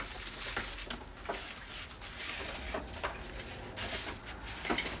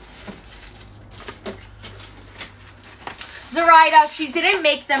 Zoraida, she didn't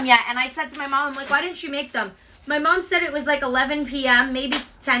make them yet. And I said to my mom, I'm like, why didn't she make them? My mom said it was like 11 p.m., maybe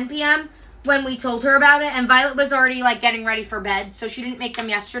 10 p.m. when we told her about it. And Violet was already like getting ready for bed. So she didn't make them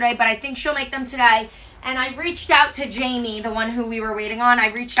yesterday. But I think she'll make them today. And I reached out to Jamie, the one who we were waiting on.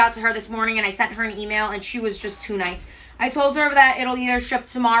 I reached out to her this morning and I sent her an email. And she was just too nice. I told her that it'll either ship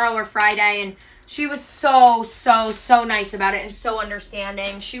tomorrow or Friday. And she was so nice about it and so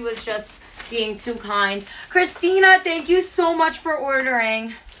understanding. She was just being too kind. Christina, thank you so much for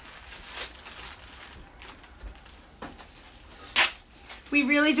ordering. We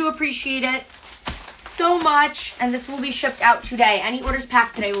really do appreciate it so much. And this will be shipped out today. Any orders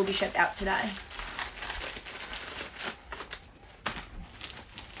packed today will be shipped out today.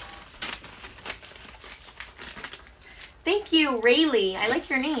 Thank you, Rayleigh. I like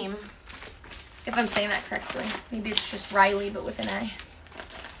your name. If I'm saying that correctly. Maybe it's just Riley, but with an A.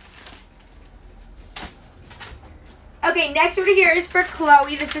 Okay, next order here is for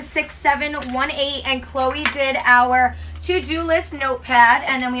Chloe. This is 6718, and Chloe did our to-do list notepad,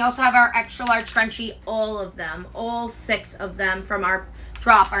 and then we also have our extra large scrunchie, all of them, all 6 of them from our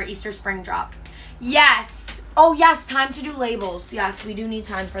drop, our Easter spring drop. Yes. Oh, yes, time to do labels. Yes, we do need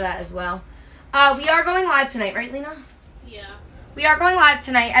time for that as well. We are going live tonight, right, Lena? Yeah. We are going live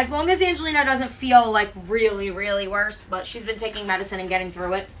tonight, as long as Angelina doesn't feel, like, really worse, but she's been taking medicine and getting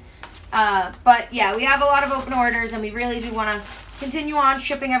through it. But yeah, we have a lot of open orders and we really do want to continue on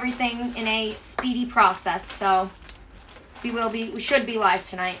shipping everything in a speedy process. So we should be live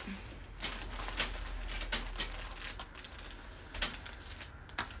tonight.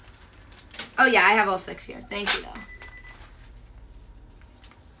 Oh yeah, I have all 6 here. Thank you though.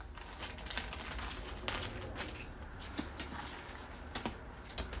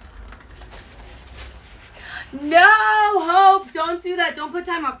 No, Hope, don't do that. Don't put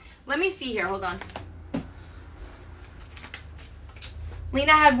time off. Let me see here. Hold on.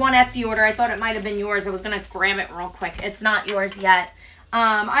 Lena had one Etsy order. I thought it might have been yours. I was going to grab it real quick. It's not yours yet.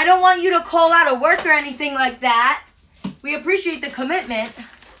 I don't want you to call out of work or anything like that. We appreciate the commitment.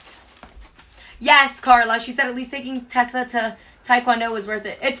 Yes, Carla. She said at least taking Tessa to Taekwondo was worth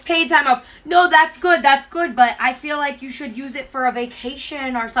it. It's paid time off. No, that's good. That's good. But I feel like you should use it for a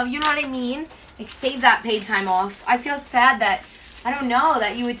vacation or something. You know what I mean? Like, save that paid time off. I feel sad that, I don't know,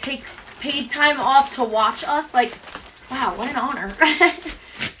 that you would take paid time off to watch us. Like, wow, what an honor.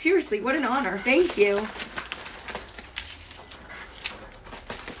 Seriously, what an honor. Thank you.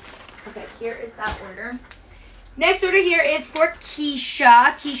 Okay, here is that order. Next order here is for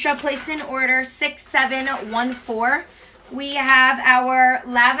Keisha. Keisha placed an order 6714. We have our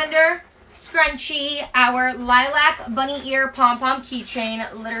lavender scrunchie, our lilac bunny ear pom-pom keychain.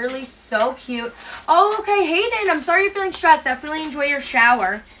 Literally so cute. Oh, okay, Hayden, I'm sorry you're feeling stressed. Definitely enjoy your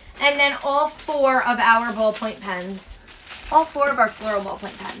shower. And then all 4 of our ballpoint pens. All 4 of our floral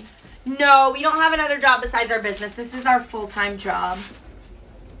ballpoint pens. No, we don't have another job besides our business. This is our full-time job.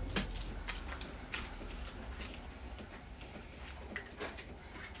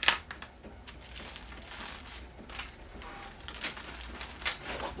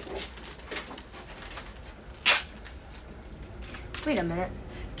 Wait a minute.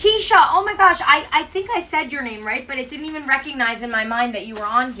 Keisha, oh my gosh, I think I said your name right, but it didn't even recognize in my mind that you were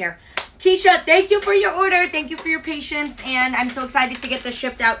on here. Keisha, thank you for your order. Thank you for your patience, and I'm so excited to get this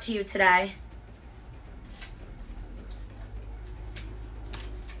shipped out to you today.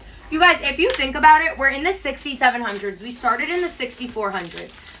 You guys, if you think about it, we're in the 6700s. We started in the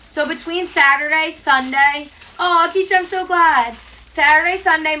 6400s. So between Saturday, Sunday, oh, Keisha, I'm so glad. Saturday,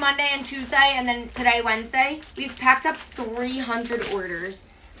 Sunday, Monday, and Tuesday, and then today, Wednesday, we've packed up 300 orders.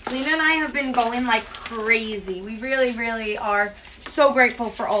 Lena and I have been going like crazy. We really are So grateful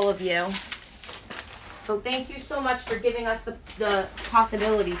for all of you. So thank you so much for giving us the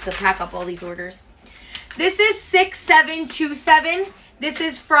possibility to pack up all these orders. This is 6727. This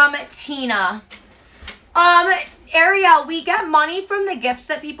is from Tina. Ariel, we get money from the gifts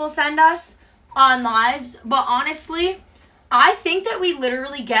that people send us on lives, but honestly, I think that we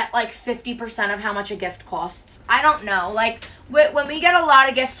literally get like 50% of how much a gift costs. I don't know. Like when we get a lot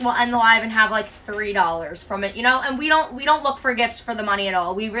of gifts, we'll end the live and have like $3 from it, you know? And we don't look for gifts for the money at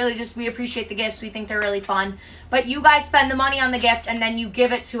all. We really we appreciate the gifts. We think they're really fun. But you guys spend the money on the gift and then you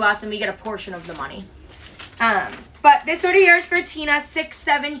give it to us and we get a portion of the money. But this order here is for Tina,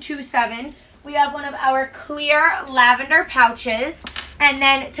 6727. We have one of our clear lavender pouches. And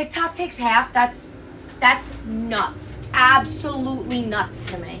then TikTok takes half. That's nuts. Absolutely nuts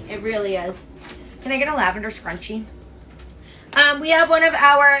to me. It really is. Can I get a lavender scrunchie? We have one of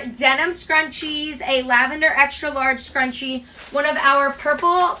our denim scrunchies, a lavender extra large scrunchie, one of our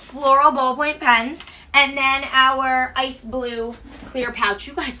purple floral ballpoint pens, and then our ice blue clear pouch.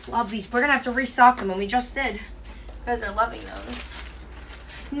 You guys love these. We're going to have to restock them, and we just did. You guys are loving those.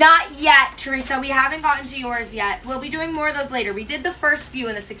 Not yet, Teresa. We haven't gotten to yours yet. We'll be doing more of those later. We did the first few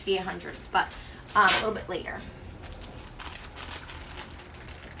in the 6800s, but a little bit later.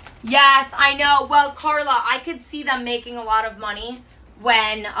 Yes, I know. Well, Carla, I could see them making a lot of money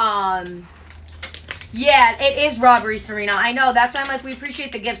when, yeah, it is robbery, Serena. I know. That's why I'm like, we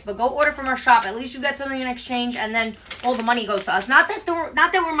appreciate the gifts, but go order from our shop. At least you get something in exchange, and then all the money goes to us. Not that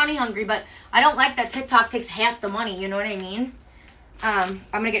we're money hungry, but I don't like that TikTok takes half the money. You know what I mean? I'm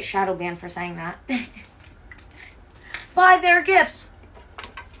going to get shadow banned for saying that. Buy their gifts.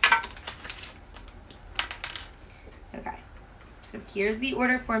 Okay. So here's the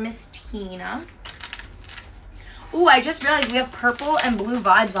order for Miss Tina. Ooh, I just realized we have purple and blue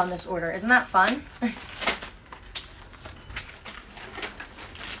vibes on this order. Isn't that fun?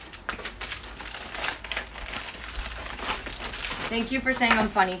 Thank you for saying I'm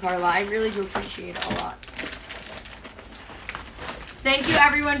funny, Carla. I really do appreciate it a lot. Thank you,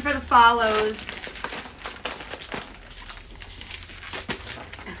 everyone, for the follows.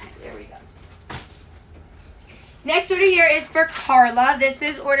 Okay, there we go. Next order here is for Carla. This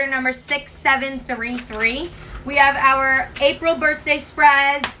is order number 6733. We have our April birthday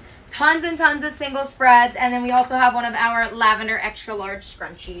spreads, tons and tons of single spreads, and then we also have one of our lavender extra large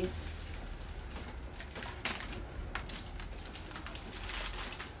scrunchies.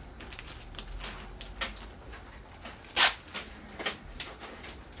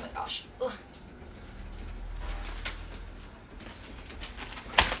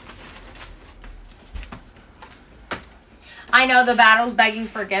 I know, the battle's begging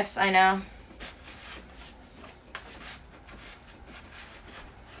for gifts, I know.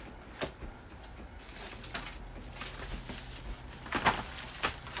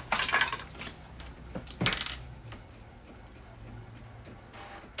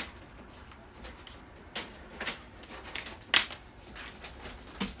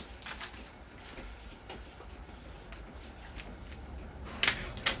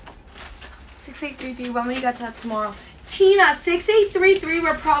 When will you get to that tomorrow? Tina, 6833,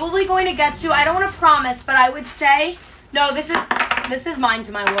 we're probably going to get to, I don't want to promise, but I would say, no, this is mine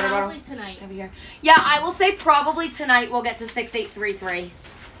to my water bottle. Probably tonight. Over here. Yeah, I will say probably tonight we'll get to 6833.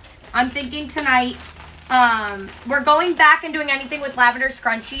 I'm thinking tonight, we're going back and doing anything with lavender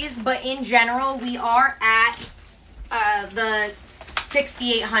scrunchies, but in general, we are at the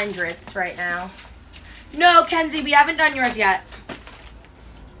 6800s right now. No, Kenzie, we haven't done yours yet.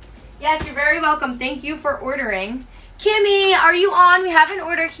 Yes, you're very welcome. Thank you for ordering. Kimmy, are you on? We have an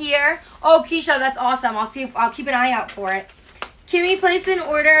order here. Oh, Keisha, that's awesome. I'll keep an eye out for it. Kimmy placed an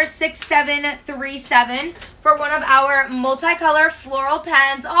order 6737 for one of our multicolor floral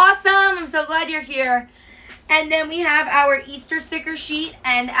pens. Awesome. I'm so glad you're here. And then we have our Easter sticker sheet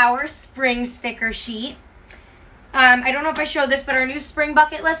and our spring sticker sheet. I don't know if I showed this, but our new spring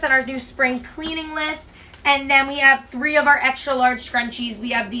bucket list and our new spring cleaning list. And then we have 3 of our extra large scrunchies.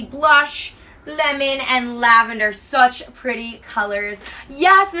 We have the blush, lemon, and lavender. Such pretty colors.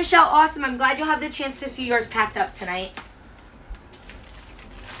 Yes, Michelle, awesome. I'm glad you'll have the chance to see yours packed up tonight.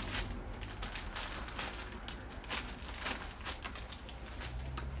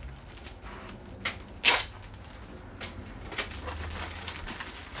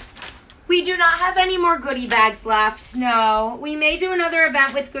 We do not have any more goodie bags left. No. We may do another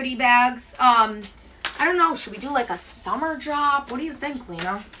event with goodie bags. I don't know. Should we do like a summer drop? What do you think,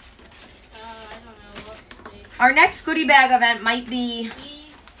 Lena? I don't know. What to see. Our next goodie bag event might be...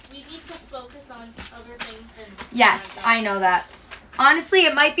 We need to focus on other things. Yes, I know that. Honestly,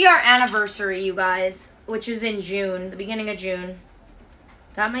 it might be our anniversary, you guys, which is in June, the beginning of June.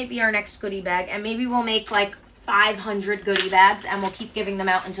 That might be our next goodie bag. And maybe we'll make like 500 goodie bags and we'll keep giving them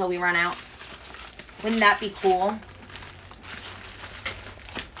out until we run out. Wouldn't that be cool?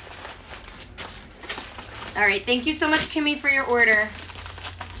 All right, thank you so much, Kimmy, for your order.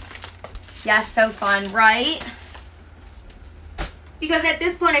 Yes, so fun, right? Because at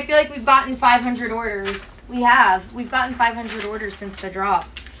this point, I feel like we've gotten 500 orders. We have. We've gotten 500 orders since the drop.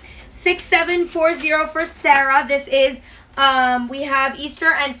 6740 for Sarah. This is, we have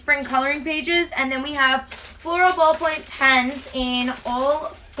Easter and spring coloring pages. And then we have floral ballpoint pens in all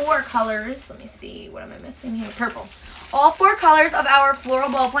 4 colors. Let me see. What am I missing here? Purple. All 4 colors of our floral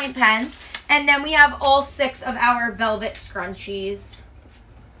ballpoint pens. And then we have all 6 of our velvet scrunchies.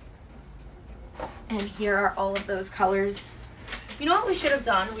 And here are all of those colors. You know what we should have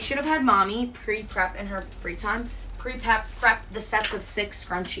done? We should have had Mommy pre-prep in her free time. Pre-prep the sets of 6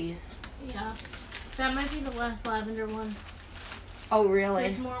 scrunchies. Yeah. That might be the last lavender one. Oh, really?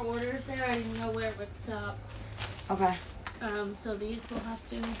 There's more orders there. I didn't know where it would stop. Okay. So these will have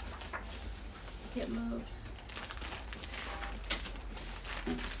to get moved.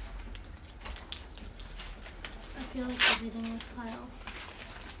 I feel like everything is piled.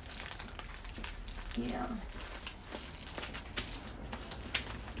 Yeah.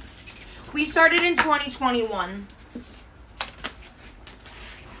 We started in 2021.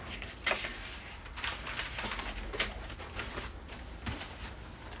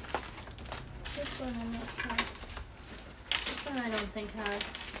 This one I'm not sure. This one I don't think has.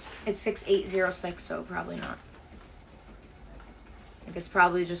 It's 6806, so probably not. I think it's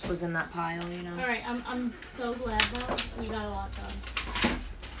probably just was in that pile, you know. Alright, I'm so glad though. We got a lot done.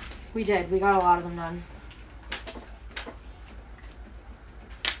 We did. We got a lot of them done.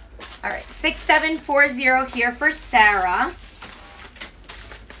 All right, 6740 here for Sarah.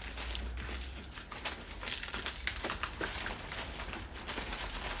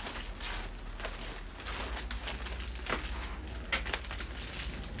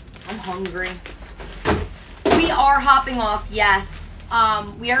 I'm hungry. We are hopping off, yes.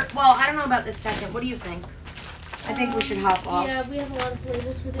 We are, well, I don't know about this second. What do you think? I think we should hop off. Yeah, we have a lot of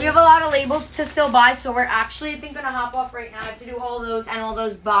labels to do. We have a lot of labels to still buy, so we're actually, I think, going to hop off right now. I have to do all those and all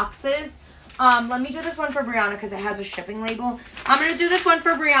those boxes. Let me do this one for Brianna because it has a shipping label. I'm going to do this one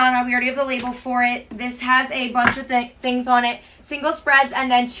for Brianna. We already have the label for it. This has a bunch of things on it. Single spreads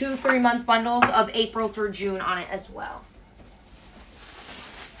and then 2 3-month bundles of April through June on it as well.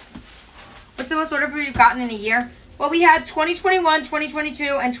 What's the most order we've gotten in a year? Well, we had 2021,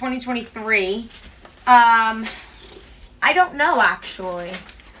 2022, and 2023. I don't know, actually.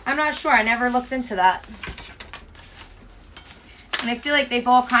 I'm not sure. I never looked into that. And I feel like they've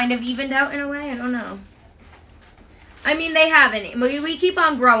all kind of evened out in a way. I don't know. I mean, they haven't. We keep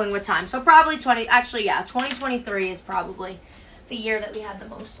on growing with time. So probably 2023 is probably the year that we had the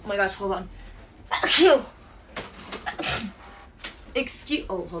most. Oh my gosh, hold on.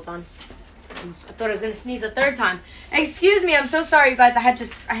 Oh, hold on. I thought I was going to sneeze a 3rd time. Excuse me. I'm so sorry, you guys. I had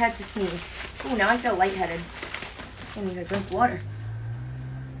to sneeze. Oh, now I feel lightheaded. I need to drink water.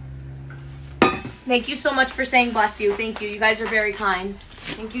 Thank you so much for saying bless you. Thank you. You guys are very kind.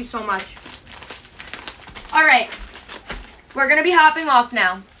 Thank you so much. All right. We're going to be hopping off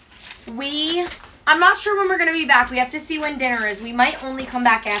now. I'm not sure when we're going to be back. We have to see when dinner is. We might only come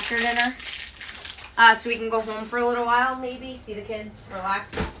back after dinner. So we can go home for a little while, maybe. See the kids.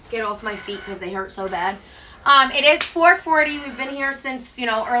 Relax. Get off my feet because they hurt so bad. It is 4:40. We've been here since,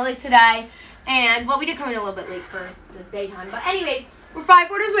 early today. And, well, we did come in a little bit late for the daytime. But anyways, we're 5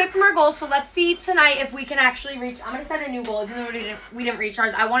 orders away from our goal. So let's see tonight if we can actually reach. I'm going to set a new goal. Even though we didn't reach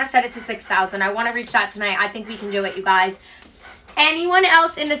ours. I want to set it to 6,000. I want to reach that tonight. I think we can do it, you guys. Anyone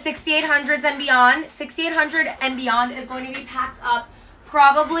else in the 6,800s and beyond? 6,800 and beyond is going to be packed up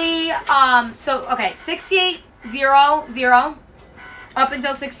probably. 6,800 up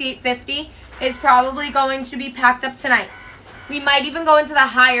until 6,850 is probably going to be packed up tonight. We might even go into the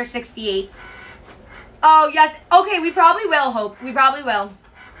higher 68s. Oh, yes. Okay, we probably will, Hope. We probably will.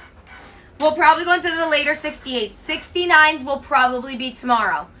 We'll probably go into the later 68s. 69s will probably be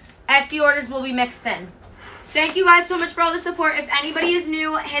tomorrow. Etsy orders will be mixed in. Thank you guys so much for all the support. If anybody is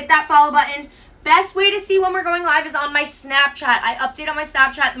new, hit that follow button. Best way to see when we're going live is on my Snapchat. I update on my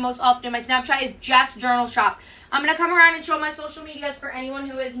Snapchat the most often. My Snapchat is Jess Journal Shop. I'm going to come around and show my social medias for anyone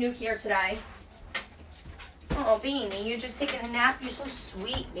who is new here today. Oh, Beanie, you're just taking a nap? You're so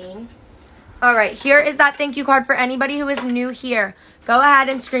sweet, Bean. All right, here is that thank you card for anybody who is new here. Go ahead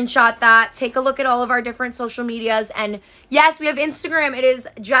and screenshot that. Take a look at all of our different social medias. And yes, we have Instagram. It is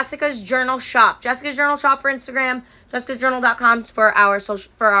Jessica's Journal Shop. Jessica's Journal Shop for Instagram, jessicasjournal.com for our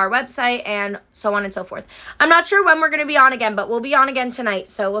website, and so on and so forth. I'm not sure when we're going to be on again, but we'll be on again tonight.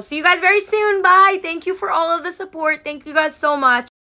 So we'll see you guys very soon. Bye. Thank you for all of the support. Thank you guys so much.